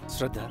रहन्थ्यो।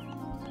 श्रद्धा,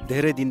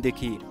 धेरै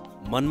दिनदेखि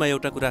मनमा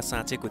एउटा कुरा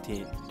साँचेको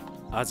थिएँ,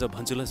 आज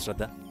भन्छु ल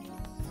श्रद्धा।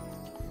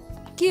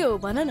 के हो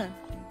भन न।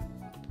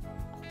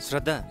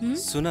 श्रद्धा,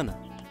 सुन न,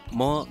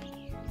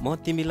 म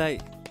तिमीलाई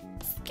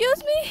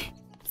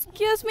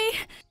एक्सक्युज मी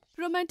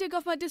रोमान्टिक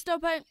अफमा डिस्टर्ब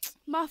भए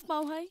माफ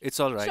पाऊ है।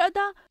 It's all right.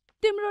 श्रद्धा,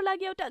 तिम्रो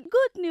लागि एउटा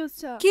गुड न्यूज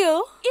छ। के हो?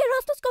 ए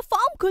रस्टसको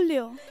फर्म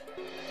खुल्यो।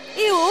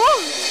 ए हो,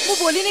 म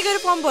भोलि नै गएर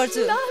फर्म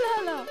भर्छु। ल ल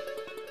ल।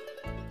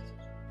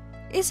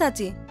 ए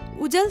साँच्ची,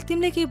 उज्जवल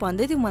तिमीले के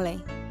भन्दै थियौ मलाई?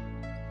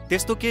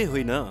 त्यस्तो केही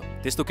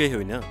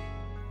होइन।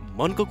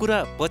 मनको कुरा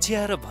पछि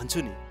आएर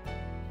भन्छु नि।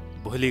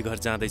 भोलि घर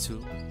जाँदैछु,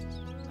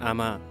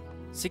 आमा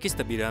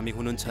सिकिस्त बिरामी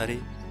हुनुहुन्छ अरे।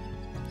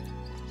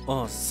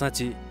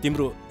 साँच्ची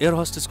तिम्रो एयर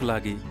होस्टेसको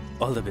लागि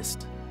all the best.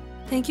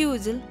 Thank you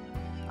उज्जवल,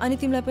 अनि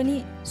तिमीलाई पनि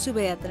शुभ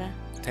यात्रा।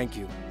 Thank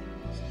you.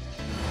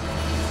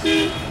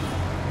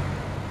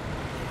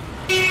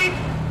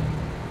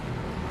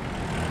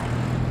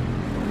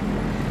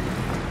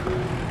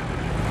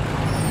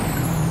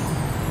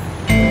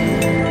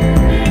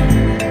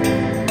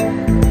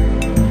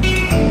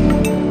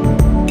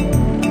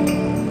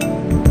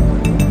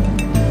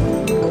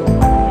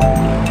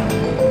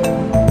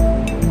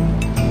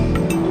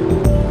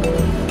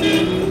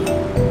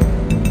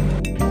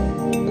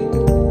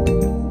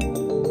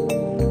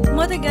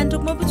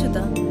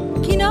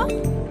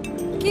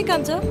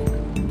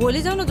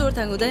 भोलि जाउँ न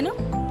जोरथाङ, हुँदैन?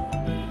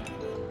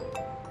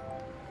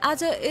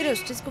 आज एयर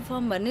होस्टेसको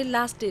फर्म भर्ने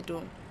लास्ट डेट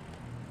हो।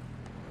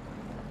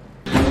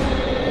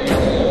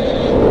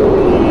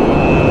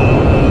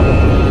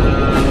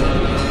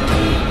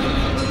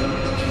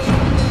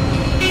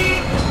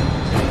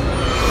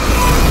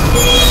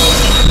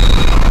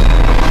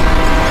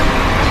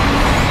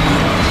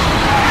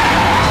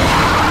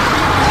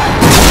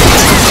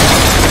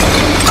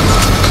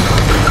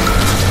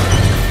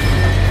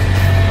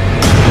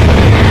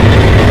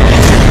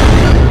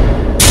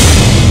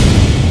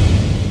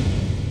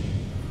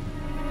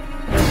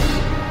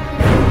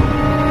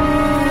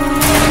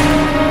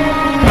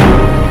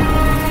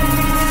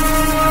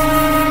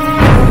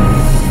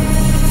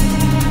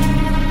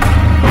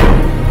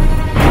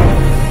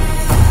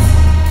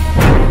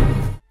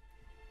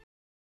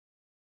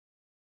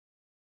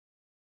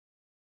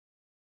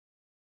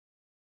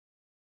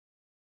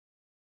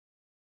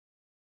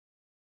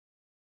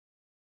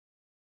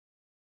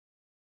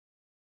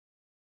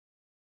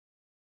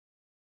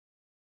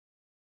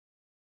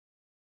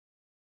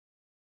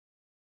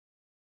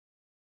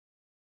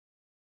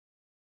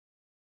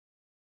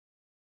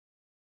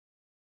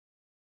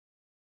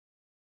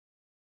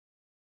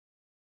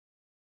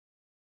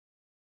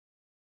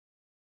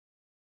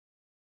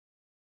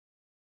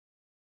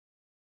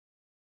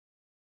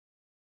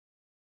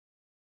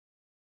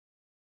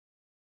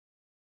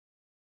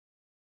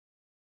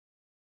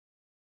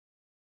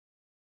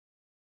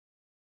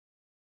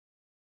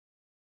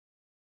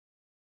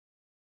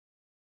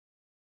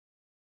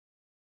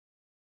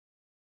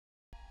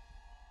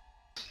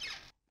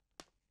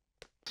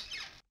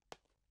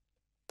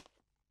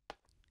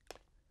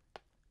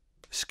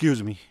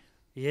 Excuse me.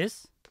 यस,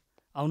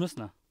 आउनुहोस्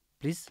न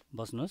प्लिज,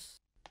 बस्नुहोस्।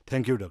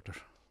 Thank you doctor.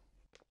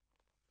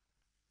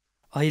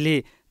 अहिले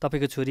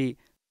तपाईँको छोरी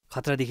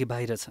खतरादेखि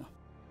बाहिर छ।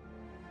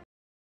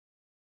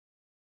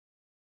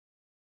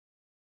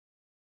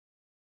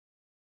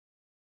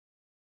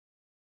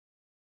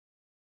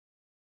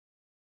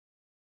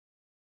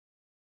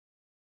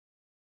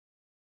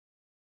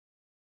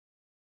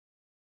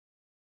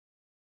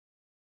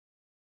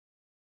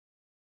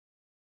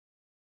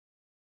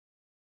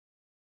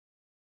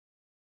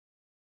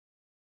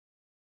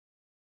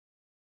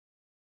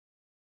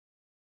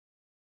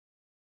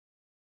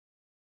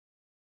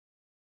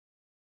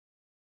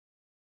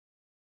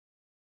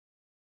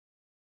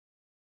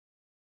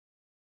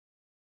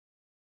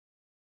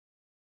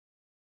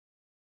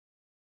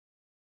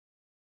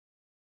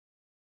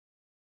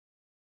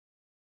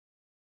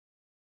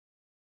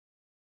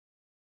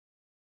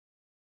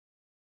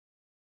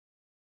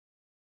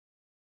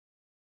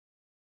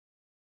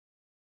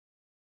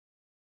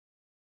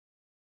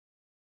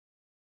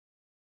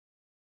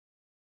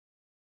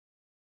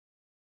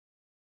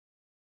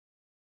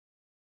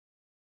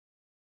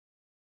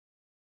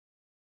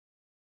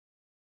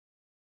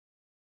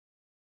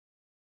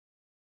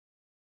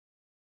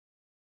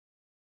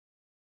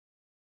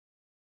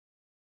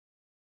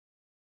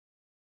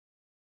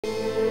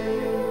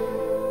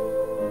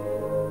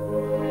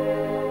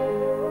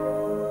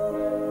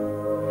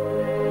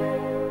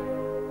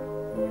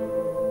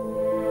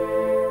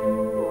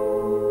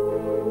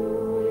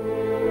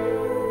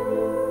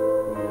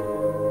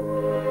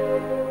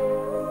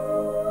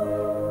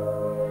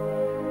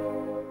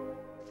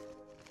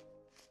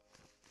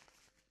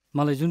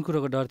 मलाई जुन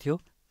कुरोको डर थियो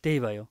त्यही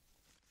भयो।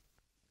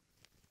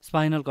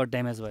 स्पाइनल कर्ड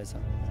ड्यामेज भएछ।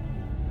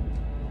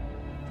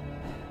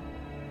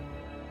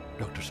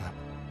 डाक्टर साहब,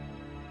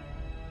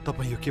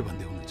 तपाईँ यो के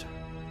भन्दै हुनुहुन्छ?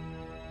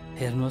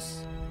 हेर्नुहोस्,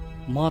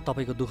 म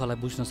तपाईँको दुःखलाई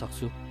बुझ्न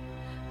सक्छु।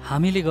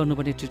 हामीले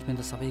गर्नुपर्ने ट्रिटमेन्ट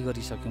त सबै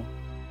गरिसक्यौँ,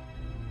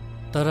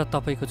 तर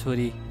तपाईँको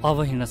छोरी अब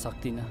हिँड्न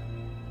सक्दिनँ।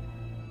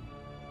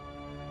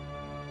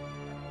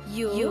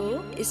 यो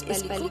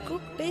यसपालिको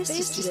बेस्ट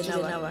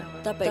स्टुडेन्ट अवार्ड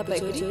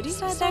तपाईको छोरी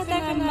राधाका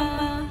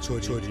नाममा।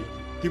 छोरी,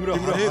 तिम्रो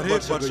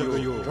हरेक वर्षको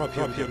यो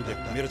ट्रफीहरू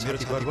देख्दा मेरो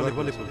छाती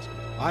गर्वले फुल्छ।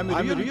 I am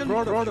really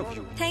proud of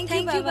you. Thank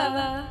you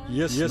बाबा।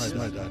 यस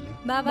माय डार्लिङ।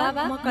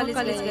 बाबा म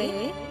कलेज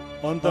गए।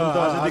 अन्त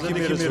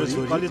आजदेखि मेरो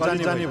छोरी कलेज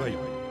जाने भयो।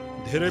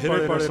 धेरै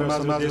पढेर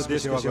समाजमा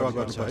देशको सेवा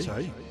गर्नुपर्छ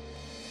है।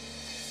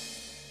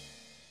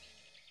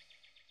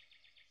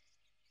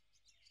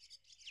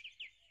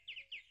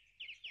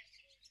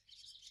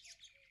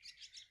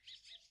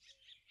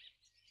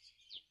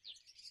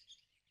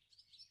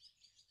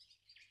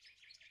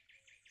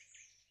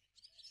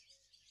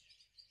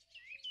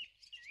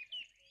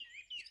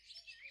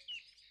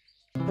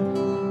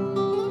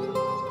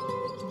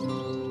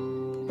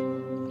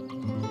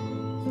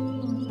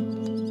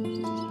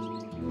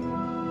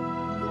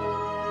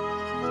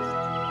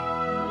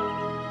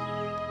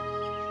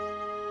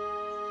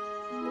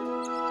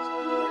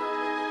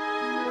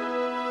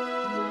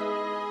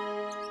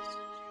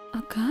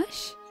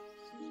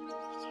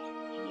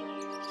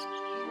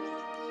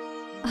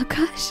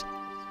 आकाश,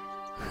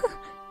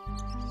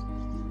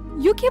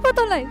 यो के भयो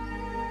तँलाई?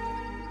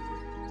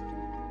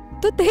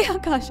 त त्यही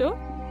आकाश हो?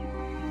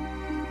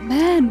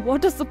 Man,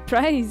 what a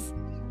surprise!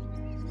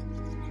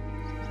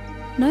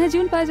 नयाँ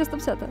जीवन पाए जस्तो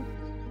छ त।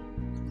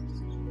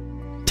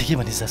 ठिकै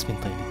भनिस् जस्मिन,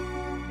 तैँले।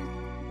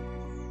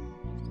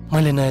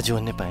 मैले नयाँ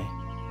जीवन नै पाएँ।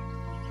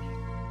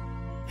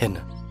 हेर्न,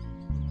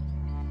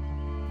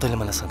 तैँले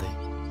मलाई सधैँ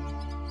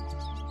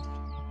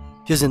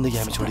यो जिन्दगी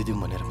हामी छोडिदिउँ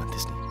भनेर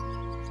भन्थिस् नि,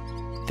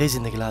 त्यही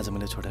जिन्दगीलाई आज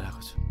मैले छोडेर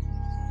आएको छु।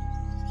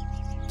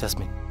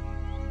 जस्मिन,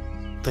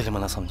 तैँले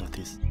मलाई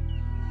सम्झाउँथिस्।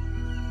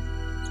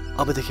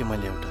 अबदेखि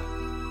मैले एउटा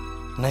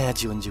नयाँ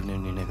जीवन जिउने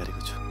निर्णय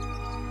गरेको छु।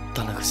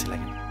 तँलाई खुसी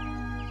लाग्यो?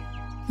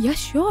 या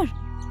स्योर,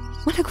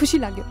 मलाई खुसी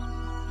लाग्यो।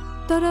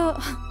 तर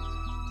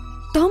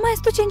तँमा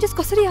यस्तो चेन्जेस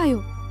कसरी आयो?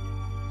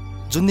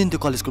 जुन दिन त्यो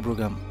कलेजको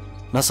प्रोग्राम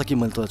नसकी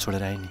मैले तँलाई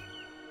छोडेर आएँ नि,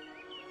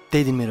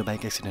 त्यही दिन मेरो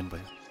बाइक एक्सिडेन्ट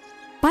भयो।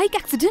 Bike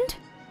accident?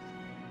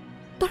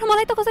 तर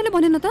मलाई त कसैले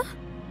भनेन त।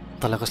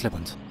 तँलाई कसले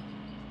भन्छ?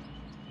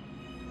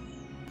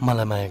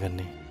 मलाई माया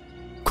गर्ने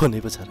खोनै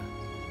पो छ र।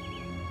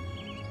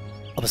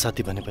 अब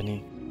साथी भने पनि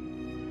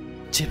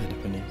जे भने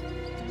पनि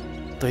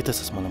तै त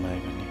छस् मलाई माया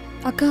गर्ने।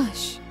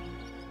 आकाश,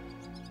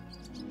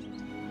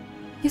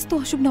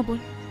 यस्तो अशुभ नबोल।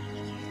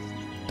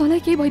 तँलाई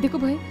केही भइदिएको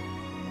भए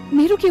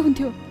मेरो के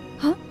हुन्थ्यो?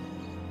 हाँ,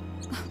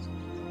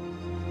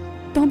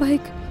 तँ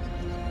बाहेक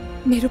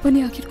मेरो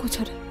पनि आखिर को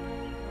छ र?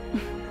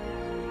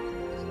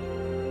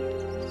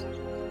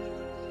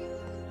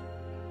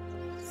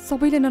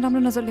 सबैले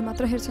नराम्रो नजरले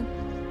मात्र हेर्छन्।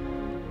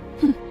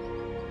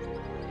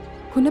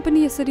 हुन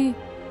पनि यसरी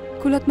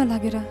कुलतमा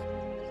लागेर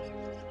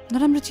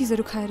नराम्रो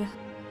चिजहरू खाएर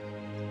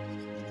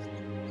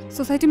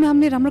सोसाइटीमा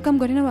हामीले राम्रो काम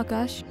गरेनौँ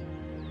आकाश।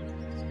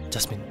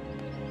 जस्मिन,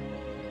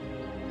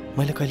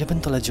 मैले कहिले पनि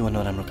तँलाई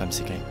जीवनमा राम्रो काम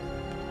सिकाएँ,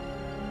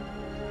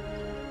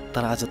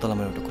 तर आज तँलाई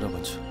म एउटा कुरा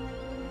भन्छु।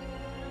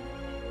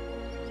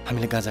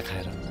 हामीले गाँजा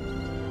खाएर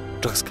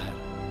ड्रग्स खाएर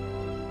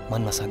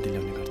मनमा शान्ति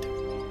ल्याउने गर्थ्यौँ,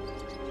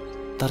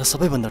 तर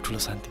सबैभन्दा ठुलो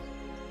शान्ति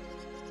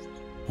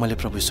मैले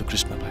प्रभु यीशु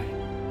ख्रीष्टमा पाएँ।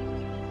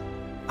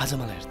 आज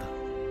मलाई हेर्दा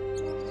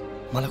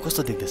मलाई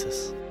कस्तो देख्दैछस्?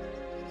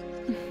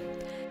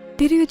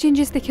 तेरो यो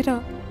चेन्जेस देखेर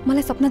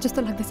मलाई सपना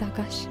जस्तो लाग्दैछ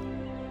आकाश।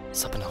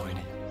 सपना होइन,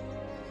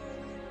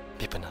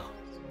 विपना हो।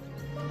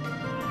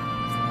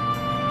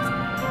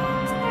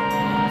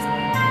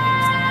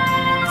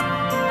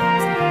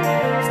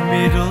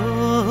 मेरो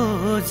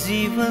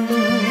जीवन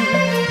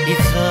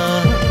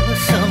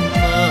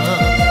इच्छासम्म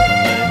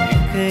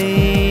अर्कै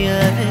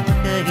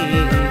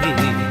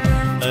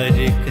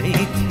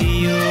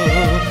थियो।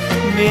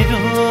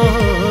 मेरो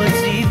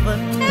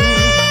जीवन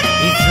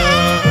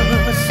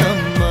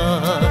इच्छासम्म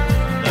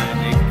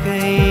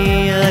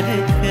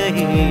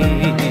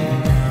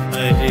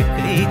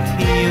अर्कै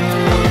थियो।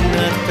 न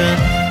त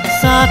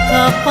साथ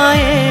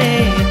पाए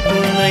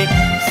कुनै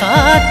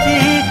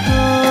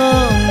साथीको,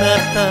 न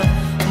त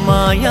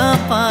माया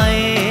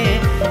पाए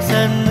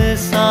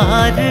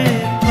संसारको।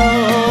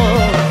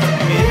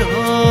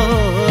 मेरो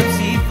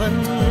जीवन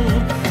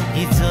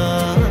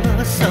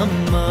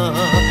हिजोसम्म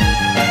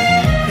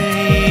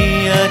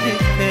अर्कै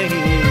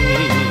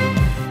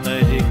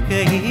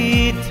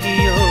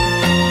थियो।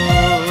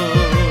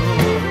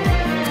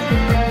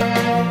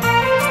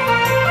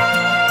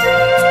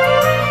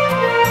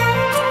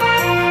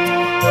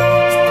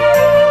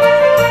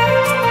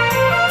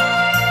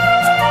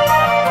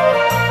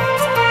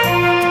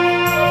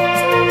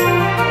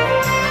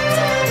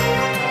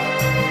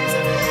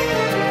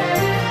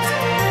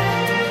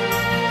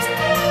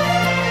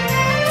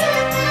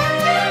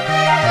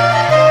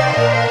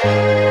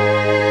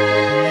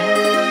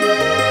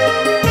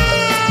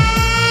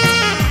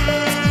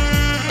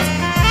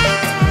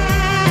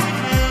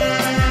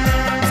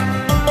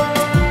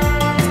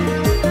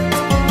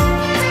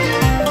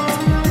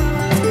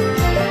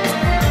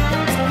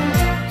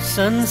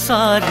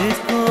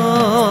 संसारको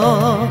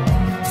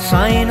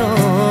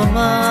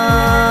साइनोमा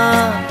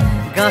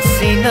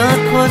गाँसिन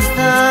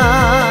खोज्दा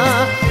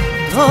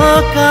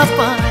धोका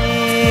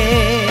पाए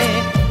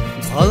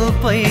भल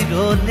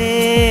पहिरोले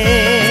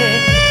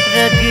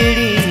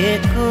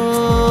रगडिएको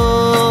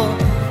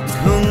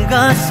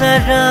ढुङ्गा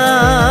सरा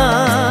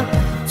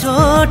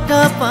चोट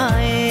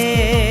पाए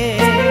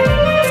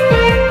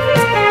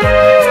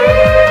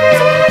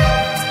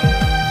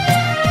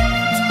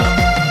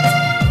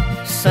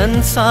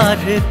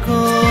संसारको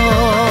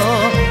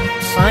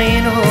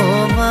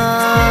साइनोमा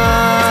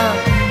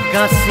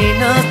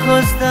गाँसिन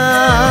खोज्दा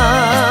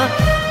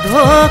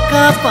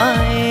धोका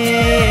पाए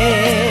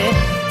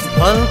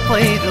भल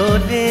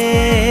पहिरोले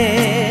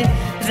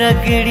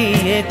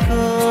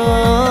रगडिएको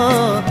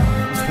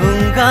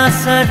ढुङ्गा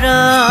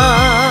सरा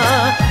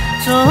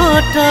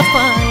चोट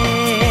पाए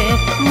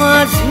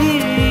माझी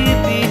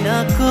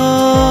बिनाको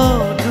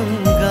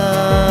ढुङ्गा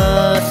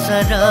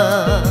सरा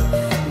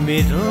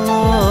मेरो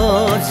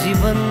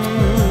जीवन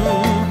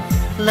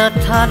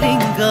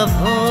लथालिङ्ग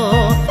भो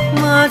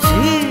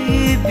माझी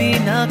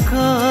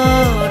बिनाको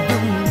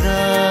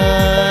ढुङ्गा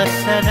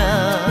सरा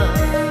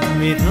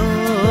मेरो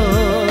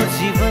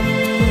जीवन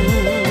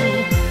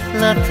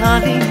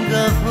लथालिङ्ग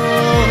भो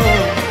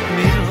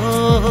मेरो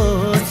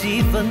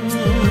जीवन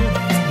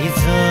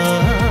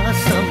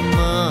हिजोसम्म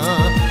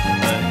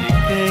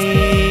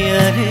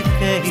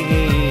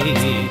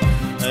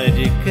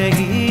अर्कै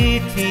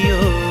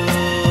थियो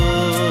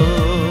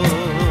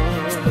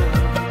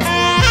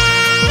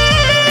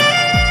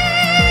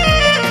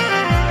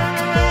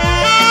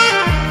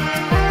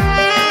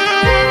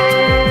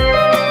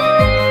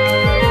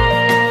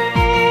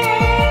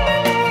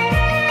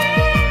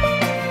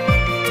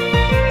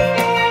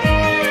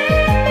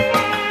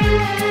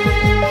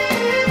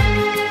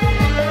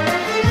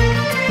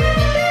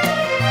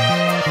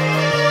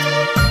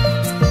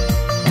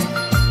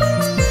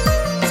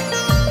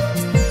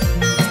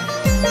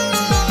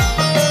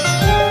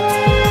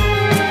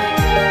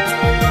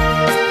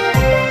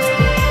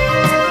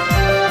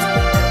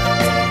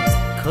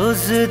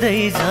खोज्दै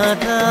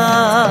जाँदा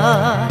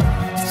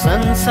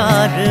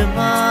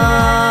संसारमा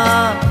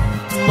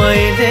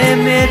मैले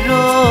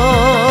मेरो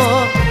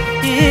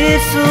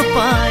यीशु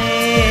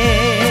पाए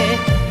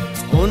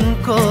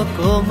उनको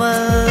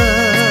कोमल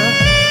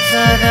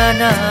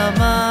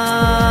शरणमा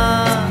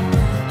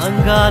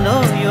अङ्गालो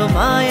यो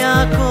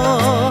मायाको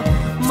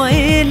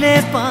मैले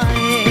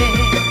पाए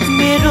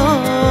मेरो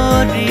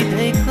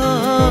हृदयको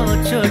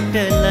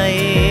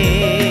चोटलाई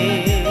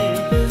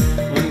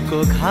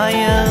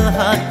घायल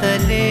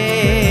हातले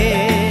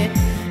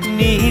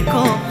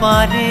निको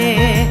पारे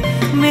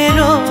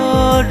मेरो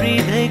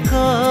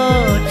हृदयको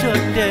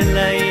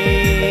चोटलाई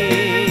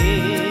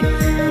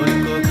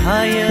उनको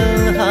घायल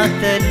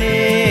हातले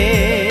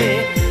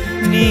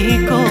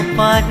निको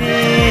पारे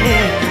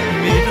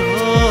मेरो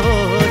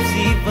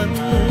जीवन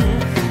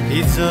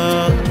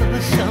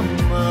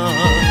हिजोसम्म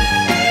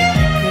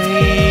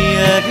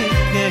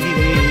अर्कै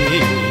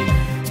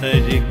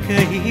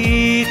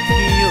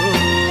थियो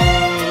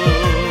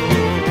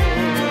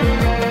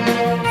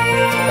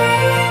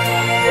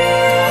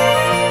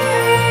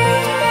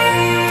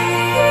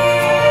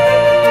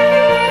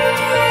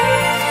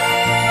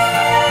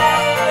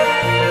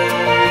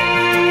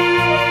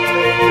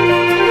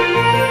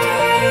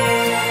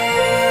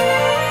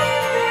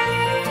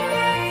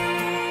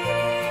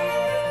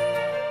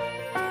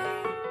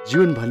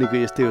जीवन भनेको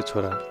यस्तै हो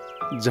छोरा,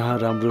 जहाँ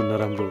राम्रो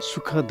नराम्रो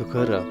सुख दुःख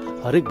र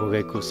हरेक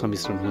भोगाइको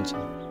सम्मिश्रण हुन्छ।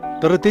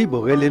 तर त्यही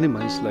भोगाइले नै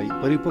मानिसलाई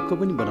परिपक्व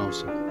पनि बनाउँछ।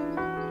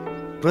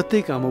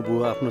 प्रत्येक आमा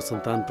बुवा आफ्नो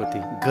सन्तानप्रति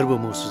गर्व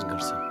महसुस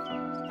गर्छ।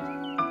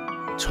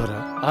 छोरा,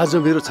 आज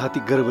मेरो छाती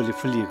गर्वले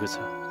फुलिएको छ।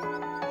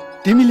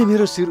 तिमीले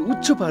मेरो शिर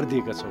उच्च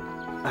पारिदिएका छौ।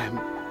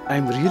 I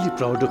am really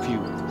proud of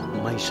you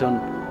my sun.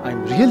 I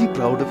am really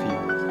proud of you.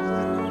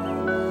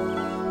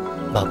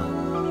 बाबा,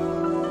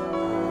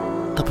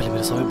 तपाईँले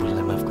मेरो सबै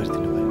भुललाई माफ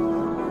गरिदिनु भयो।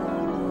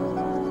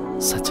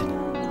 साँच्चै नै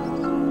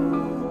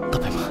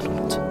तपाईँ महान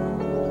हुनुहुन्छ।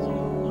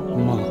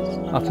 म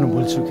आफ्नो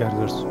भुल स्वीकार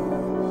गर्छु।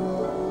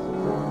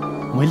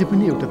 मैले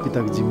पनि एउटा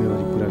पिताको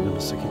जिम्मेवारी पुरा गर्न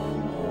सकिनँ,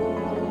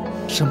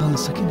 सम्हाल्न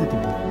सकिनँ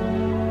तिमीले।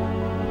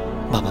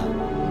 बाबा,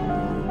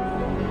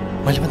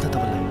 मैले पनि त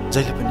तपाईँलाई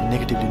जहिले पनि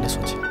नेगेटिभली नै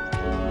सोचेँ।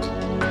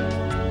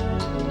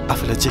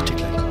 आफूलाई जे ठिक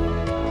लाग्यो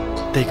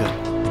त्यही गरेँ।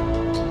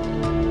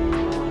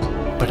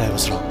 बट आई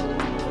वाज रङ।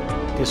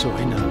 त्यसो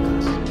होइन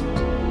आकाश,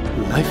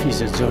 लाइफ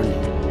इज अ जर्नी।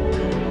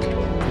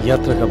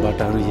 यात्राका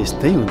बाटाहरू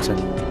यस्तै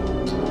हुन्छन्।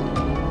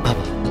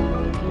 बाबा,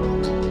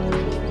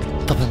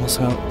 तपाईँ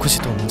मसँग खुसी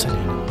त हुनुहुन्छ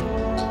नि?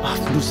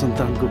 आफ्नो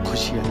सन्तानको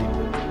खुसियाले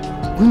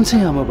कुन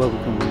चाहिँ आमा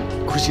बाबुको मन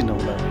खुसी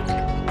नहोला?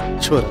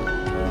 छोरा,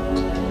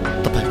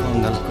 तपाईँको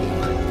अङ्गालोको यो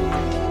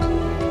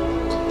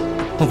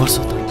म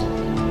वर्षौँ त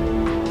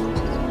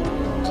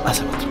आज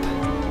मात्र पाएँ।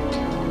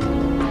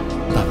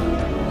 बाबा,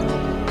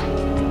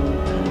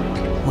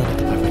 मैले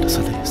तपाईँबाट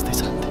सधैँ यस्तै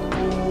चाहन्थेँ।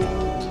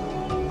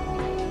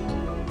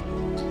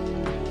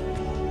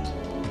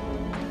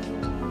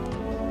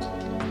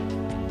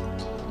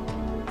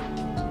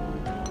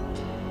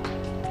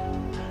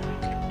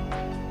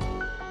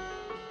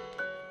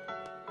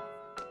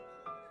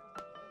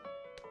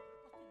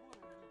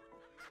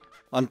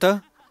 अन्त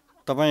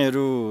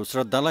तपाईँहरू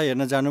श्रद्धालाई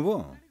हेर्न जानुभयो?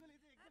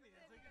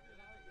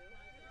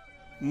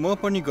 म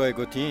पनि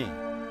गएको थिएँ।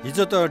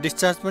 हिजो त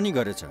डिस्चार्ज पनि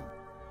गरेछ।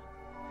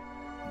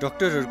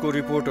 डाक्टरहरूको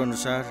रिपोर्ट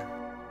अनुसार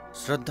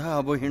श्रद्धा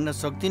अब हिँड्न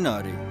सक्दिन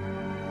अरे।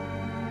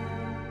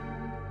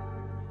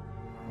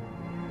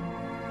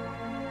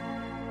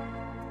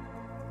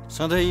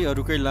 सधैँ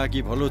अरूकै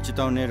लागि भलो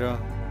चिताउने र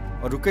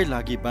अरूकै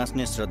लागि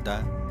बाँच्ने श्रद्धा,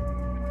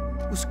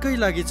 उसकै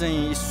लागि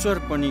चाहिँ ईश्वर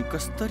पनि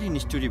कस्तरी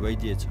निष्ठुरी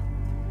भइदिएछ।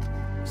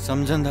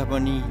 सम्झँदा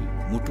पनि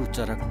मुटु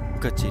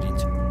चरक्क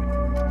चिरिन्छ।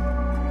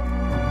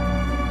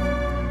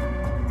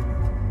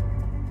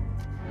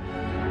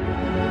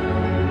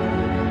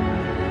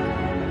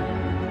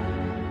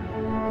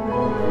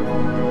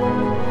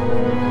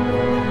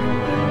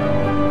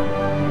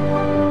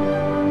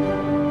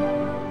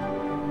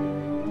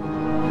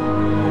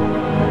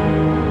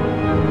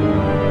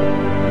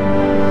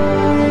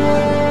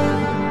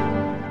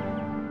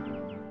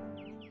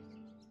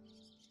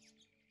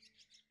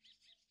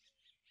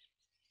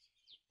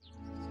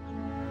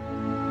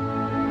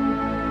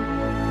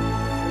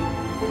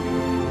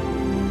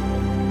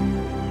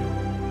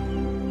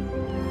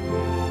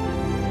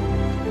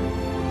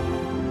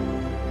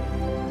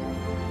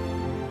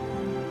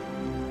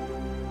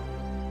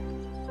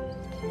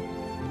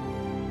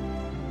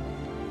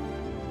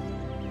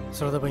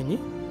 श्रद्धा बहिनी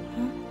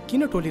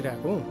किन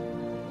टोलिरहेको?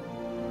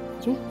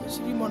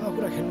 यसरी मनमा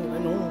कुरा खेल्नु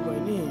हुँदैन हौ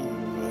बहिनी।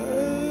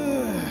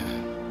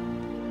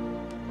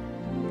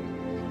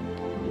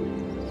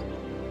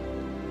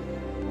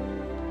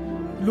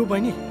 लु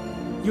बहिनी,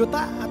 यो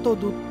तातो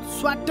दुध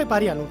स्वाट्टै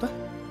पारिहाल्नु त।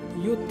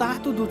 यो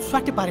तातो दुध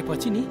स्वाट्टै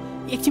पारेपछि नि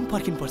एकछिन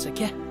पर्खिनुपर्छ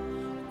क्या।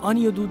 अनि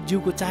यो दुध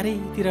जिउको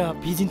चारैतिर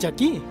भिजिन्छ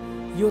कि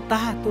यो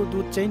तातो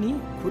दुध चाहिँ नि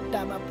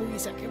खुट्टामा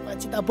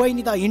पुगिसकेपछि त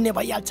बहिनी त हिँड्ने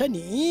भइहाल्छ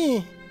नि।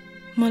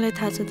 मलाई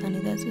थाहा छ धनी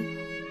दाजु,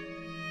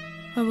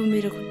 अब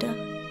मेरो खुट्टा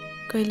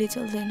कहिले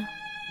चल्दैन।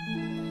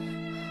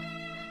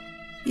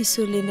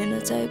 ईश्वरले नै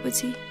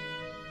नचाहेपछि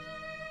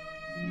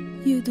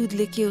यो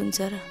दुधले के हुन्छ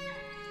र?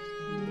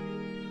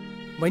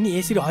 बहिनी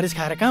यसरी हरेस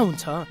खाएर कहाँ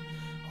हुन्छ?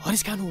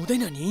 हरेस खानु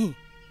हुँदैन नि।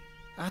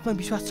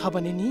 आत्मविश्वास छ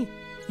भने नि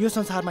यो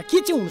संसारमा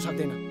के चाहिँ हुन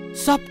सक्दैन,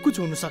 सब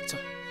कुछ हुन सक्छ।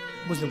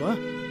 बुझ्नुभयो?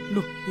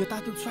 लु यो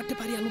तातो स्वाट्टै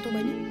पारिहाल्नु त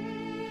बहिनी।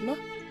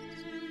 ल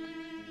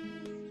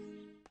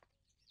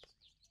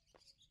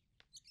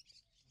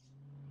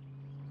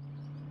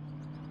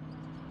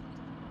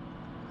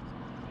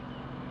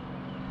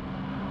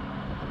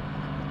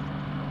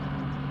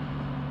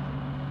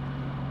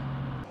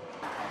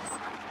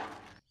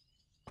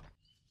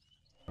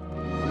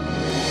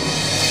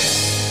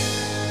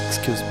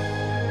Excuse me.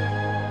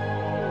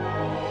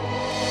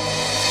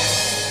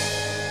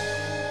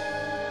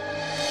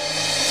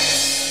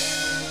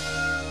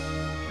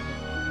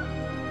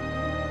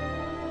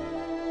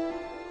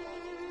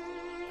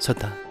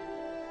 श्रद्धा,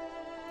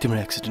 तिम्रो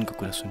एक्सिडेन्टको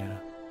कुरा सुनेर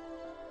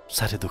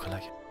साह्रै दुःख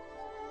लाग्यो।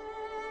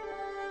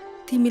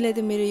 तिमीलाई त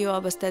मेरो यो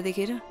अवस्था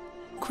देखेर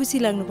खुसी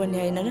लाग्नुपर्ने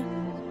होइन र?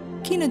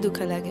 किन दुःख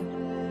लाग्यो?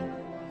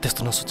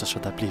 त्यस्तो नसोच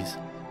श्रद्धा, प्लिज।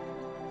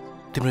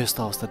 तिम्रो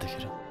यस्तो अवस्था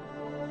देखेर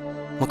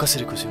म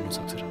कसरी खुसी हुन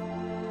सक्छु र?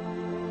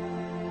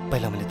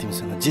 पहिला मैले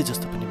तिमीसँग जे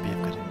जस्तो पनि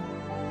बिहेभ गरेँ,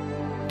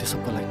 त्यो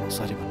सबको लागि म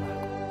सरी भन्नु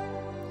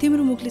आएको।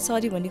 तिम्रो मुखले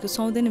सरी भनेको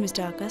सुहाउँदैन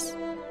मिस्टर आकाश।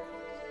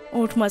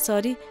 ओठमा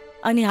सरी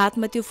अनि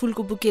हातमा त्यो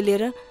फुलको बुके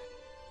लिएर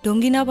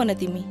ढोङ्गी नबन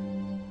तिमी।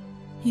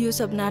 यो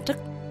सब नाटक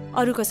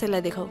अरू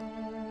कसैलाई देखाऊ।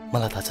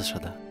 मलाई थाहा छ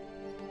श्रद्धा,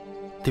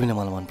 तिमीले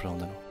मलाई मन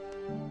पराउँदैनौ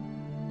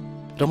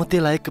र म त्यो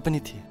लायकको पनि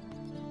थिएँ।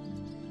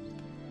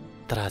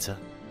 तर आज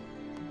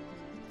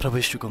प्रभु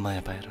यीशुको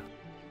माया पाएर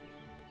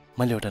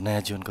मैले एउटा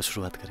नयाँ जीवनको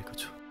सुरुवात गरेको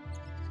छु।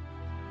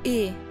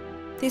 ए,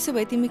 त्यसो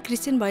भए तिमी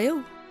क्रिस्चियन भयौ?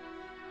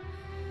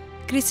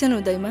 क्रिस्चियन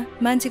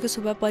हुँदैमा मान्छेको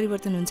स्वभाव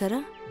परिवर्तन हुन्छ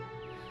र?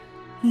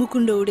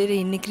 मुकुण्ड उडेर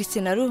हिँड्ने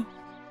क्रिस्चियनहरू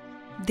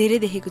धेरै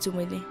देखेको छु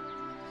मैले।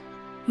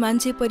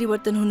 मान्छे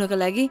परिवर्तन हुनको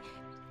लागि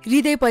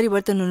हृदय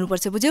परिवर्तन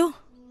हुनुपर्छ, बुझ्यौ?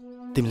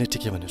 तिमीले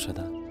ठिकै भन्यौ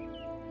श्रद्धा।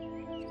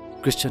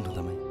 क्रिस्चियन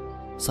हुँदामै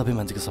सबै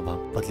मान्छेको स्वभाव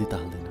बदली त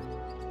हाल्दैन।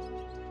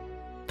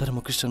 तर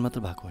म क्रिस्चियन मात्र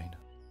भएको होइन।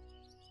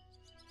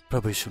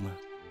 प्रभु यीशुमा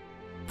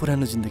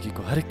पुरानो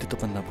जिन्दगीको हरेक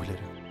तितोपन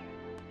नभुलेर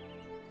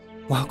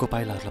उहाँको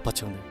पाइलाहरूलाई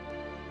पछ्याउँदै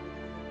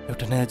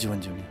एउटा नयाँ जीवन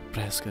जिउने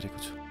प्रयास गरेको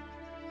छु।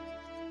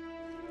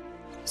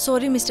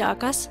 सरी मिस्टर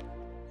आकाश,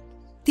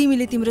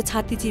 तिमीले तिम्रो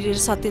छाती चिरेर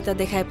सत्यता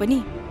देखाए पनि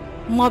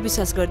म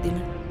विश्वास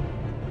गर्दिनँ।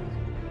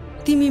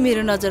 तिमी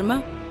मेरो नजरमा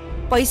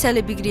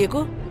पैसाले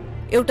बिग्रिएको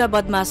एउटा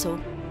बदमाश हो।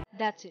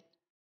 That's it.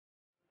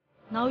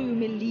 Now you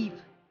may leave.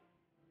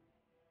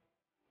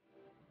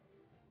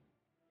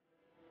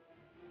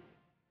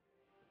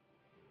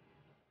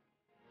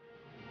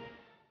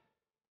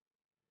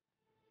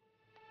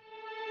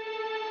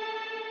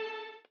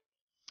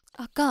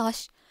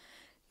 आकाश,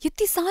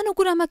 यति सानो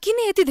कुरामा किन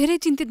यति धेरै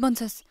चिन्तित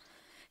बन्छस्?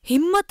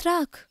 हिम्मत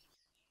राख।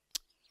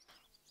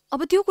 अब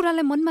त्यो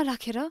कुरालाई मनमा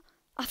राखेर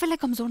आफैलाई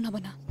कमजोर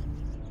नबना।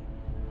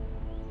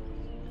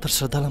 तर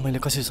श्रद्धालाई मैले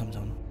कसरी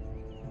सम्झाउनु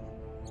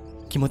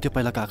कि म त्यो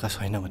पहिलाको आकाश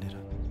होइन भनेर?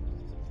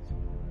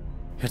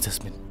 हेर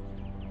जस्मिन,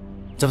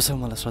 जबसम्म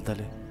मलाई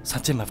श्रद्धाले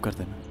साँच्चै माफ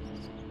गर्दैन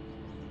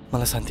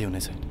मलाई शान्ति हुने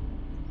छैन।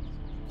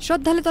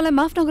 श्रद्धाले तँलाई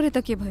माफ नगरे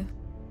त के भयो?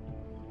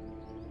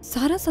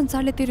 सारा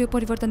संसारले तेरो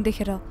परिवर्तन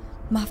देखेर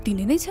माफ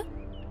दिने नै छ।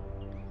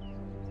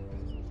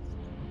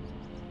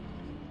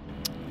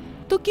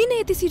 तँ किन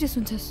यति सिरियस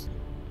हुन्छस्?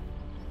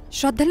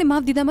 श्रद्धाले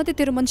माफ दिँदा मात्रै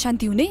तेरो मन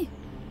शान्ति हुने?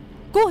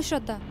 को हो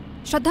श्रद्धा?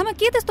 श्रद्धामा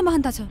के त्यस्तो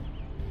महानता छ?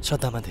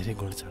 श्रद्धामा धेरै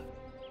गुण छ।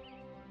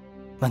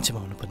 मान्छेमा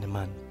हुनुपर्ने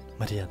मान,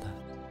 मर्यादा,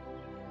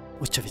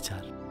 उच्च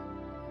विचार,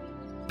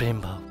 प्रेम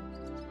भाव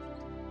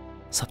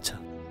सब छ,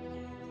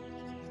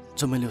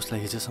 जो मैले उसलाई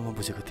हिजोसम्म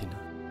बुझेको थिइनँ।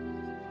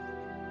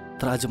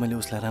 तर आज मैले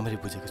उसलाई राम्ररी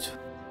बुझेको छु।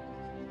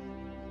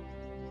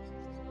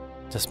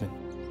 जस्मिन,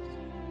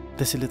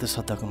 त्यसैले त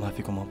श्रद्धाको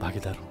माफीको म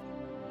भागीदार हुँ।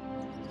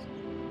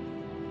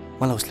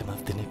 मलाई उसले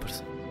माफ दिनै पर्छ।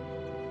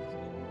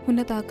 हुन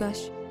त आकाश,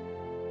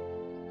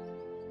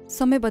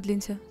 समय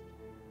बदलिन्छ,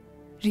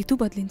 ऋतु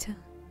बदलिन्छ,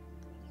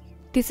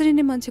 त्यसरी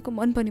नै मान्छेको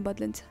मन पनि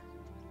बदलिन्छ।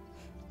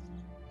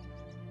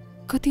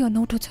 कति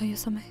अनौठो छ यो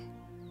समय।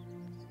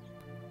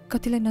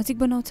 कतिलाई नजिक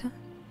बनाउँछ,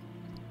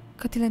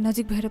 कतिलाई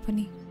नजिक भएर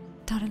पनि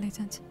टाढा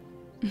लैजान्छ।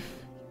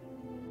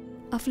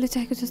 आफूले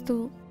चाहेको जस्तो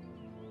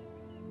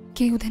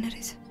केही हुँदैन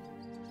रहेछ।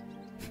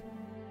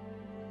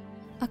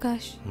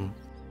 आकाश,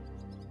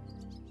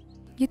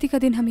 यतिका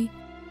दिन हामी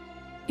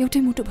एउटै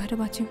मुटु भएर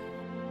बाँच्यौँ,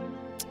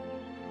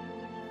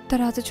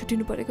 तर आज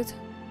छुट्टिनु परेको छ।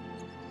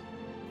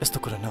 यस्तो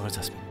कुरा नगर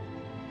जस्मिन।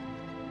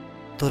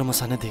 तँ र म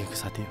सानैदेखिको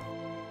साथी हो।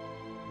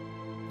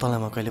 तँलाई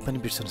म कहिले पनि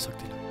बिर्सन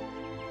सक्दिनँ।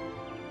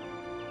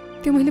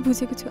 त्यो मैले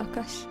बुझेको छु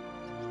आकाश।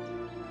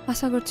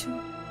 आशा गर्छु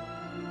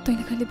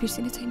तैँले कहिले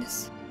बिर्सिने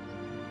छैनस्।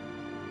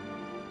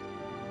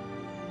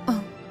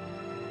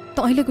 त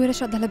अहिले गएर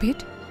श्रद्धालाई भेट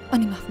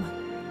अनि माफ माग।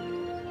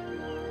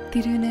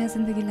 तेरो यो नयाँ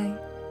जिन्दगीलाई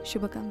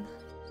शुभकामना।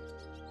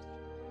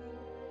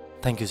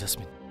 Thank you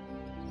jasmine,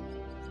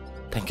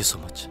 thank you so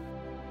much.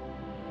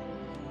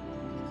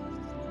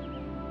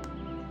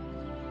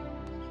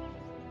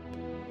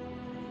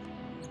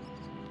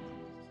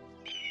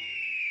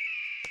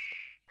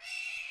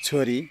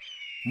 छोरी,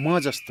 म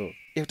जस्तो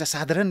एउटा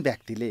साधारण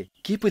व्यक्तिले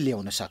के पो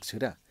ल्याउन सक्छु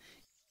र?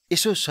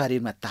 यसो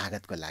शरीरमा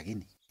तागतको लागि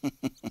नि।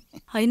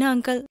 होइन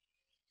अङ्कल,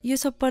 यो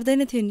सब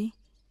पर्दैन थियो नि।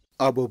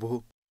 अब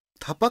भो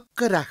थपक्क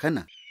राख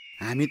न।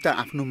 हामी त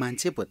आफ्नो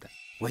मान्छे पो त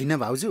होइन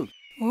भाउजू?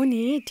 हो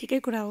नि, ठिकै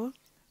कुरा हो।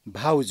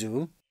 भाउजू,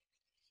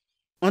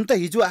 अन्त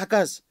हिजो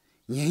आकाश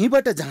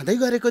यहीँबाट जाँदै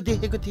गरेको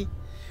देखेको थिएँ।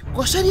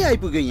 कसरी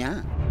आइपुग्यो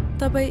यहाँ?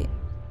 तपाईँ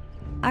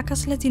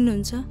आकाशलाई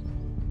चिन्नुहुन्छ?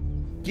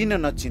 किन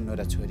नचिन्नु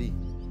र छोरी?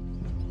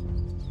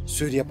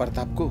 सूर्य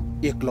प्रतापको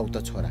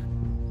एकलौतो छोरा,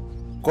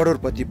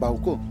 करोडपति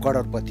बाउको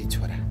करोडपति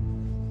छोरा।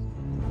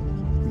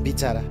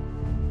 बिचारा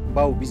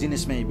बाउ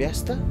बिजनेसमै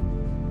व्यस्त,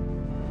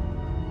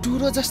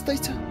 टुरो जस्तै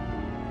छ।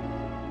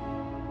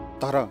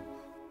 तर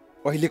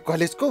अहिले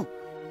कलेजको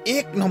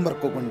 1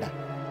 नम्बरको गुण्डा,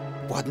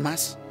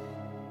 बदमास,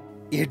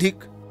 एडिक।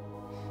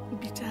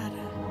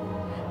 बिचारा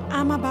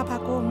आमा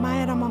बाबाको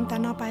माया र ममता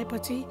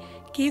नपाएपछि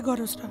के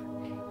गरोस् र?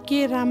 के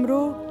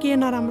राम्रो के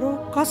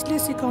नराम्रो कसले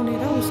सिकाउने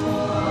र उसलाई?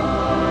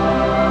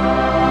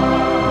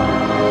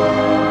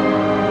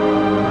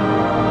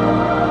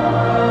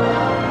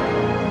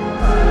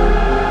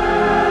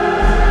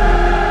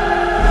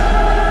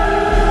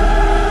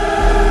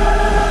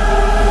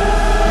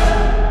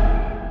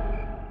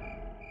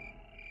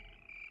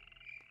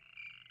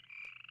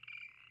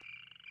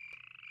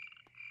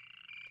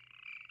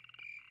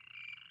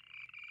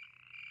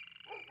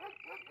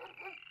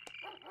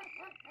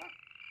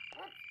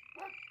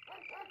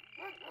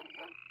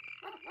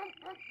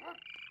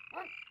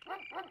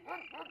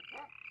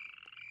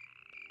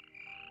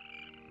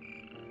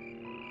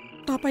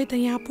 तपाईँ त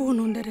यहाँ पो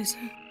हुनुहुँदो रहेछ।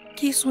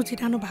 के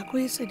सोचिरहनु भएको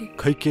यसरी?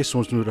 खै के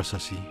सोच्नु र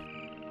शशी?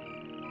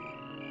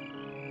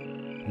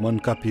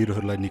 मनका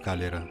पिरहरूलाई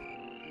निकालेर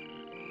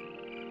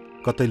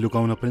कतै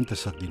लुकाउन पनि त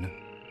सक्दिन।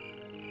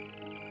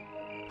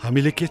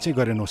 हामीले के चाहिँ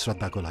गरेनौँ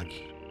श्रद्धाको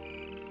लागि?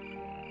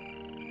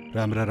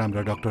 राम्रा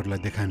राम्रा डाक्टरलाई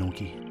देखाएनौँ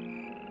कि?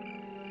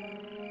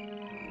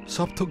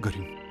 सब थोक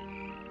गऱ्यौँ,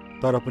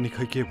 तर पनि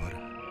खै के भएर?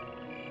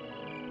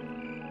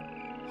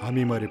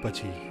 हामी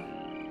मरेपछि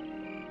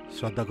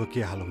श्रद्धाको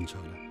के हाल हुन्छ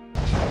होला?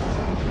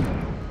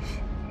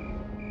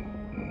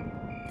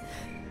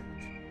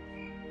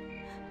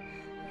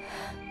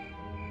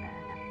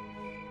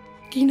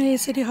 किन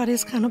यसरी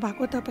हरेस खानु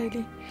भएको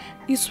तपाईँले?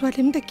 ईश्वरले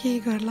पनि त केही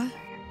गर्ला।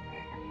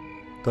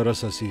 तर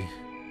शशी,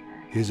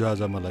 हिजो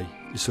आज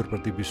मलाई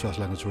ईश्वरप्रति विश्वास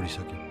लाग्न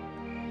छोडिसक्यो।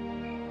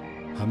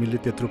 हामीले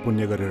त्यत्रो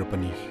पुण्य गरेर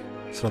पनि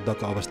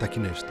श्रद्धाको अवस्था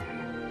किन यस्तो?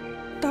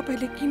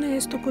 तपाईँले किन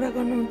यस्तो कुरा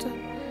गर्नुहुन्छ?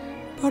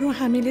 बरु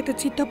हामीले त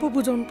चित्त पो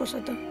बुझाउनु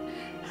पर्छ त।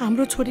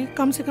 हाम्रो छोरी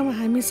कमसेकम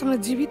हामीसँग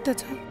जीवित त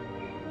छ।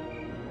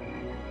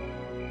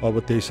 अब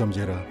त्यही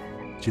सम्झेर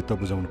चित्त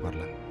बुझाउनु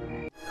पर्ला।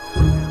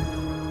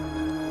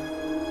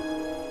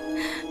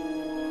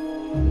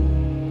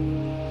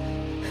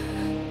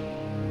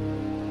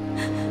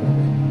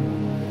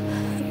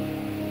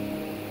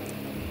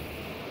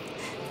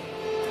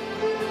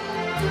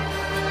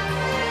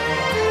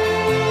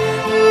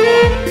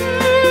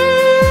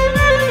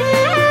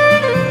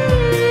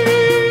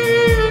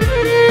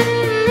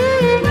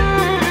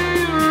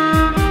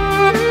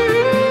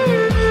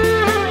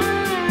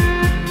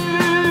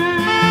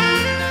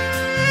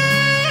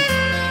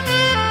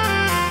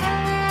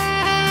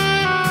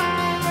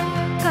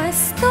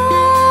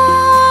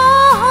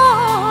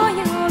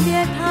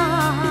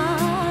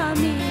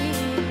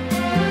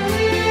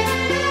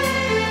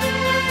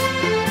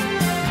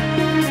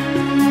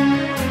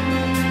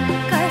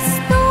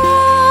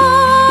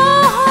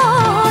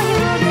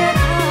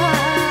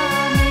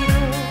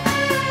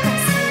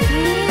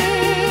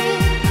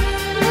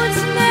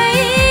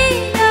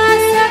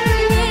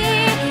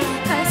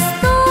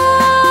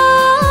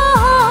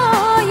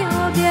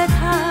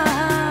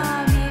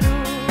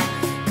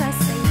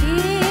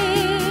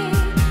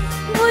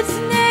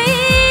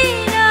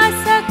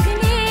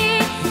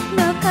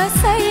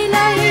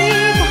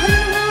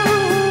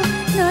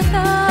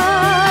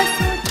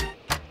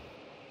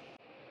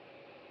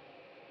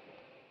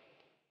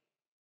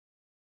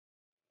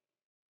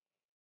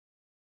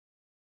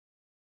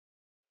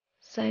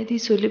 सायद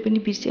ईश्वरले पनि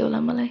बिर्स्यो होला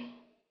मलाई।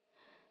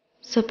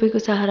 सबैको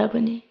सहारा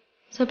बने,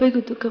 सबैको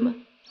दुःखमा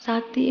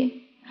साथ दिए।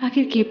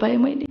 आखिर के पाएँ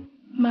मैले?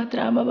 मात्र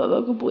आमा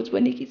बाबाको बोझ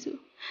बनेकी छु।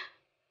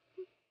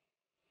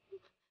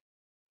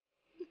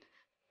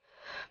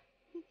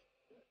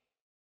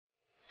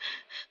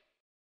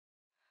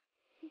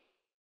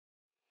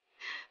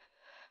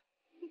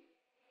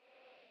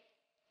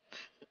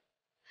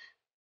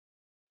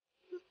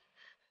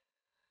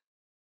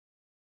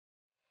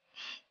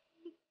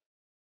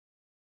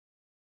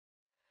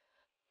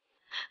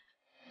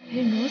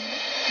 हेर्नुहोस्,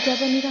 जब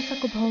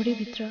निराशाको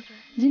भौँरेभित्र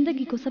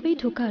जिन्दगीको सबै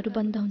ढोकाहरू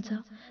बन्द हुन्छ,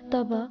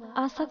 तब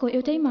आशाको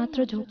एउटै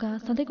मात्र ढोका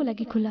सधैँको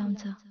लागि खुला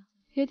हुन्छ।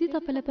 यदि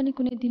तपाईँलाई पनि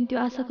कुनै दिन त्यो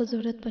आशाको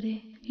जरुरत परे,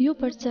 यो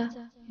पर्चा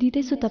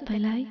दिँदैछु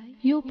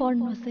तपाईँलाई, यो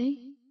पढ्नुहोस् है।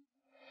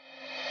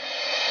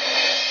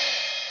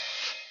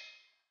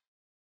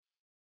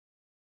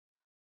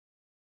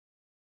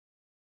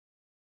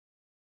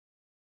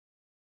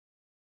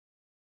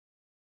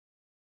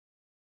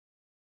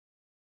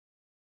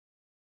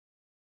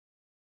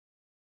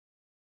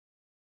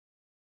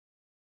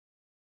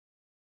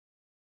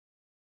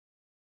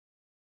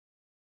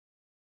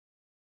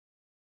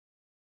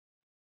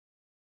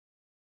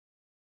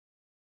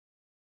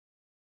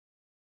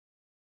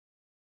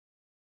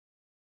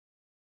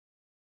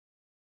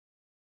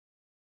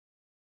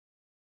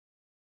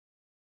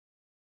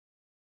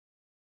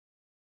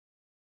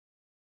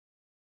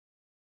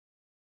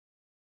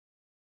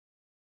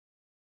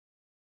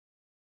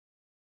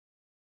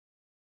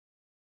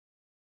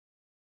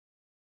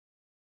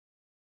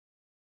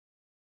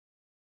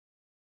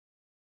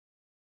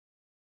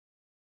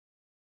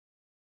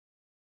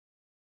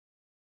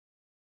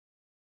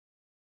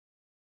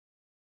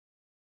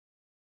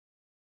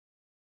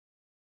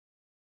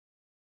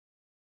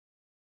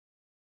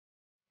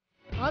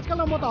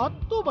 आजकल म त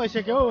हत्तु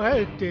भइसक्यो हौ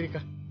है तेरिका।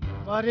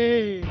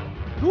 अरे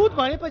दुध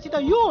भनेपछि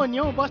त यो हो नि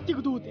हौ,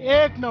 बस्तीको दुध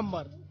एक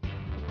नम्बर।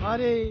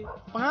 अरे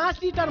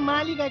 5 लिटर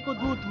माली गाईको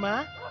दुधमा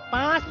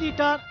 5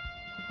 लिटर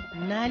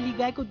नाली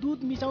गाईको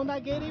दुध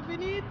मिसाउँदाखेरि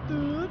पनि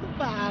दुध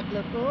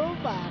बाक्लोको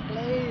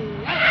बाक्लै।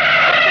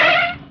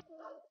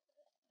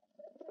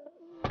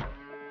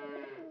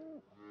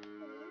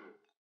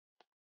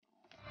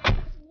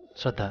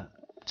 श्रद्धा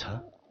छ?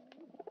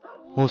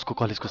 म उसको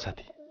कलेजको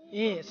साथी।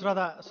 ए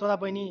श्रद्धा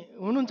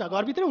बहिनी हुनुहुन्छ,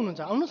 घरभित्रै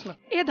हुनुहुन्छ, आउनुहोस् न।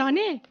 ए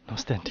धनी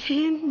नमस्ते आन्टी।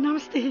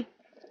 नमस्ते।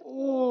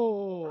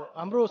 ओ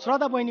हाम्रो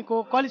श्रद्धा बहिनीको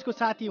कलेजको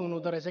साथी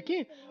हुनुहुँदो रहेछ कि,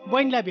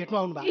 बहिनीलाई भेट्नु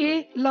आउनु भएको।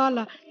 ए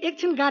ल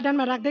एकछिन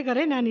गार्डनमा राख्दै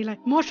गरे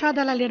नानीलाई, म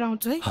श्रद्धालाई लिएर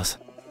आउँछु है। हस्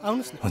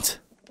आउनुहोस् न। हुन्छ।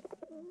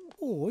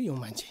 ओ यो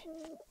मान्छे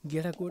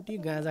गेडाकोटी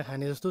गाँजा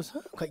खाने जस्तो छ,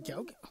 खै क्या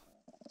हो क्या।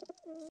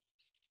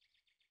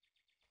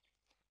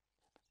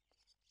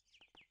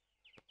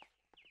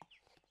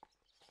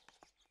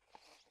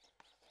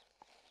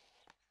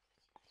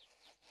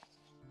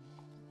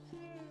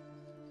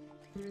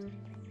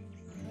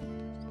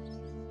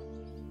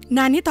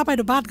 नानी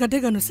तपाईहरु बात गर्दै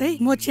गर्नुस्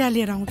है, म चिया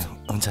लिएर आउँछु।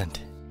 हुन्छ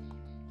आन्टी।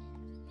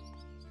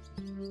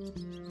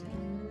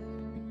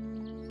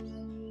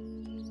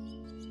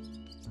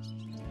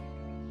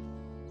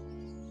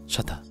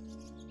 श्रद्धा,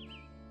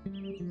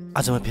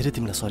 आज म फेरि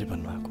तिमीलाई सरी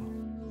भन्नु आएको।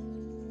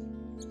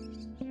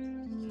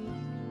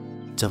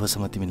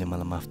 जबसम्म तिमीले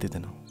मलाई माफ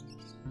दिँदैनौ,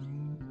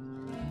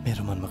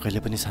 मेरो मनमा कहिले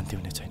पनि शान्ति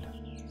हुने छैन।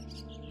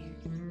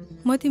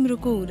 म तिम्रो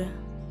को हुँ र?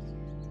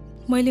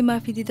 मैले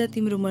माफी दिँदा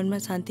तिम्रो मनमा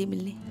शान्ति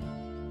मिल्ने?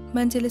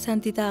 मान्छेले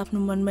शान्ति त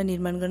आफ्नो मनमा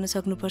निर्माण गर्न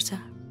सक्नुपर्छ।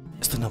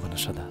 यस्तो नभन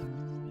श्रद्धा,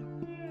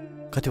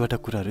 कतिवटा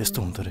कुराहरू यस्तो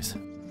हुँदो रहेछ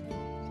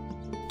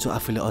जो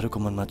आफूले अरूको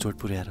मनमा चोट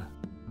पुर्याएर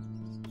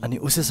अनि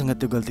उसैसँग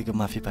त्यो गल्तीको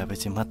माफी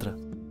पाएपछि मात्र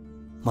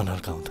मन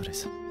हल्का हुँदो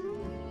रहेछ।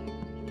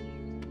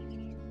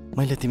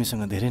 मैले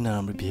तिमीसँग धेरै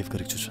नराम्रो बिहेभ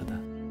गरेको छु श्रद्धा।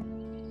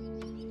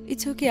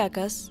 इट्स ओके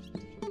आकाश,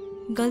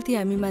 गल्ती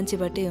हामी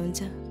मान्छेबाटै हुन्छ,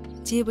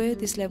 जे भयो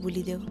त्यसलाई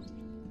भुलिदेऊ।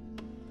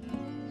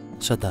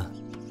 श्रद्धा,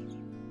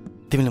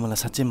 तिमीले मलाई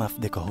साँच्चै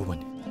माफ दिएको हो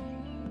भने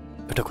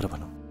एउटा कुरा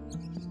भनौ।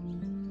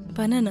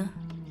 भन न,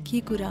 के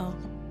कुरा हो?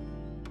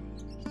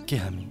 के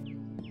हामी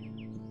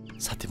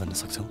साथी बन्न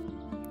सक्छौँ?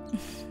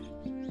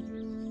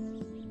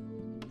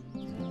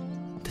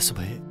 त्यसो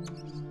भए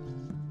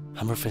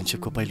हाम्रो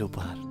फ्रेन्डसिपको पहिलो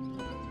उपहार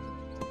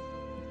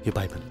यो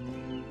बाइबल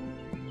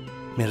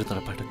मेरो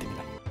तर्फबाट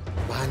तिमीलाई।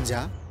 भान्जा,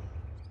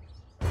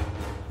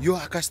 यो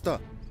आकाश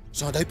त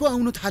सधैँ पो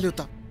आउनु थाल्यो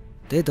त।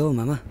 त्यही त हो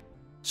मामा।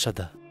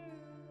 श्रद्धा,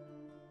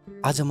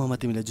 आज ममा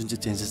तिमीले जुन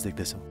चाहिँ चेन्जेस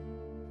देख्दैछौ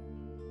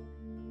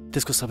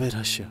त्यसको सबै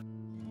रहस्य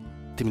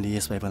तिमीले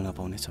यस बाइबलमा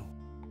पाउनेछौ।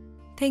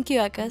 Thank you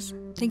Akash,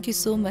 thank you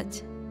so much.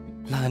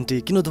 ल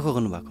आन्टी, किन दुःख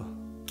गर्नुभएको?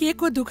 के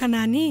को दुःख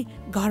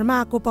नानी, घरमा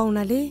आएको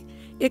पाहुनाले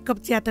एक कप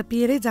चिया त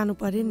पिएरै जानु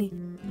पर्यो नि,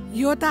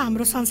 यो त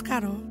हाम्रो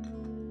संस्कार हो।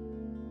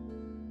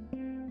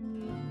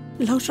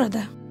 लौ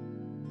श्रद्धा,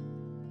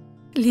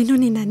 लिनु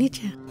नि नानी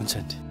चिया। हुन्छ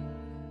आन्टी।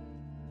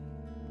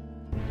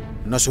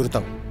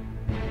 नसुर्ताऊ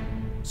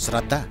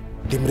श्रद्धा,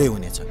 तिम्रै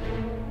हुनेछ।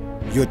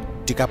 यो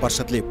टिका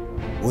पर्षदले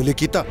भोल्यो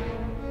कि त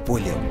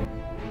पोल्यो।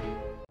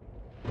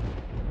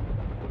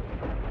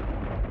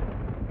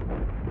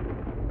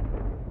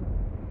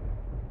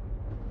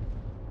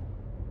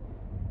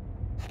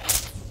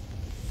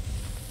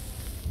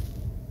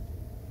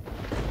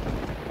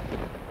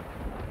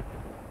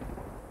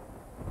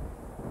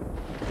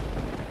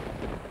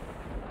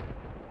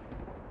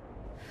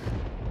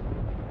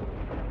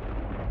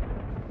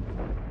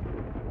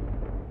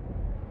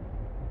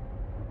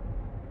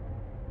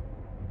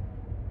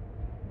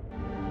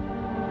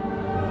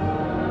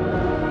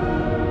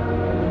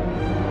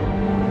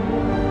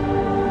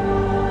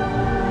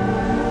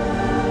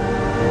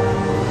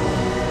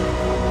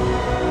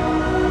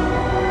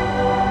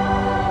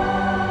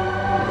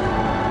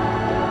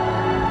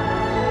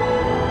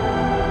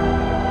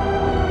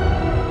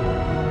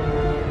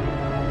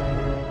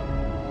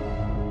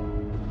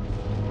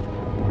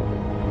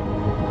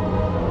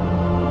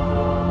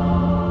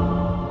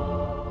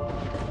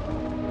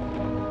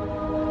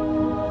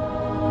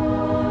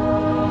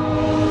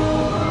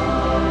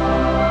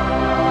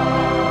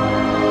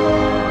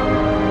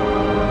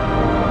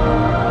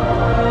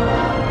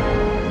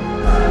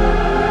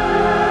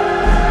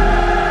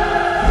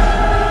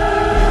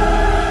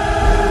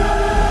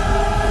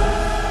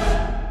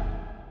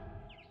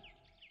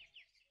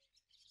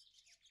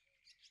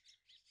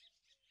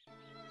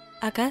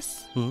 आकाश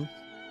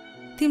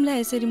तिमीलाई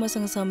यसरी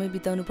मसँग समय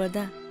बिताउनु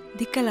पर्दा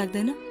दिक्क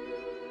लाग्दैन?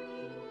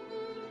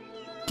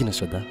 किन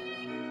श्रद्धा?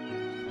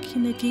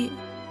 किनकि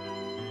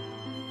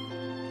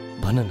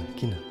भन न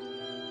किन?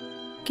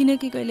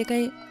 किनकि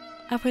कहिलेकाहीँ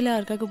आफैलाई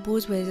अर्काको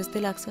बोझ भए जस्तै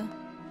लाग्छ।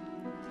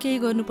 केही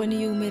गर्नुपर्ने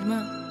यो उमेरमा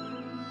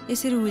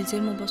यसरी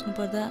व्हिलचेयरमा बस्नु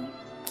पर्दा।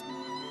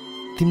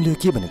 तिमीले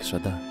के भनेको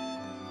श्रद्धा?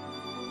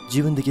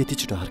 जीवनदेखि यति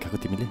छिटो हर्काएको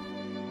तिमीले?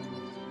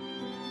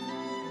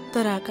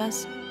 तर आकाश,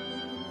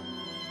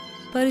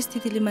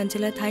 परिस्थितिले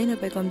मान्छेलाई थाहै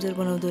नपाई कमजोर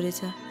बनाउँदो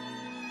रहेछ।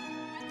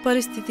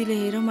 परिस्थितिले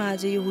हेर म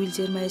आज यो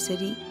व्हिलचेयरमा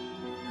यसरी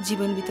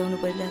जीवन बिताउनु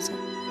परिरहेछ।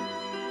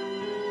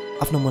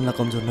 आफ्नो मनलाई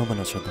कमजोर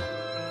नबना श्रद्धा।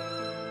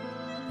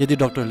 यदि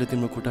डाक्टरले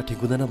तिम्रो खुट्टा ठिक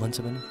हुँदैन भन्छ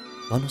भने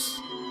भन्नुहोस्,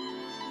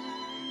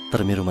 तर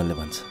मेरो मनले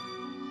भन्छ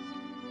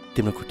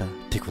तिम्रो खुट्टा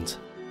ठिक हुन्छ।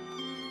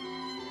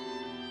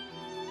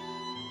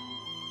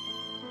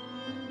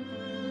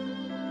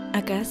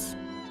 आकाश,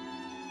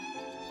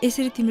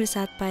 यसरी तिम्रो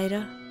साथ पाएर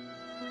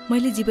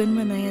मैले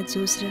जीवनमा नयाँ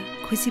जोस र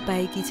खुसी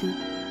पाएकी छु।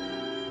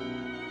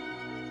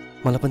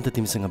 मलाई पनि त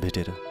तिमीसँग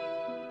भेटेर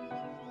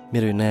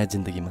मेरो यो नयाँ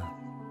जिन्दगीमा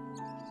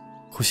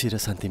खुसी र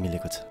शान्ति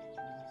मिलेको छ।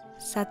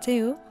 साँच्चै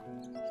हो?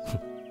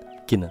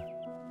 किन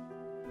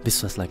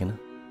विश्वास लागेन?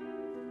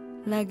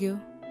 लाग्यो।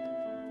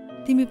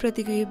 तिमी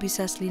प्रतिको यो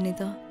विश्वास लिने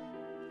त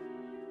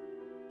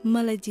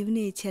मलाई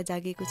जिउने इच्छा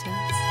जागेको छ।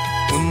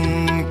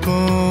 उनको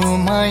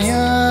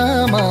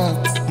मायामा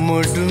म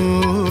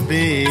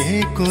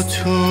डुबेको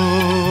छु,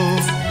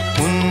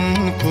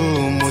 उनको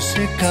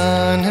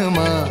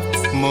मुस्कानमा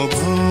म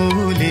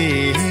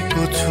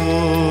भुलेको छु।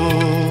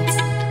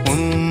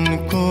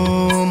 उनको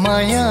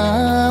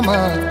मायामा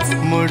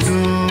म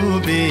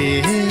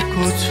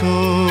डुबेको छु,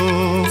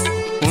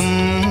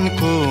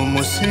 उनको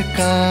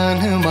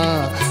मुस्कानमा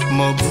म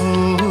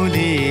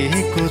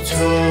भुलेको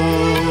छु।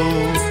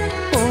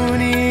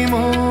 उनी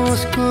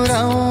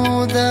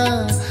मुस्कुराउँदा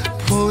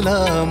फुल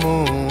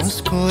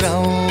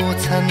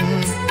मुस्कुराउँछन्,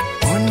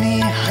 उनी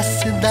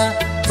हाँस्दा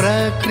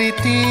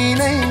प्रकृति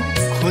नै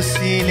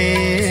खुसीले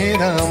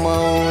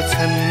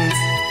रमाउँछन्।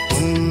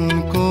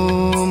 उनको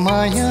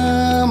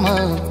मायामा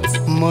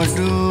म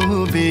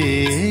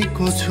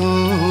डुबेको छु,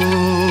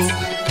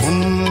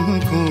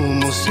 उनको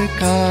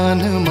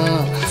मुस्कानमा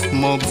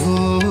म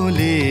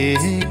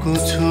भुलेको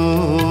छु।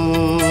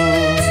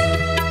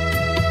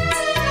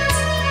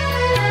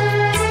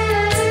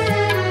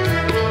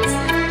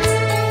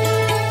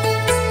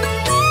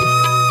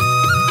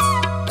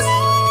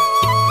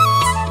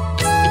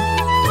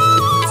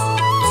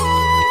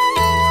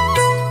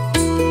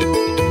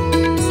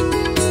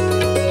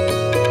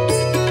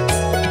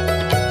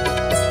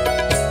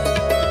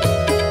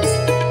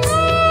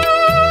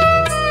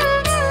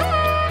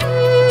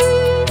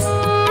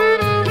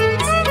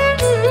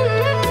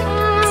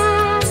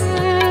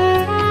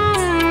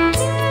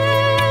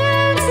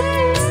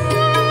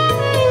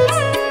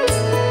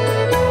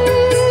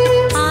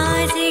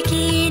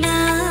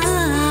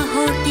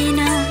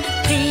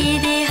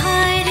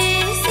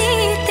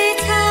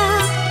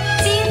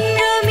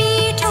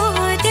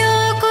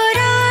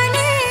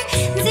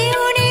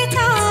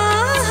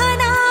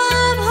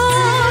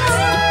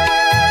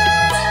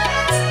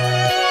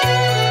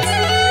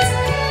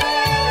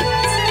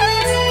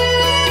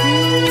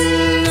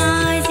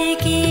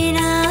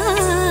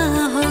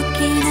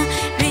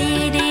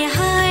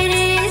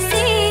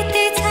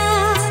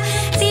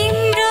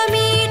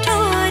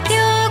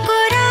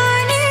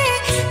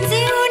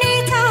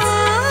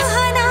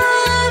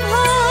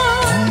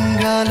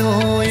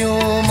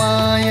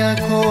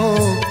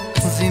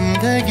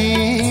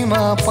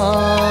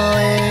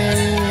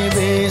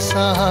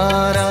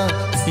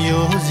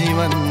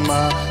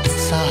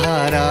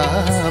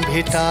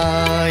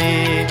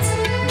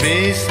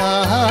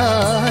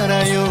 बेसहारा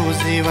यो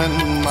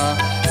जीवनमा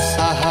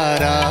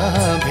सहारा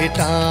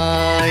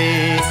भेटाए।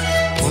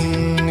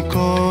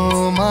 उनको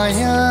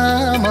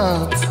मायामा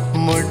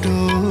म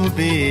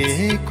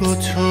डुबेको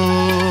छु,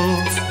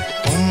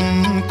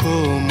 उनको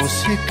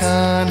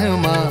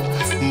मुस्कानमा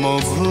म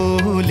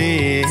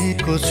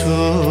भुलेको छु।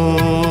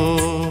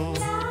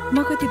 म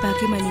कति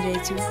भाग्यमानी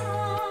रहेछु,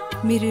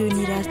 मेरो यो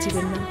निराश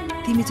जीवनमा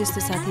तिमी जस्तो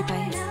साथी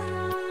पाए।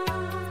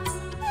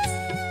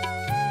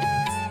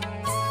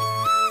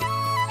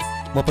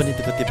 म पनि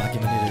त कति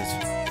भाग्यमानी रहेछु,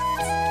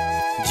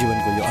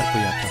 जीवनको यो अर्को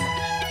यात्रामा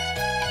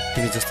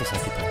तिमी जस्तो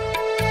साथी पाए।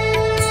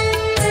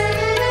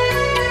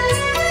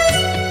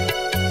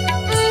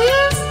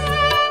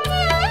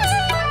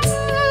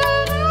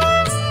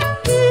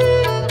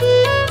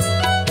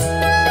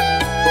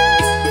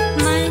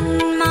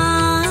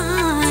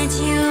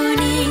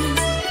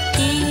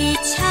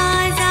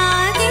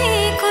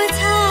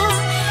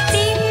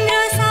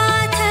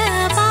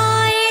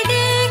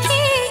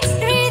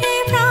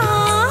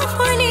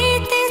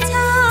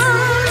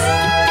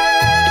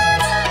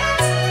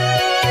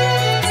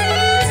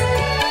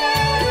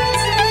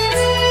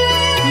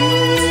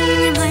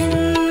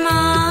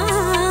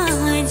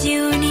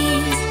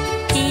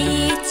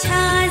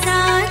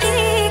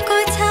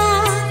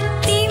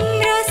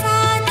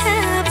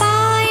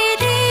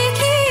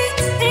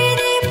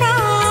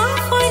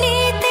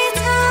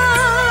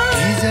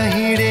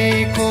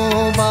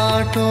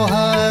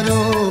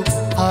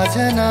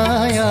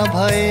 नया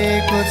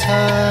भएको छ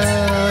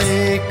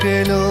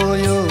एक्लो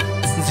यो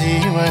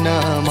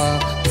जीवनमा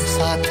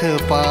साथ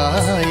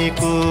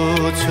पाएको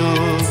छु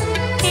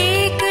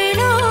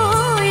एक्लो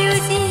यो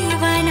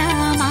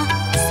जीवनमा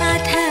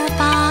साथ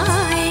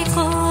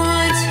पाएको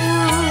छु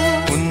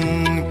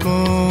उनको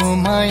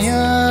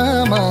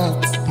मायामा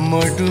म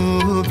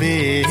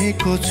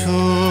डुबेको छु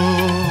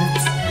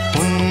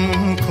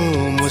उनको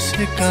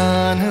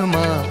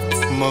मुस्कानमा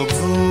म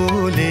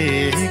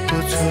भुलेको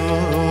छु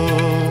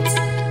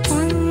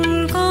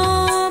उनको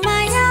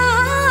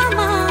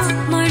मायामा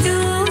म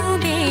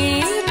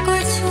डुबेको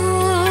छु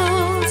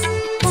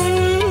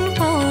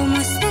उनको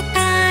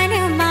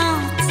मुस्कानमा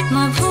म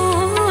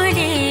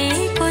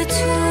भुलेको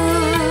छु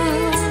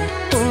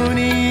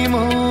उनी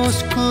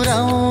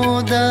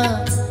मुस्कुराउँदा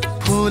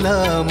फुल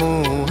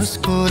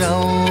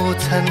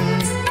मुस्कुराउँछन्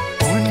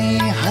उनी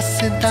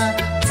हाँस्दा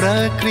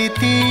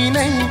प्रकृति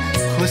नै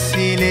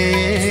खुसीले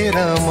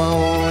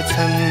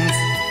रमाउँछन्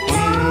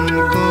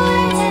उनको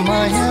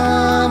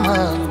मायामा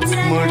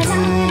म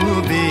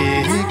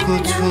डुबेको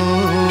छु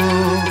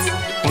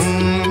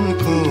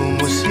उनको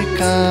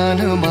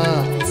मुस्कानमा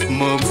म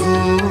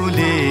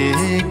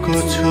भुलेको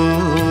छु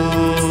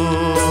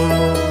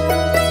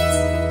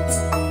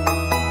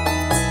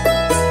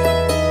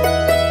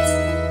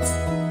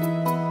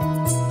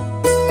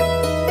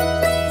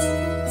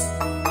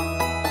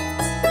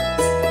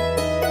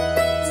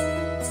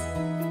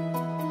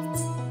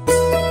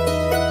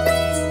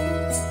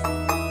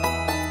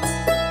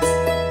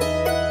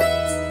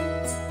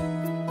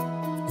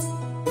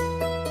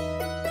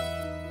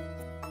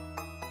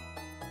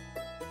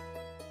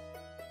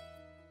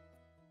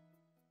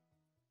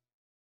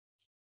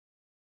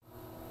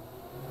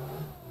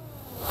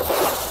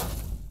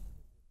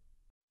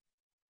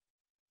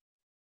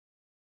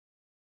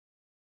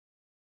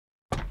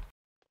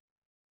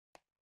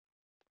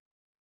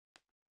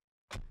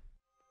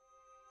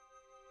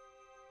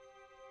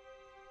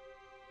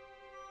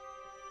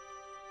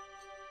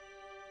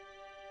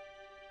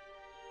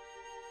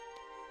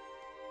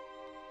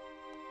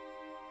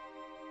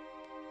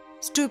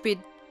स्टुपिड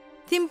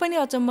तिमी पनि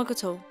अचम्मको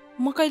छौ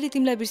म कहिले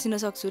तिमीलाई बिर्सिन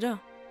सक्छु र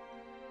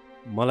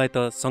मलाई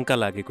त शङ्का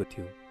लागेको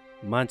थियो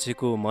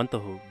मान्छेको मन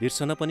त हो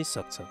बिर्सन पनि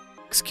सक्छ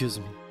एक्सक्युज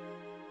मी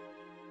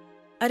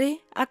अरे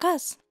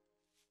आकाश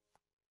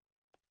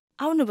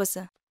आउनु बस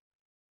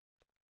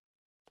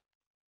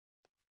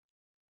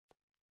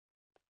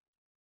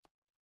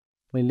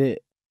मैले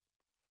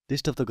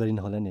डिस्टर्ब त गरिन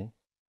होला नि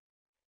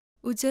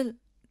उज्जवल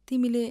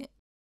तिमीले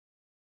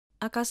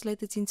आकाशलाई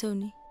त चिन्छौ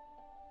नि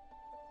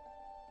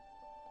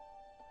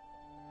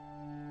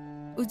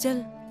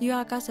उज्जवल यो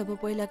आकाश अब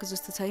पहिलाको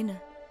जस्तो छैन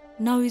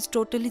नाउ इज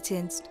टोटली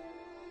चेन्ज्ड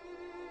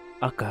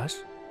आकाश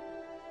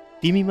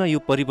तिमीमा यो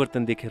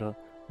परिवर्तन देखेर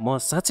म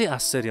साँच्चै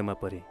आश्चर्यमा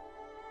परे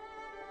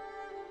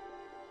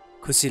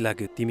खुसी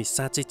लाग्यो तिमी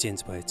साँच्चै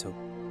चेन्ज भएछौ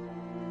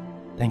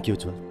थ्याङ्क यू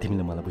उज्जवल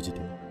तिमीले मलाई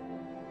बुझिदियौ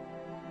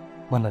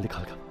मनले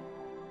खल्का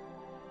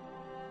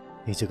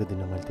हिजोको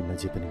दिनमा मैले तिमीलाई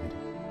जे पनि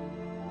गरेँ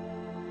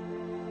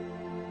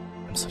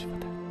I'm sorry for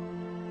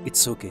that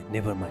it's okay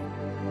never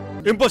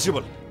mind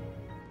impossible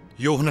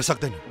यो हुन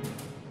सक्दैन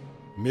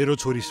मेरो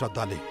छोरी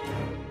श्रद्धाले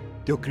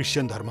त्यो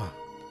क्रिस्चियन धर्म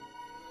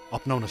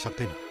अपनाउन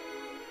सक्दैन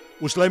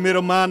उसलाई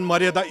मेरो मान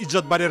मर्यादा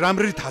इज्जत बारे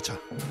राम्ररी थाहा छ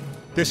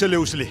त्यसैले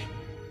उसले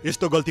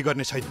यस्तो गल्ती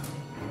गर्ने छैन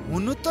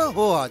हुनु त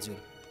हो हजुर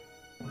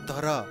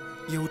तर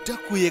एउटा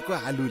कुहेको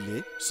आलुले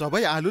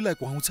सबै आलुलाई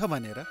खुवाउँछ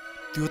भनेर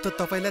त्यो त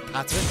तपाईलाई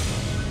थाहा छ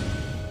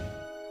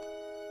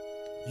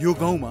यो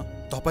गाउँमा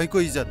तपाईको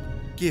इज्जत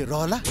के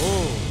रहला ओ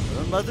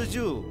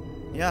रणबहादुरज्यू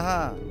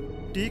यहाँ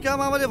टिका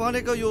मामाले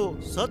भनेको यो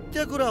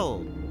सत्य कुरा हो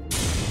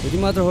यदि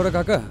मात्र हो र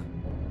काका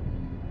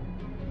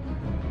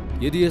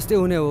यदि यस्तै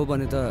हुने हो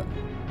भने त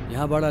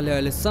यहाँबाट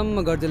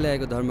अहिलेसम्म गर्दै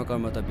ल्याएको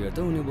धर्मकर्म त व्यर्थ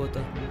हुने भयो त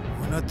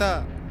हुन त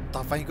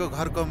तपाईको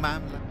घरको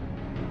मामला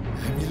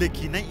हामीले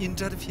किन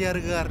इन्टरफियर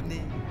गर्ने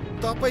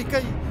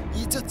तपाईकै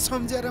इज्जत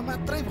सम्झेर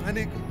मात्रै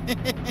भनेको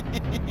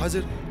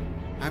हजुर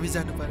हामी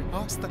जानु पर्यो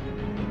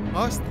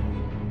हस्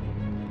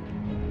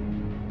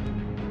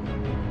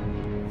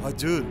त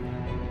हजुर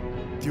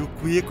त्यो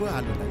कुहेको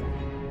आलुलाई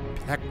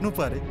फ्याक्नु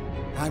पर्यो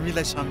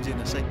हामीलाई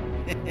सम्झिनुहोस् है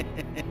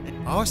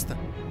हवस्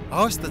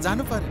त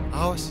जानु पर्यो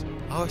हवस्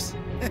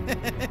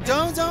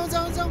जाउँ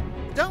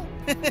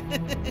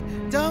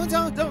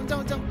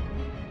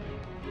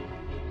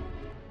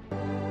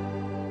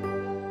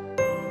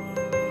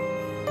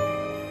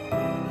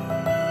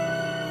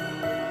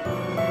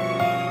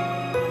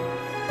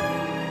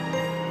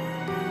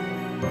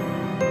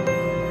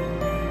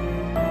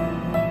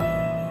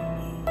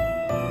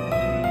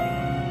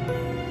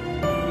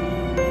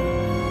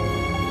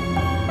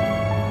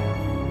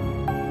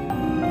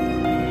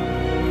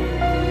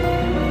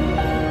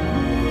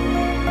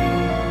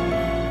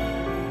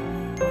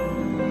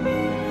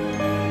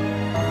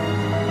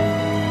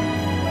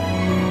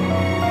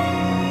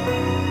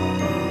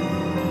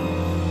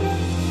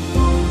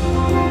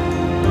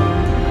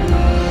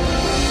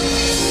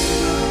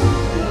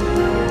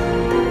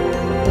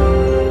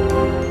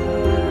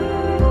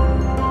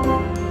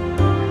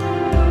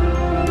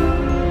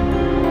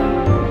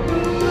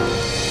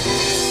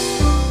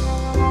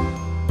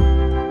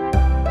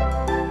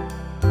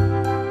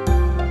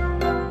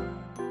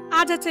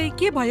आज चाहिँ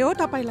के भयो हो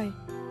तपाईँलाई?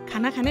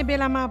 खाना खाने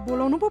बेलामा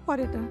बोलाउनु पो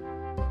पर्यो त।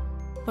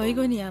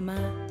 भइगयो नि आमा।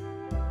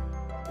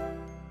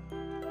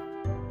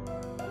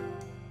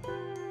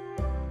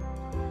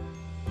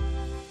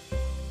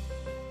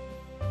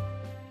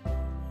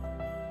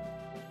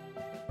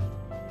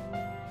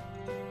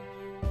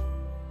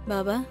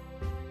 बाबा,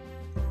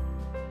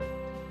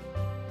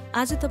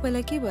 आज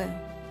तपाईँलाई के भयो?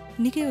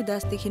 निकै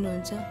उदास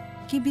देखिनुहुन्छ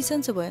कि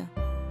बिसन्चो भयो?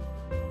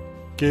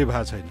 केही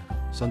भएको छैन,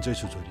 सन्चै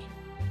छु छोरी।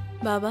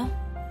 बाबा,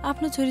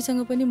 आफ्नो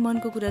छोरीसँग पनि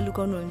मनको कुरा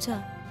लुकाउनुहुन्छ?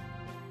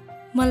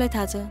 मलाई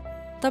थाहा छ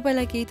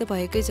तपाईँलाई केही त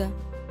भएकै छ।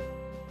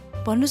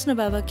 भन्नुहोस् न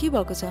बाबा, के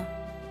भएको छ?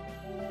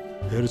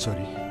 हेर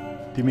छोरी,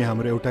 तिमी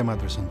हाम्रो एउटै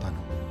मात्र सन्तान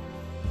हो।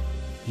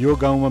 यो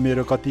गाउँमा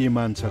मेरो कति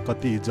इमान छ,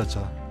 कति इज्जत छ,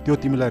 त्यो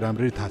तिमीलाई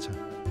राम्ररी थाहा छ।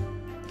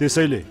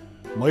 त्यसैले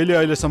मैले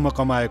अहिलेसम्म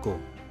कमाएको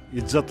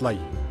इज्जतलाई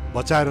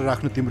बचाएर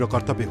राख्नु तिम्रो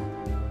कर्तव्य हो।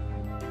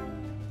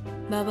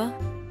 बाबा,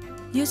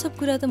 यो सब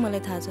कुरा त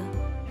मलाई थाहा छ,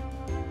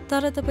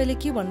 तर तपाईँले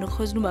के भन्नु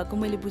खोज्नु भएको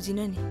मैले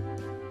बुझिनँ नि।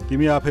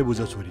 तिमी आफै बुझ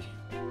छोरी।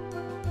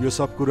 यो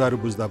सब कुराहरू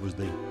बुझ्दा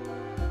बुझ्दै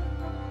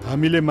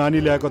हामीले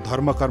मानिल्याएको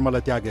धर्म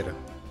कर्मलाई त्यागेर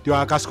त्यो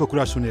आकाशको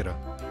कुरा सुनेर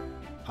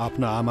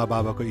आफ्ना आमा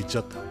बाबाको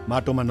इज्जत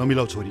माटोमा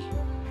नमिलाऊ छोरी।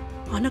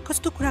 हन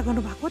कस्तो कुरा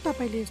गर्नुभएको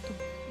तपाईँले? यस्तो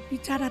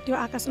बिचारा त्यो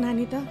आकाश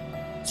नानी त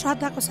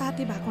श्रद्धाको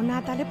साथी भएको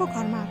नाताले पो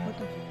घरमा आएको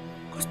त।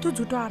 कस्तो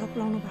झुटो आरोप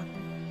लाउनु भएको?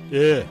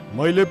 ए,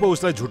 मैले पो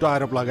उसलाई झुटो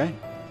आरोप लगाएँ?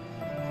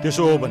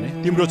 त्यसो हो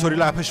भने तिम्रो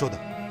छोरीलाई आफै सोध।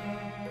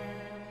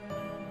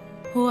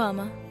 हो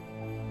आमा,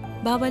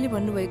 बाबाले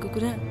भन्नुभएको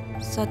कुरा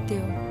सत्य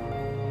हो।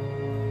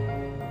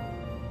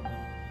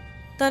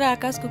 तर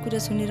आकाशको कुरा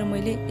सुनेर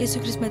मैले येशू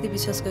ख्रीष्टमाथि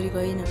विश्वास गरेको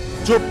होइन।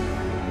 चुप,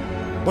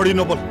 बढी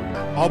नबोल।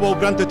 अब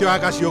उपरान्त त्यो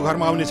आकाश यो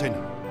घरमा आउने छैन।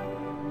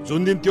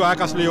 जुन दिन त्यो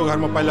आकाशले यो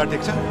घरमा पाइला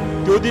टेक्छ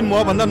त्यो दिन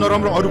म भन्दा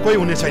नराम्रो अरू कोही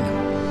हुने छैन।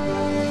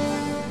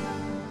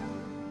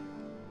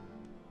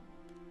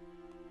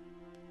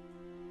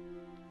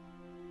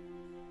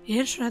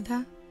 हेर श्रद्धा,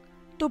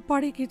 तँ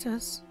पढेकी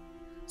छस्,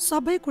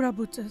 सबै कुरा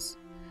बुझ्छस्।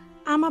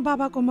 आमा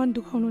बाबाको मन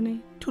दुखाउनु नै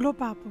ठुलो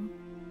पाप हो।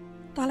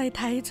 तँलाई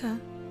थाहै छ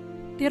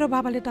तेरो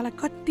बाबाले तँलाई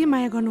कति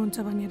माया गर्नुहुन्छ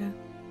भनेर।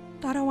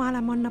 तर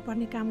उहाँलाई मन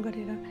नपर्ने काम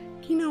गरेर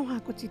किन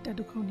उहाँको चित्त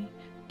दुखाउने?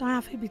 तँ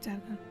आफै विचार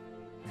गर।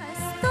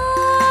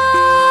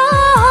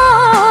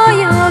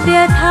 यो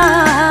व्यथा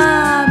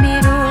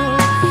मेरो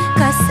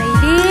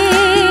कसैले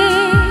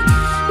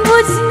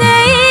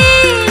बुझ्नै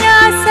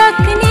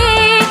नसक्ने,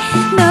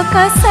 न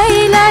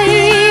कसैलाई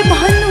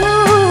भन्नु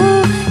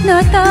न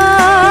त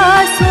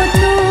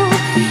सोध्नु।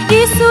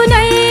 यीशु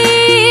नै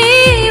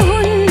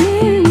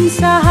हुन्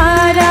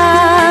सहारा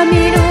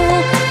मेरो,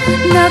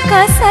 न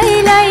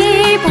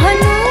कसैलाई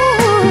भन्नु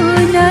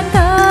न त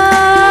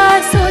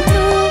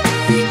सोध्नु।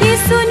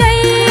 यीशु नै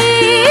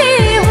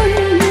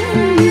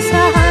हुन्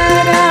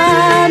सहारा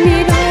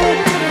मेरो।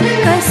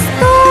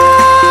 कस्तो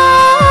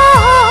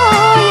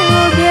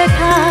यो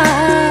व्यथा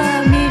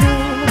मेरो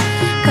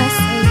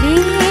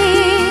कसैले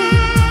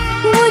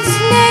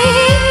बुझ्नै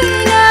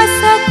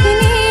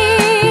नसक्ने।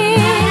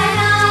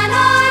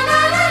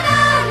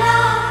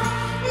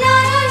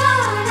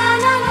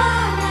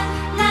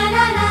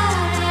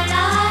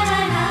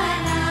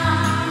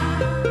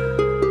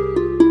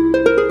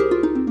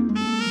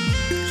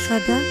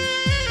 श्रद्धा,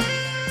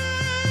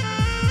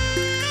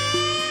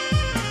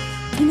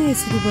 किन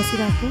यसरी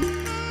बसिरहेको?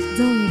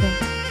 जाउँ नि त।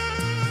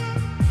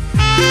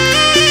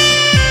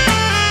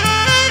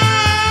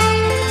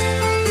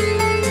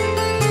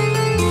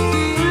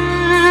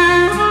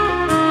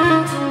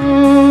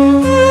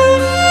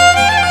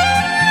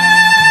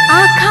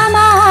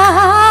 आँखामा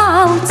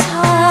आउँछ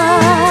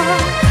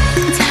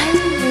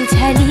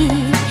झलझली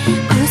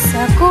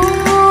क्रुसको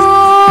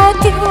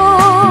त्यो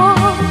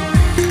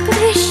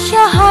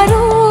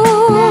दृश्यहरू।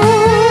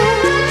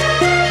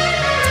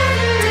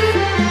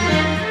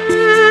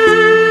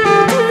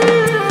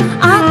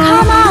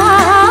 आँखामा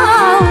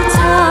आउँछ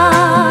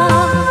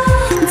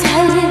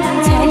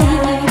झलझली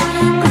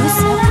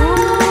क्रुसको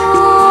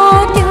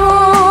त्यो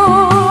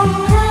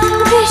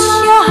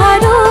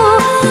दृश्यहरू,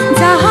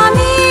 जहाँ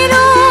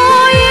मेरो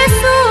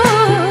येशू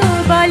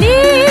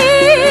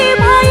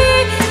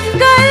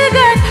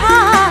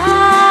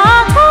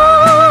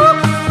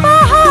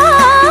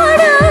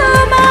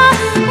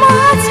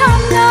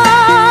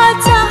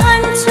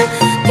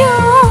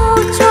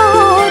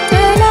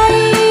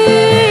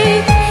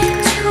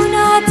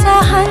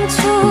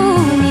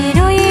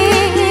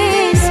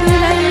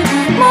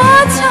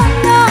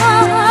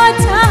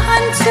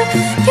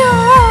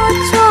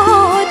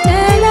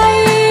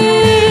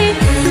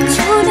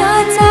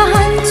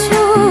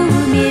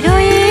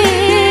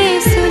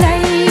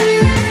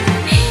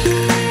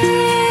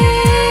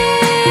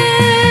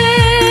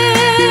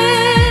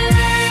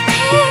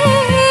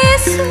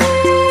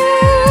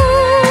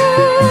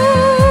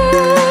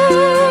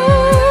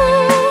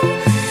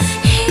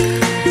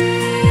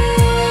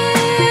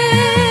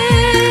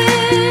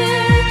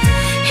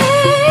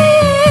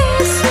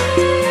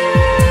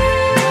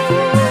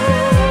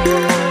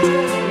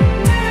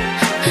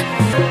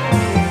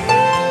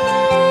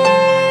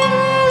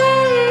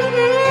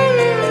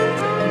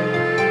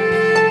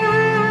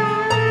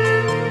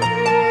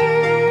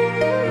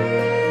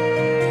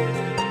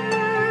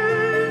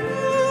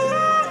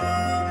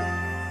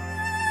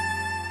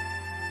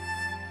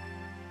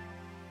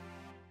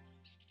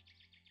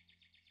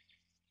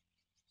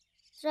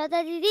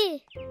श्रद्धा दिदी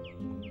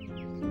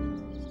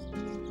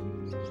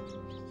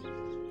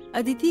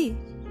अदिति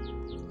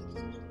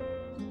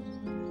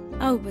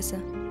आऊ बस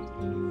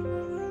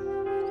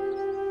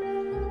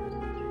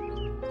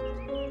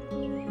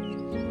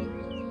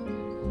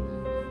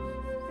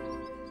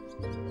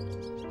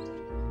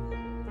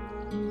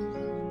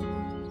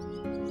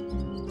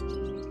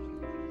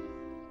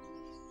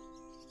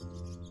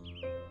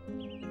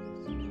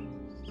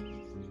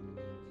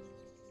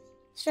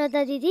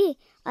श्रद्धा दिदी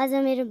आज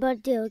मेरो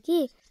बर्थडे हो कि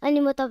अनि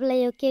म तपाईलाई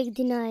यो केक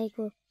दिन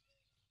आएको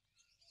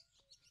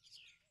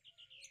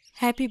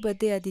happy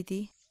birthday Aditi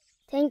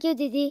thank you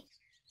दिदी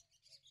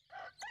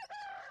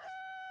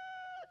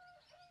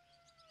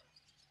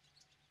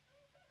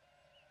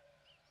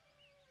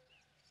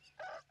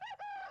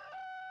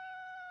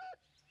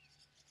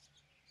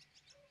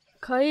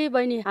खै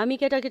बहिनी हामी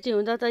केटाकेटी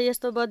हुँदा त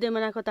यस्तो बर्थडे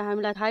मनाएको त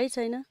हामीलाई थाहै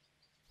छैन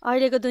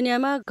अहिलेको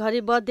दुनियाँमा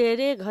घरि बर्थडे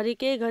अरे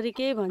घरि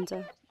के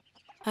भन्छ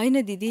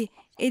होइन दिदी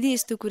यदि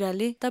यस्तो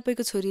कुराले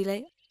तपाईँको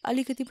छोरीलाई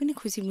अलिकति पनि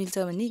खुसी मिल्छ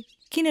भने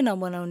किन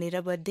नमनाउने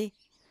र बर्थडे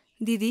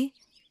दिदी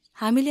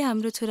हामीले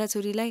हाम्रो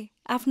छोराछोरीलाई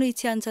आफ्नो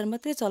इच्छा अनुसार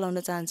मात्रै चलाउन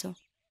चाहन्छौँ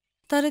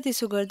तर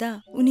त्यसो गर्दा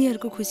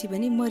उनीहरूको खुसी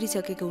पनि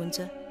मरिसकेको हुन्छ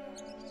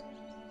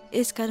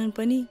यसकारण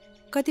पनि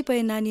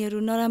कतिपय नानीहरू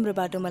नराम्रो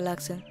बाटोमा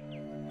लाग्छन्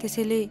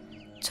त्यसैले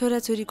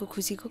छोराछोरीको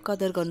खुसीको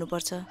कदर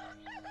गर्नुपर्छ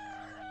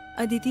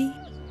अदिति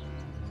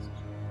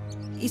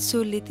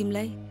ईश्वरले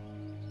तिमीलाई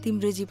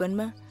तिम्रो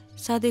जीवनमा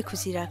सधैँ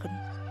खुसी राखुन्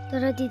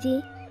तर दिदी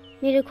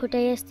मेरो खुट्टा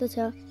यस्तो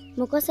छ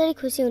म कसरी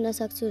खुसी हुन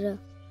सक्छु र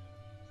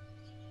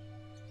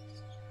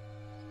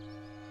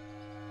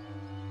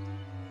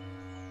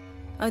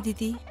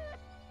अदिति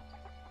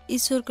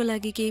ईश्वरको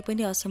लागि केही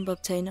पनि असम्भव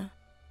छैन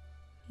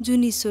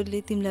जुन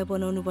ईश्वरले तिमीलाई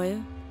बनाउनु भयो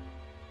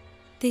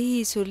त्यही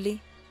ईश्वरले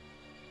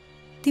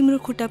तिम्रो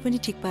खुट्टा पनि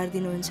ठिक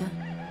पारिदिनुहुन्छ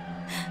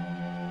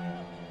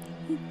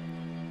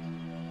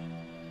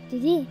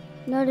दिदी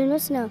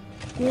नडुनुहोस् न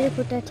मेरो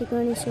खुट्टा ठिक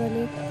गर्ने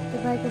ईश्वरले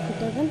तपाईँको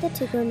खुट्टा पनि त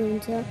ठिक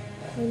गर्नुहुन्छ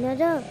होइन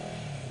र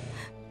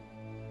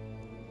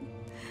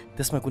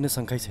त्यसमा कुनै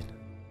शङ्कै छैन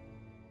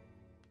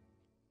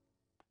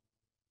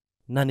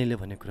नानीले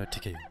भने कुरा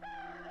ठिकै हो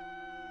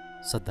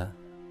श्रद्धा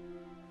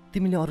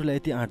तिमीले अरूलाई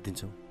यति आँट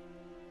दिन्छौ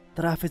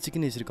तर आफै चाहिँ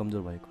किन यसरी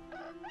कमजोर भएको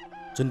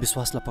जुन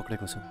विश्वासलाई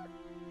पक्रेको छौ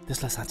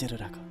त्यसलाई साँचेर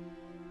राख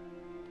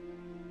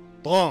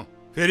त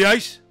फेरि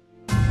आइस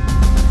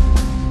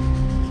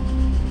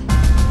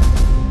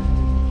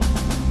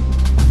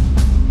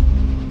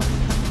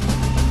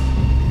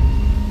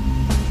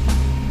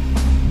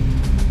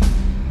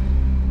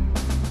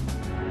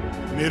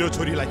मेरो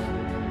छोरीलाई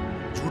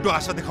झुटो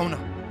आशा देखाउन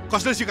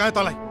कसले सिकायो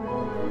तँलाई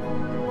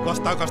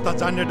कस्ता कस्ता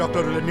जान्ने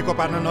डाक्टरहरूले निको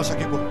पार्न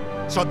नसकेको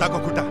श्रद्धाको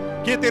खुट्टा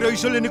के तेरो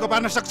ईश्वरले निको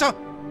पार्न सक्छ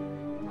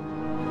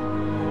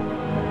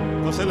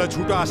कसैलाई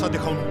झुटो आशा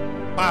देखाउनु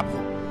पाप हो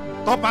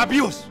त पापी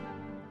होस्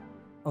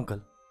अङ्कल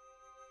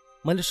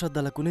मैले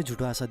श्रद्धालाई कुनै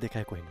झुटो आशा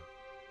देखाएको होइन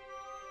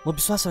म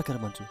विश्वास राखेर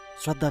भन्छु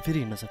श्रद्धा फेरि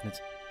हिँड्न सक्नेछ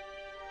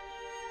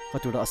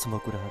कतिवटा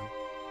असम्भव कुराहरू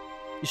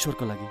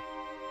ईश्वरको लागि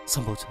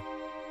सम्भव छ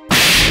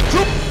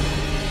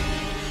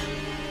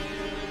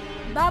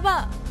बाबा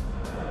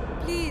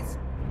प्लिज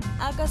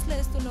आकाशलाई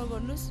यस्तो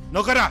नगर्नुस्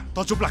नगरा त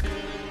चुप लाग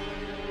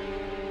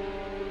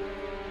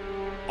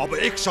अब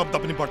एक शब्द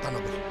पनि बढ्ता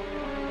नगर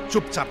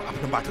चुपचाप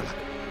आफ्नो बाटो लाग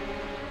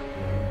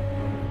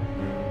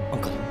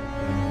अङ्कल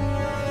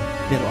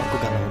मेरो अर्को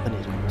गालामा पनि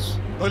हेर्नुहोस्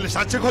तैँले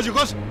साँच्चै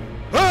खोजेकोस्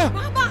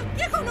बाबा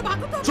के गर्नु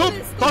भएको त चुप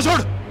त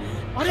छोड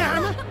अरे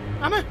आमा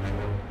आमा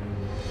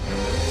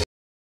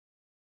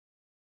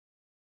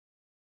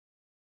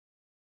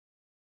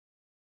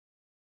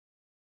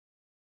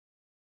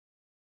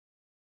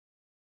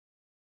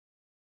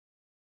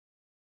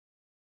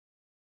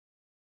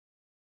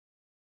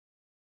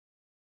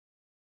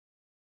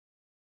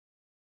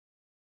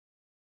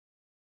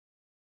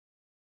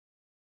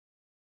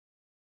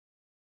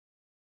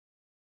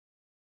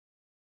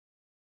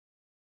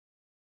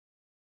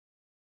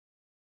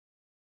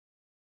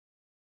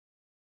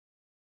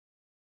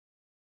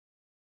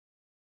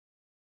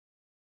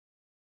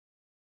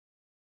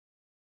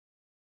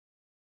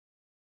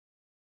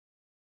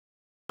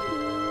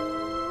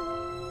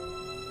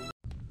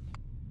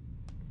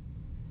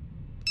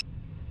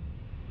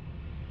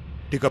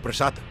टिका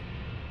प्रसाद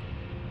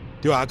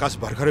त्यो आकाश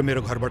भर्खरै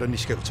मेरो घरबाट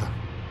निस्केको छ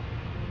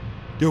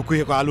त्यो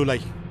कुहेको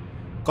आलुलाई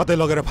कतै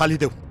लगेर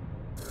फालिदेऊ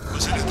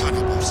कसैले थाहा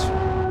नपाओस्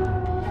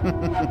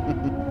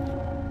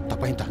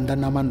तपाईँ धन्दा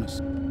नमान्नुहोस्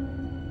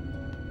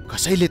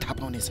कसैले थाहा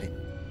पाउने छैन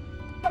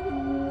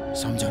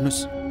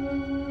सम्झनुहोस्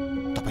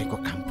तपाईँको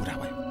काम पुरा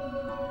भयो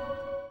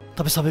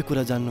तपाईँ सबै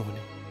कुरा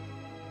जान्नुहुने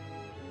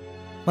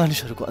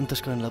मानिसहरूको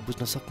अन्तस्करणलाई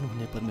बुझ्न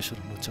सक्नुहुने परमेश्वर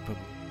हुनुहुन्छ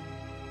प्रभु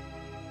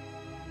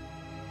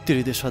त्यो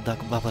हृदय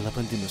श्रद्धाको बाबालाई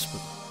पनि दिनुहोस्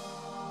प्रभु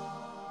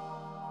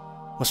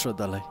म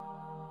श्रद्धालाई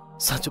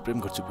साँचो प्रेम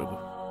गर्छु प्रभु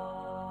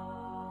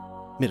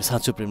मेरो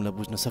साँचो प्रेमलाई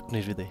बुझ्न सक्ने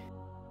हृदय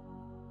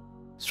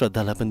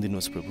श्रद्धालाई पनि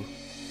दिनुहोस् प्रभु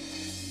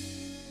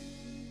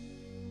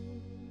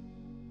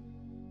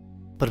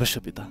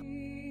परमेश्वर पिता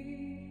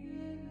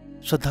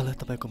श्रद्धालाई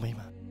तपाईँको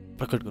महिमा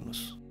प्रकट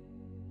गर्नुहोस्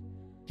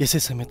यसै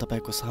समय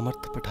तपाईँको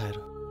सामर्थ्य पठाएर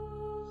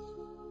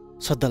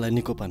श्रद्धालाई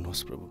निको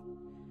पार्नुहोस् प्रभु,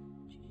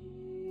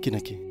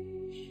 किनकि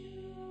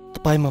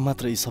तपाईँमा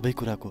मात्र यी सबै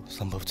कुराको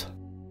सम्भव छ।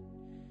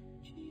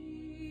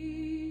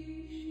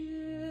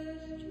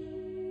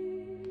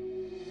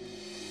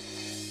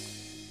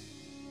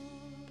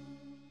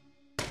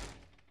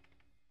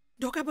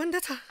 ढोका बन्द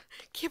छ।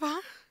 के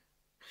भयो?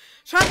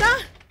 श्रद्धा,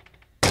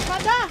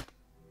 श्रद्धा,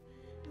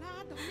 ला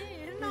धनी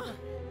हेर्न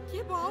के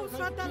भयो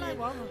श्रद्धालाई?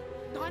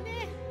 धनी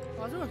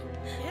हजुर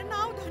हेर्न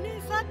आऊ धनी।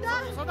 श्रद्धा,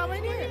 सदा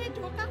बहिनी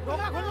ढोका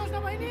खोल्नुहोस्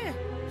न बहिनी।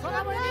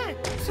 सदा बहिनी,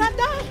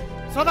 श्रद्धा,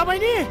 सदा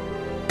बहिनी,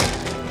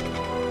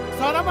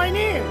 सदा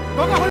बहिनी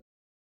ढोका खोल्नु।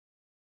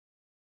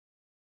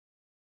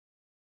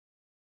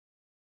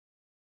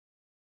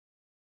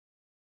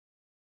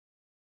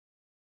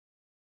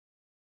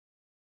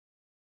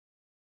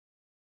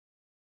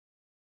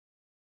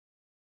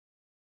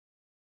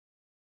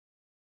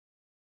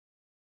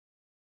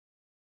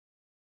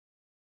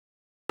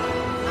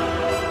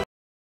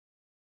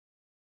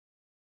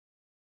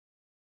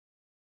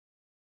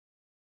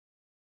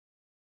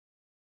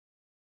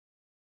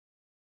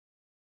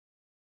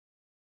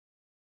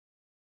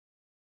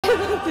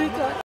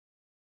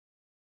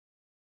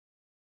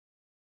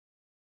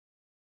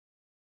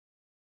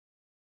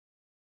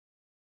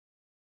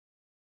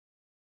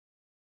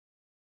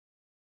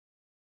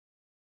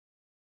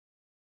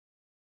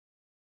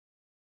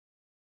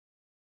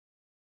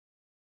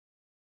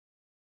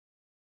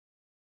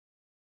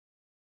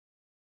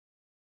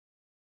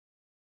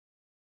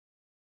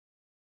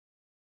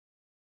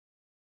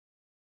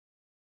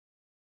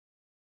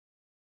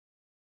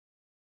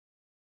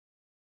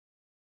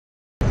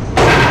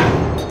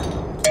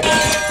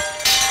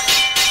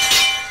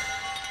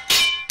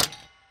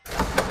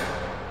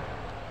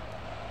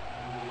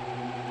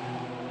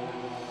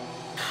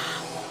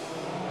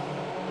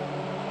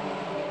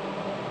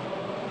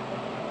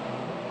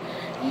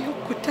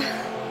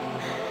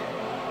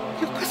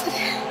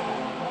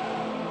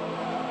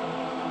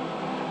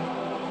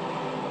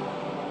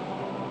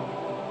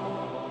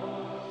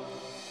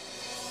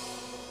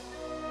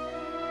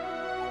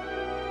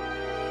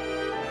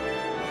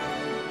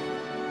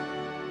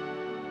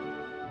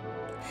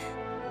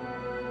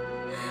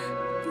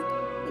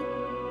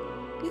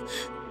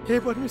 हे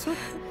परमेश्वर,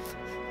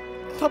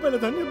 तपाईँलाई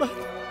धन्यवाद।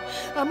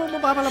 आमा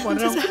म बाबालाई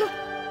भनेर आउँछु।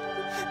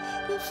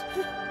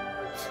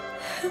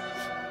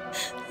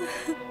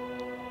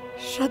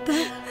 श्रद्धा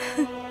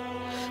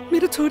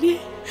मेरो छोरी,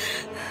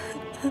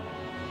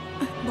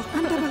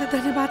 भगवान् तपाईँलाई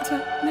धन्यवाद छ,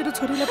 मेरो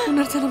छोरीलाई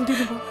पुनर्जन्म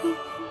दिनुभयो।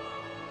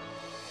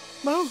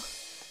 बाउ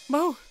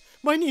बाउ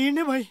बहिनी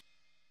हिँड्ने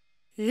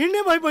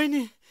भई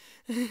बहिनी।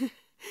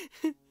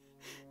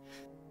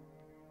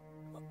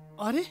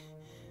 अरे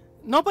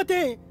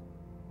नपते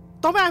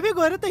तपाईँ आफै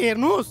गएर त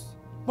हेर्नुहोस्,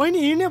 बहिनी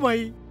हिँड्ने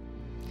भई।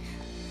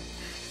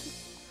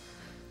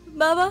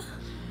 बाबा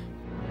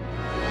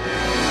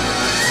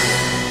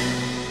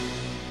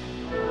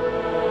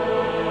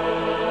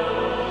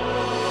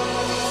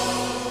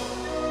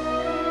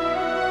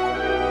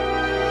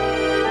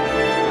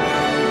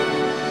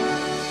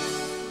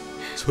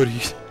छोरी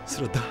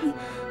श्रद्धा,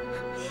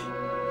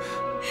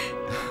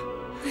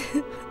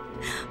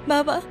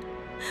 बाबा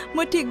म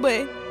ठिक भए।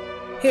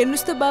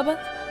 हेर्नुहोस् त बाबा,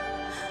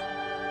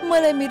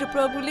 मलाई मेरो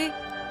प्रभुले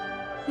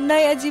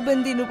नयाँ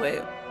जीवन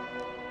दिनुभयो।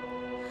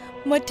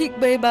 म ठिक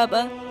भए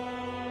बाबा।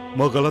 म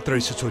गलत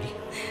रहेछु छोरी,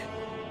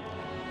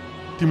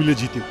 तिमीले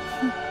जित्यौ,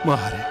 म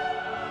हारे।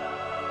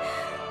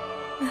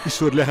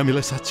 ईश्वरले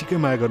हामीलाई साँच्चीकै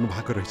माया गर्नु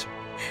भएको रहेछ।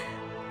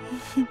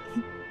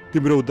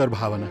 तिम्रो उद्धार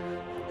भावना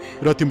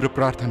र तिम्रो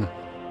प्रार्थना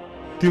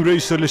तिम्रो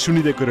ईश्वरले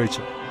सुनिदिएको रहेछ।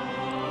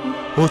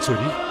 हो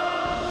छोरी,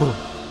 हो।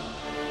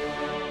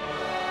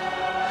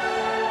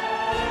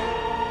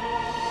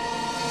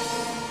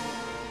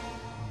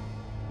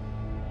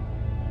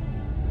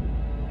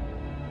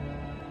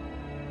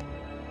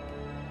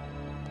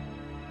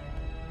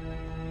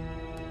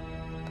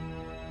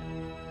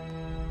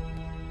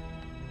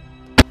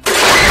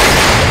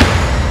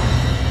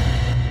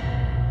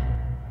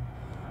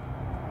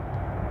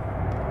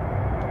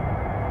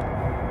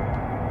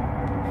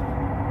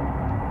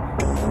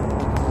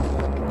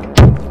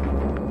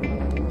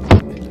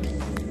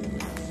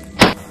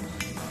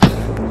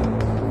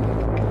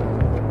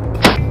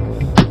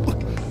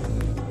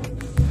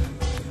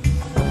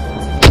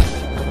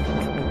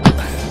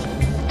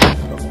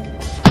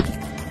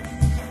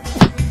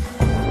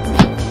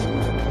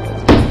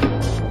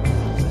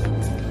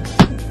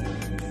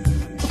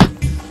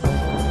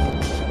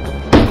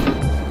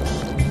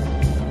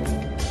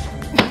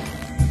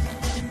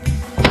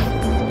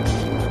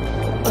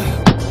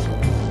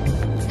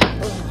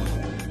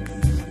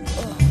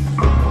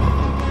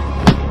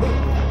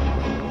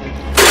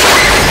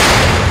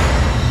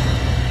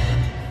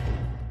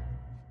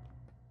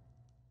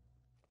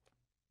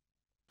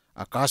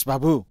 आकाश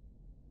बाबु,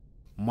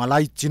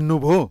 मलाई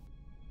चिन्नुभयो?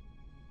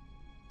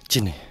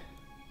 चिने,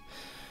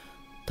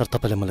 तर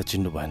तपाईँले मलाई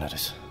चिन्नु भएन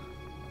रहेछ।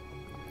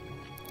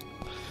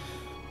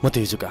 म त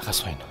हिजोको आकाश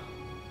होइन,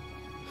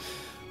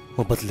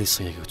 म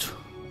बदलिसकेको छु।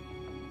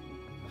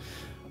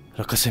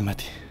 र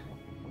कसैमाथि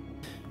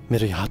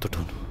मेरो यो हात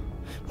उठाउनु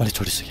मैले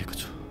छोडिसकेको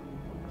छु।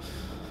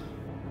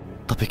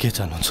 तपाईँ के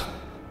चाहनुहुन्छ?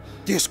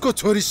 त्यसको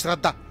छोरी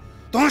श्रद्धा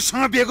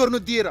तँसँग बिहे गर्नु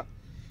दिएर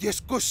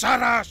त्यसको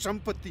सारा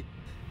सम्पत्ति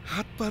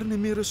हात पार्ने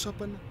मेरो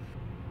सपना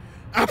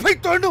आफै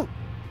तोड्नु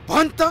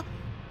भन् त,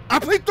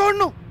 आफै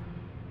तोड्नु।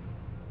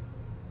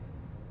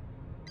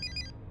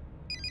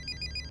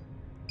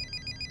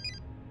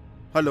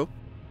 हेलो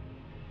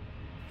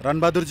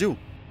रणबहादुरज्यू,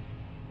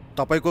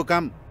 तपाईँको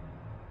काम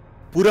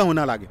पुरा हुन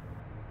लाग्यो।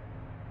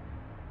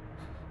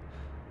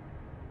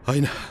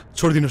 होइन,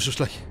 छोडिदिनुहोस्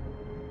उसलाई।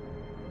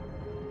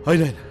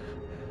 होइन होइन,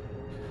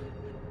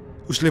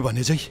 उसले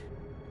भने चाहिँ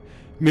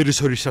मेरो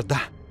छोरी श्रद्धा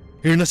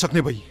हिँड्न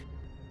सक्ने भई।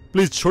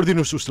 प्लिज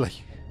छोडिदिनुहोस् उसलाई।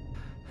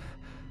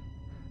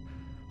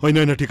 होइन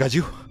होइन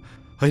टिकाज्यू,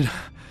 होइन,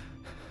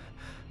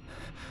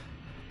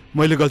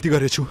 मैले गल्ती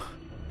गरेछु,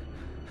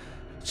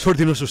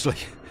 छोडिदिनुहोस् उसलाई।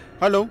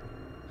 हेलो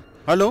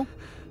हेलो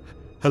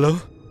हेलो,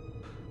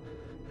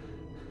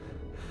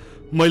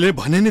 मैले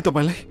भने नि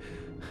तपाईँलाई,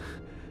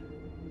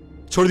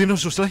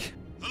 छोडिदिनुहोस् उसलाई।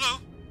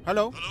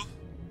 Hello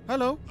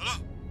hello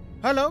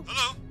hello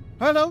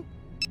hello.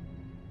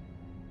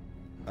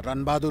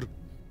 Ran Bahadur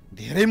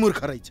धेरै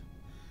मूर्ख रहेछ,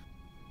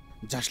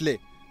 जसले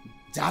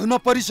जालमा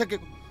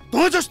परिसकेको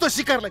तँ जस्तो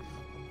शिकारलाई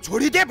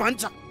छोडिदे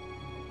भन्छ।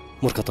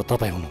 मूर्ख त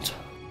तपाईँ हुनुहुन्छ।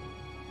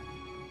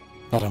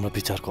 नराम्रो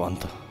विचारको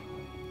अन्त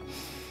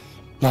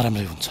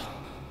नराम्रै हुन्छ।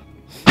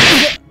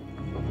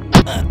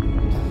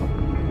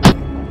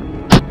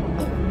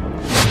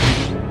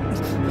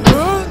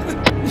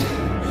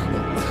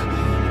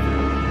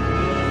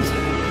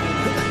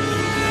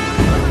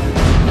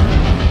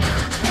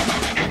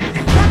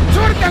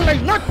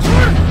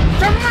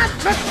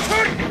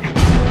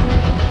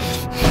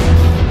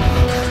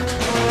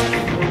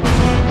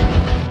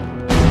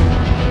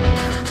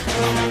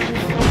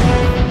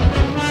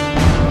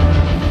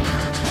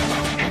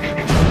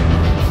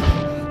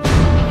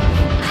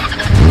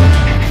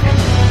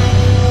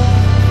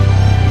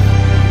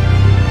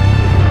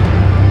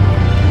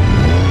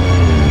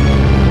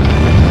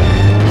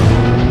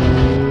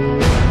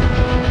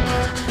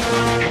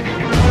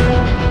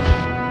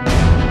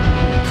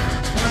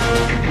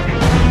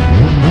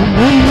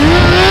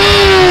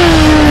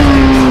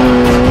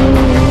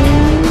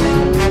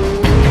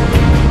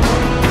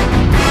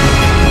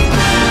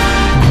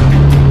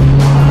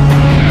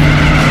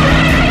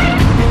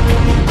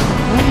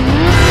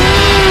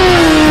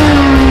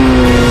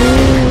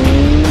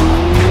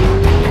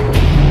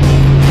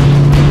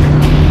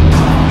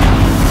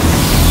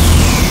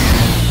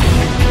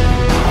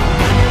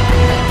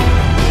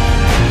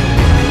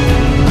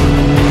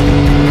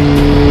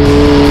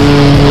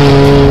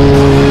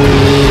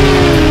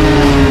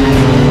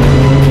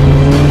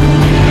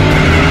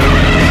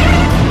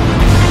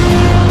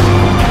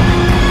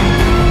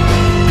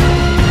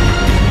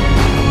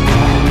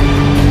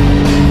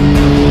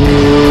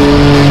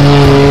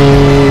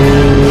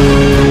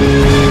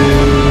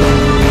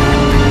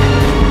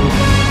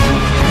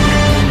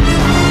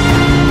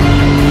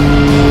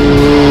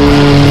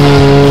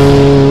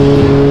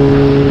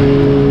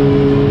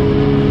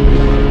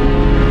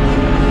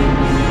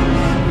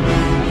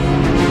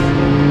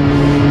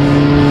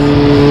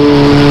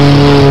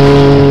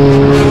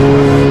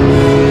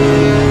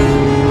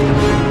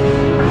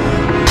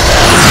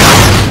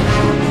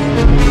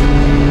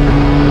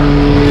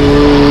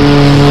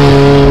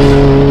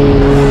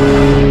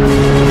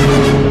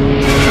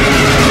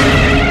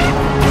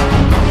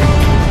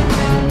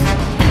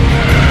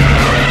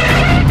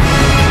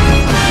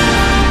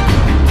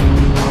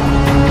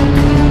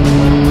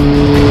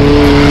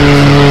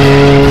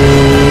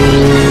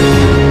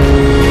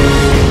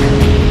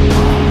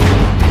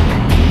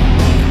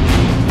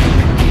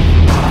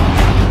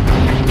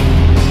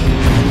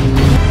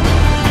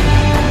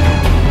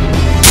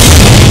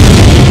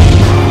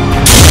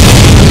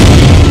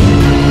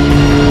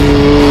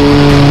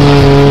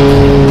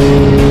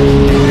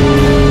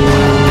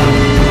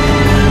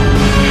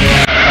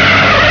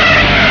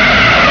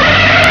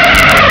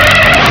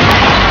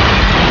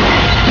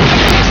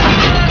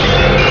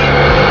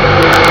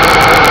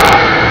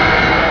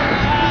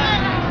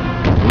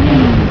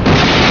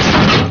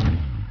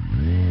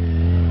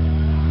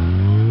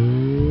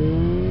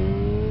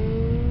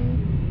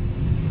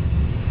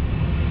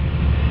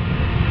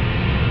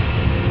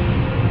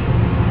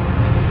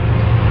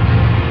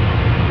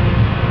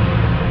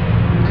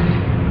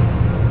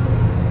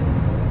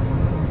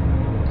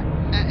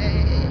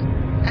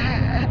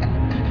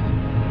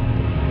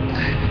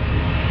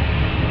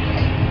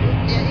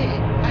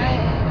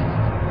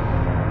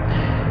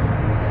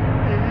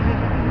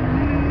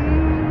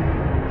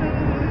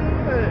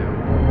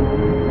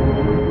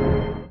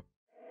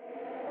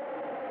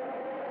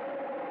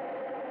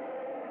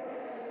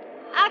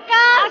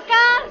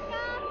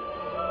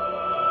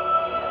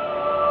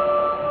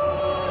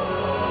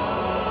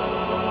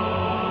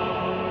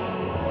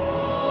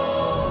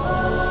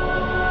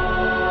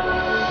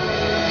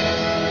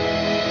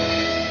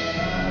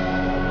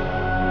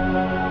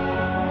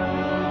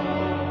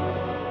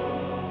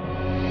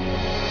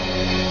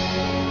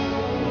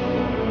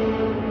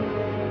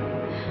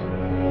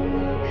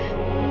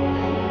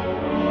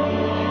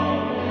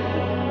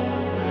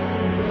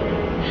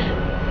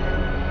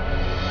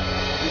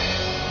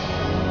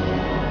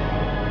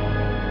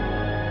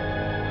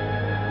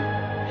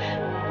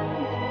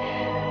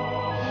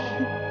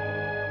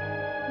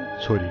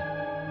 छोरी,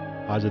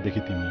 आजदेखि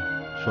तिमी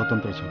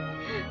स्वतन्त्र छौ।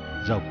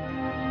 जाऊ।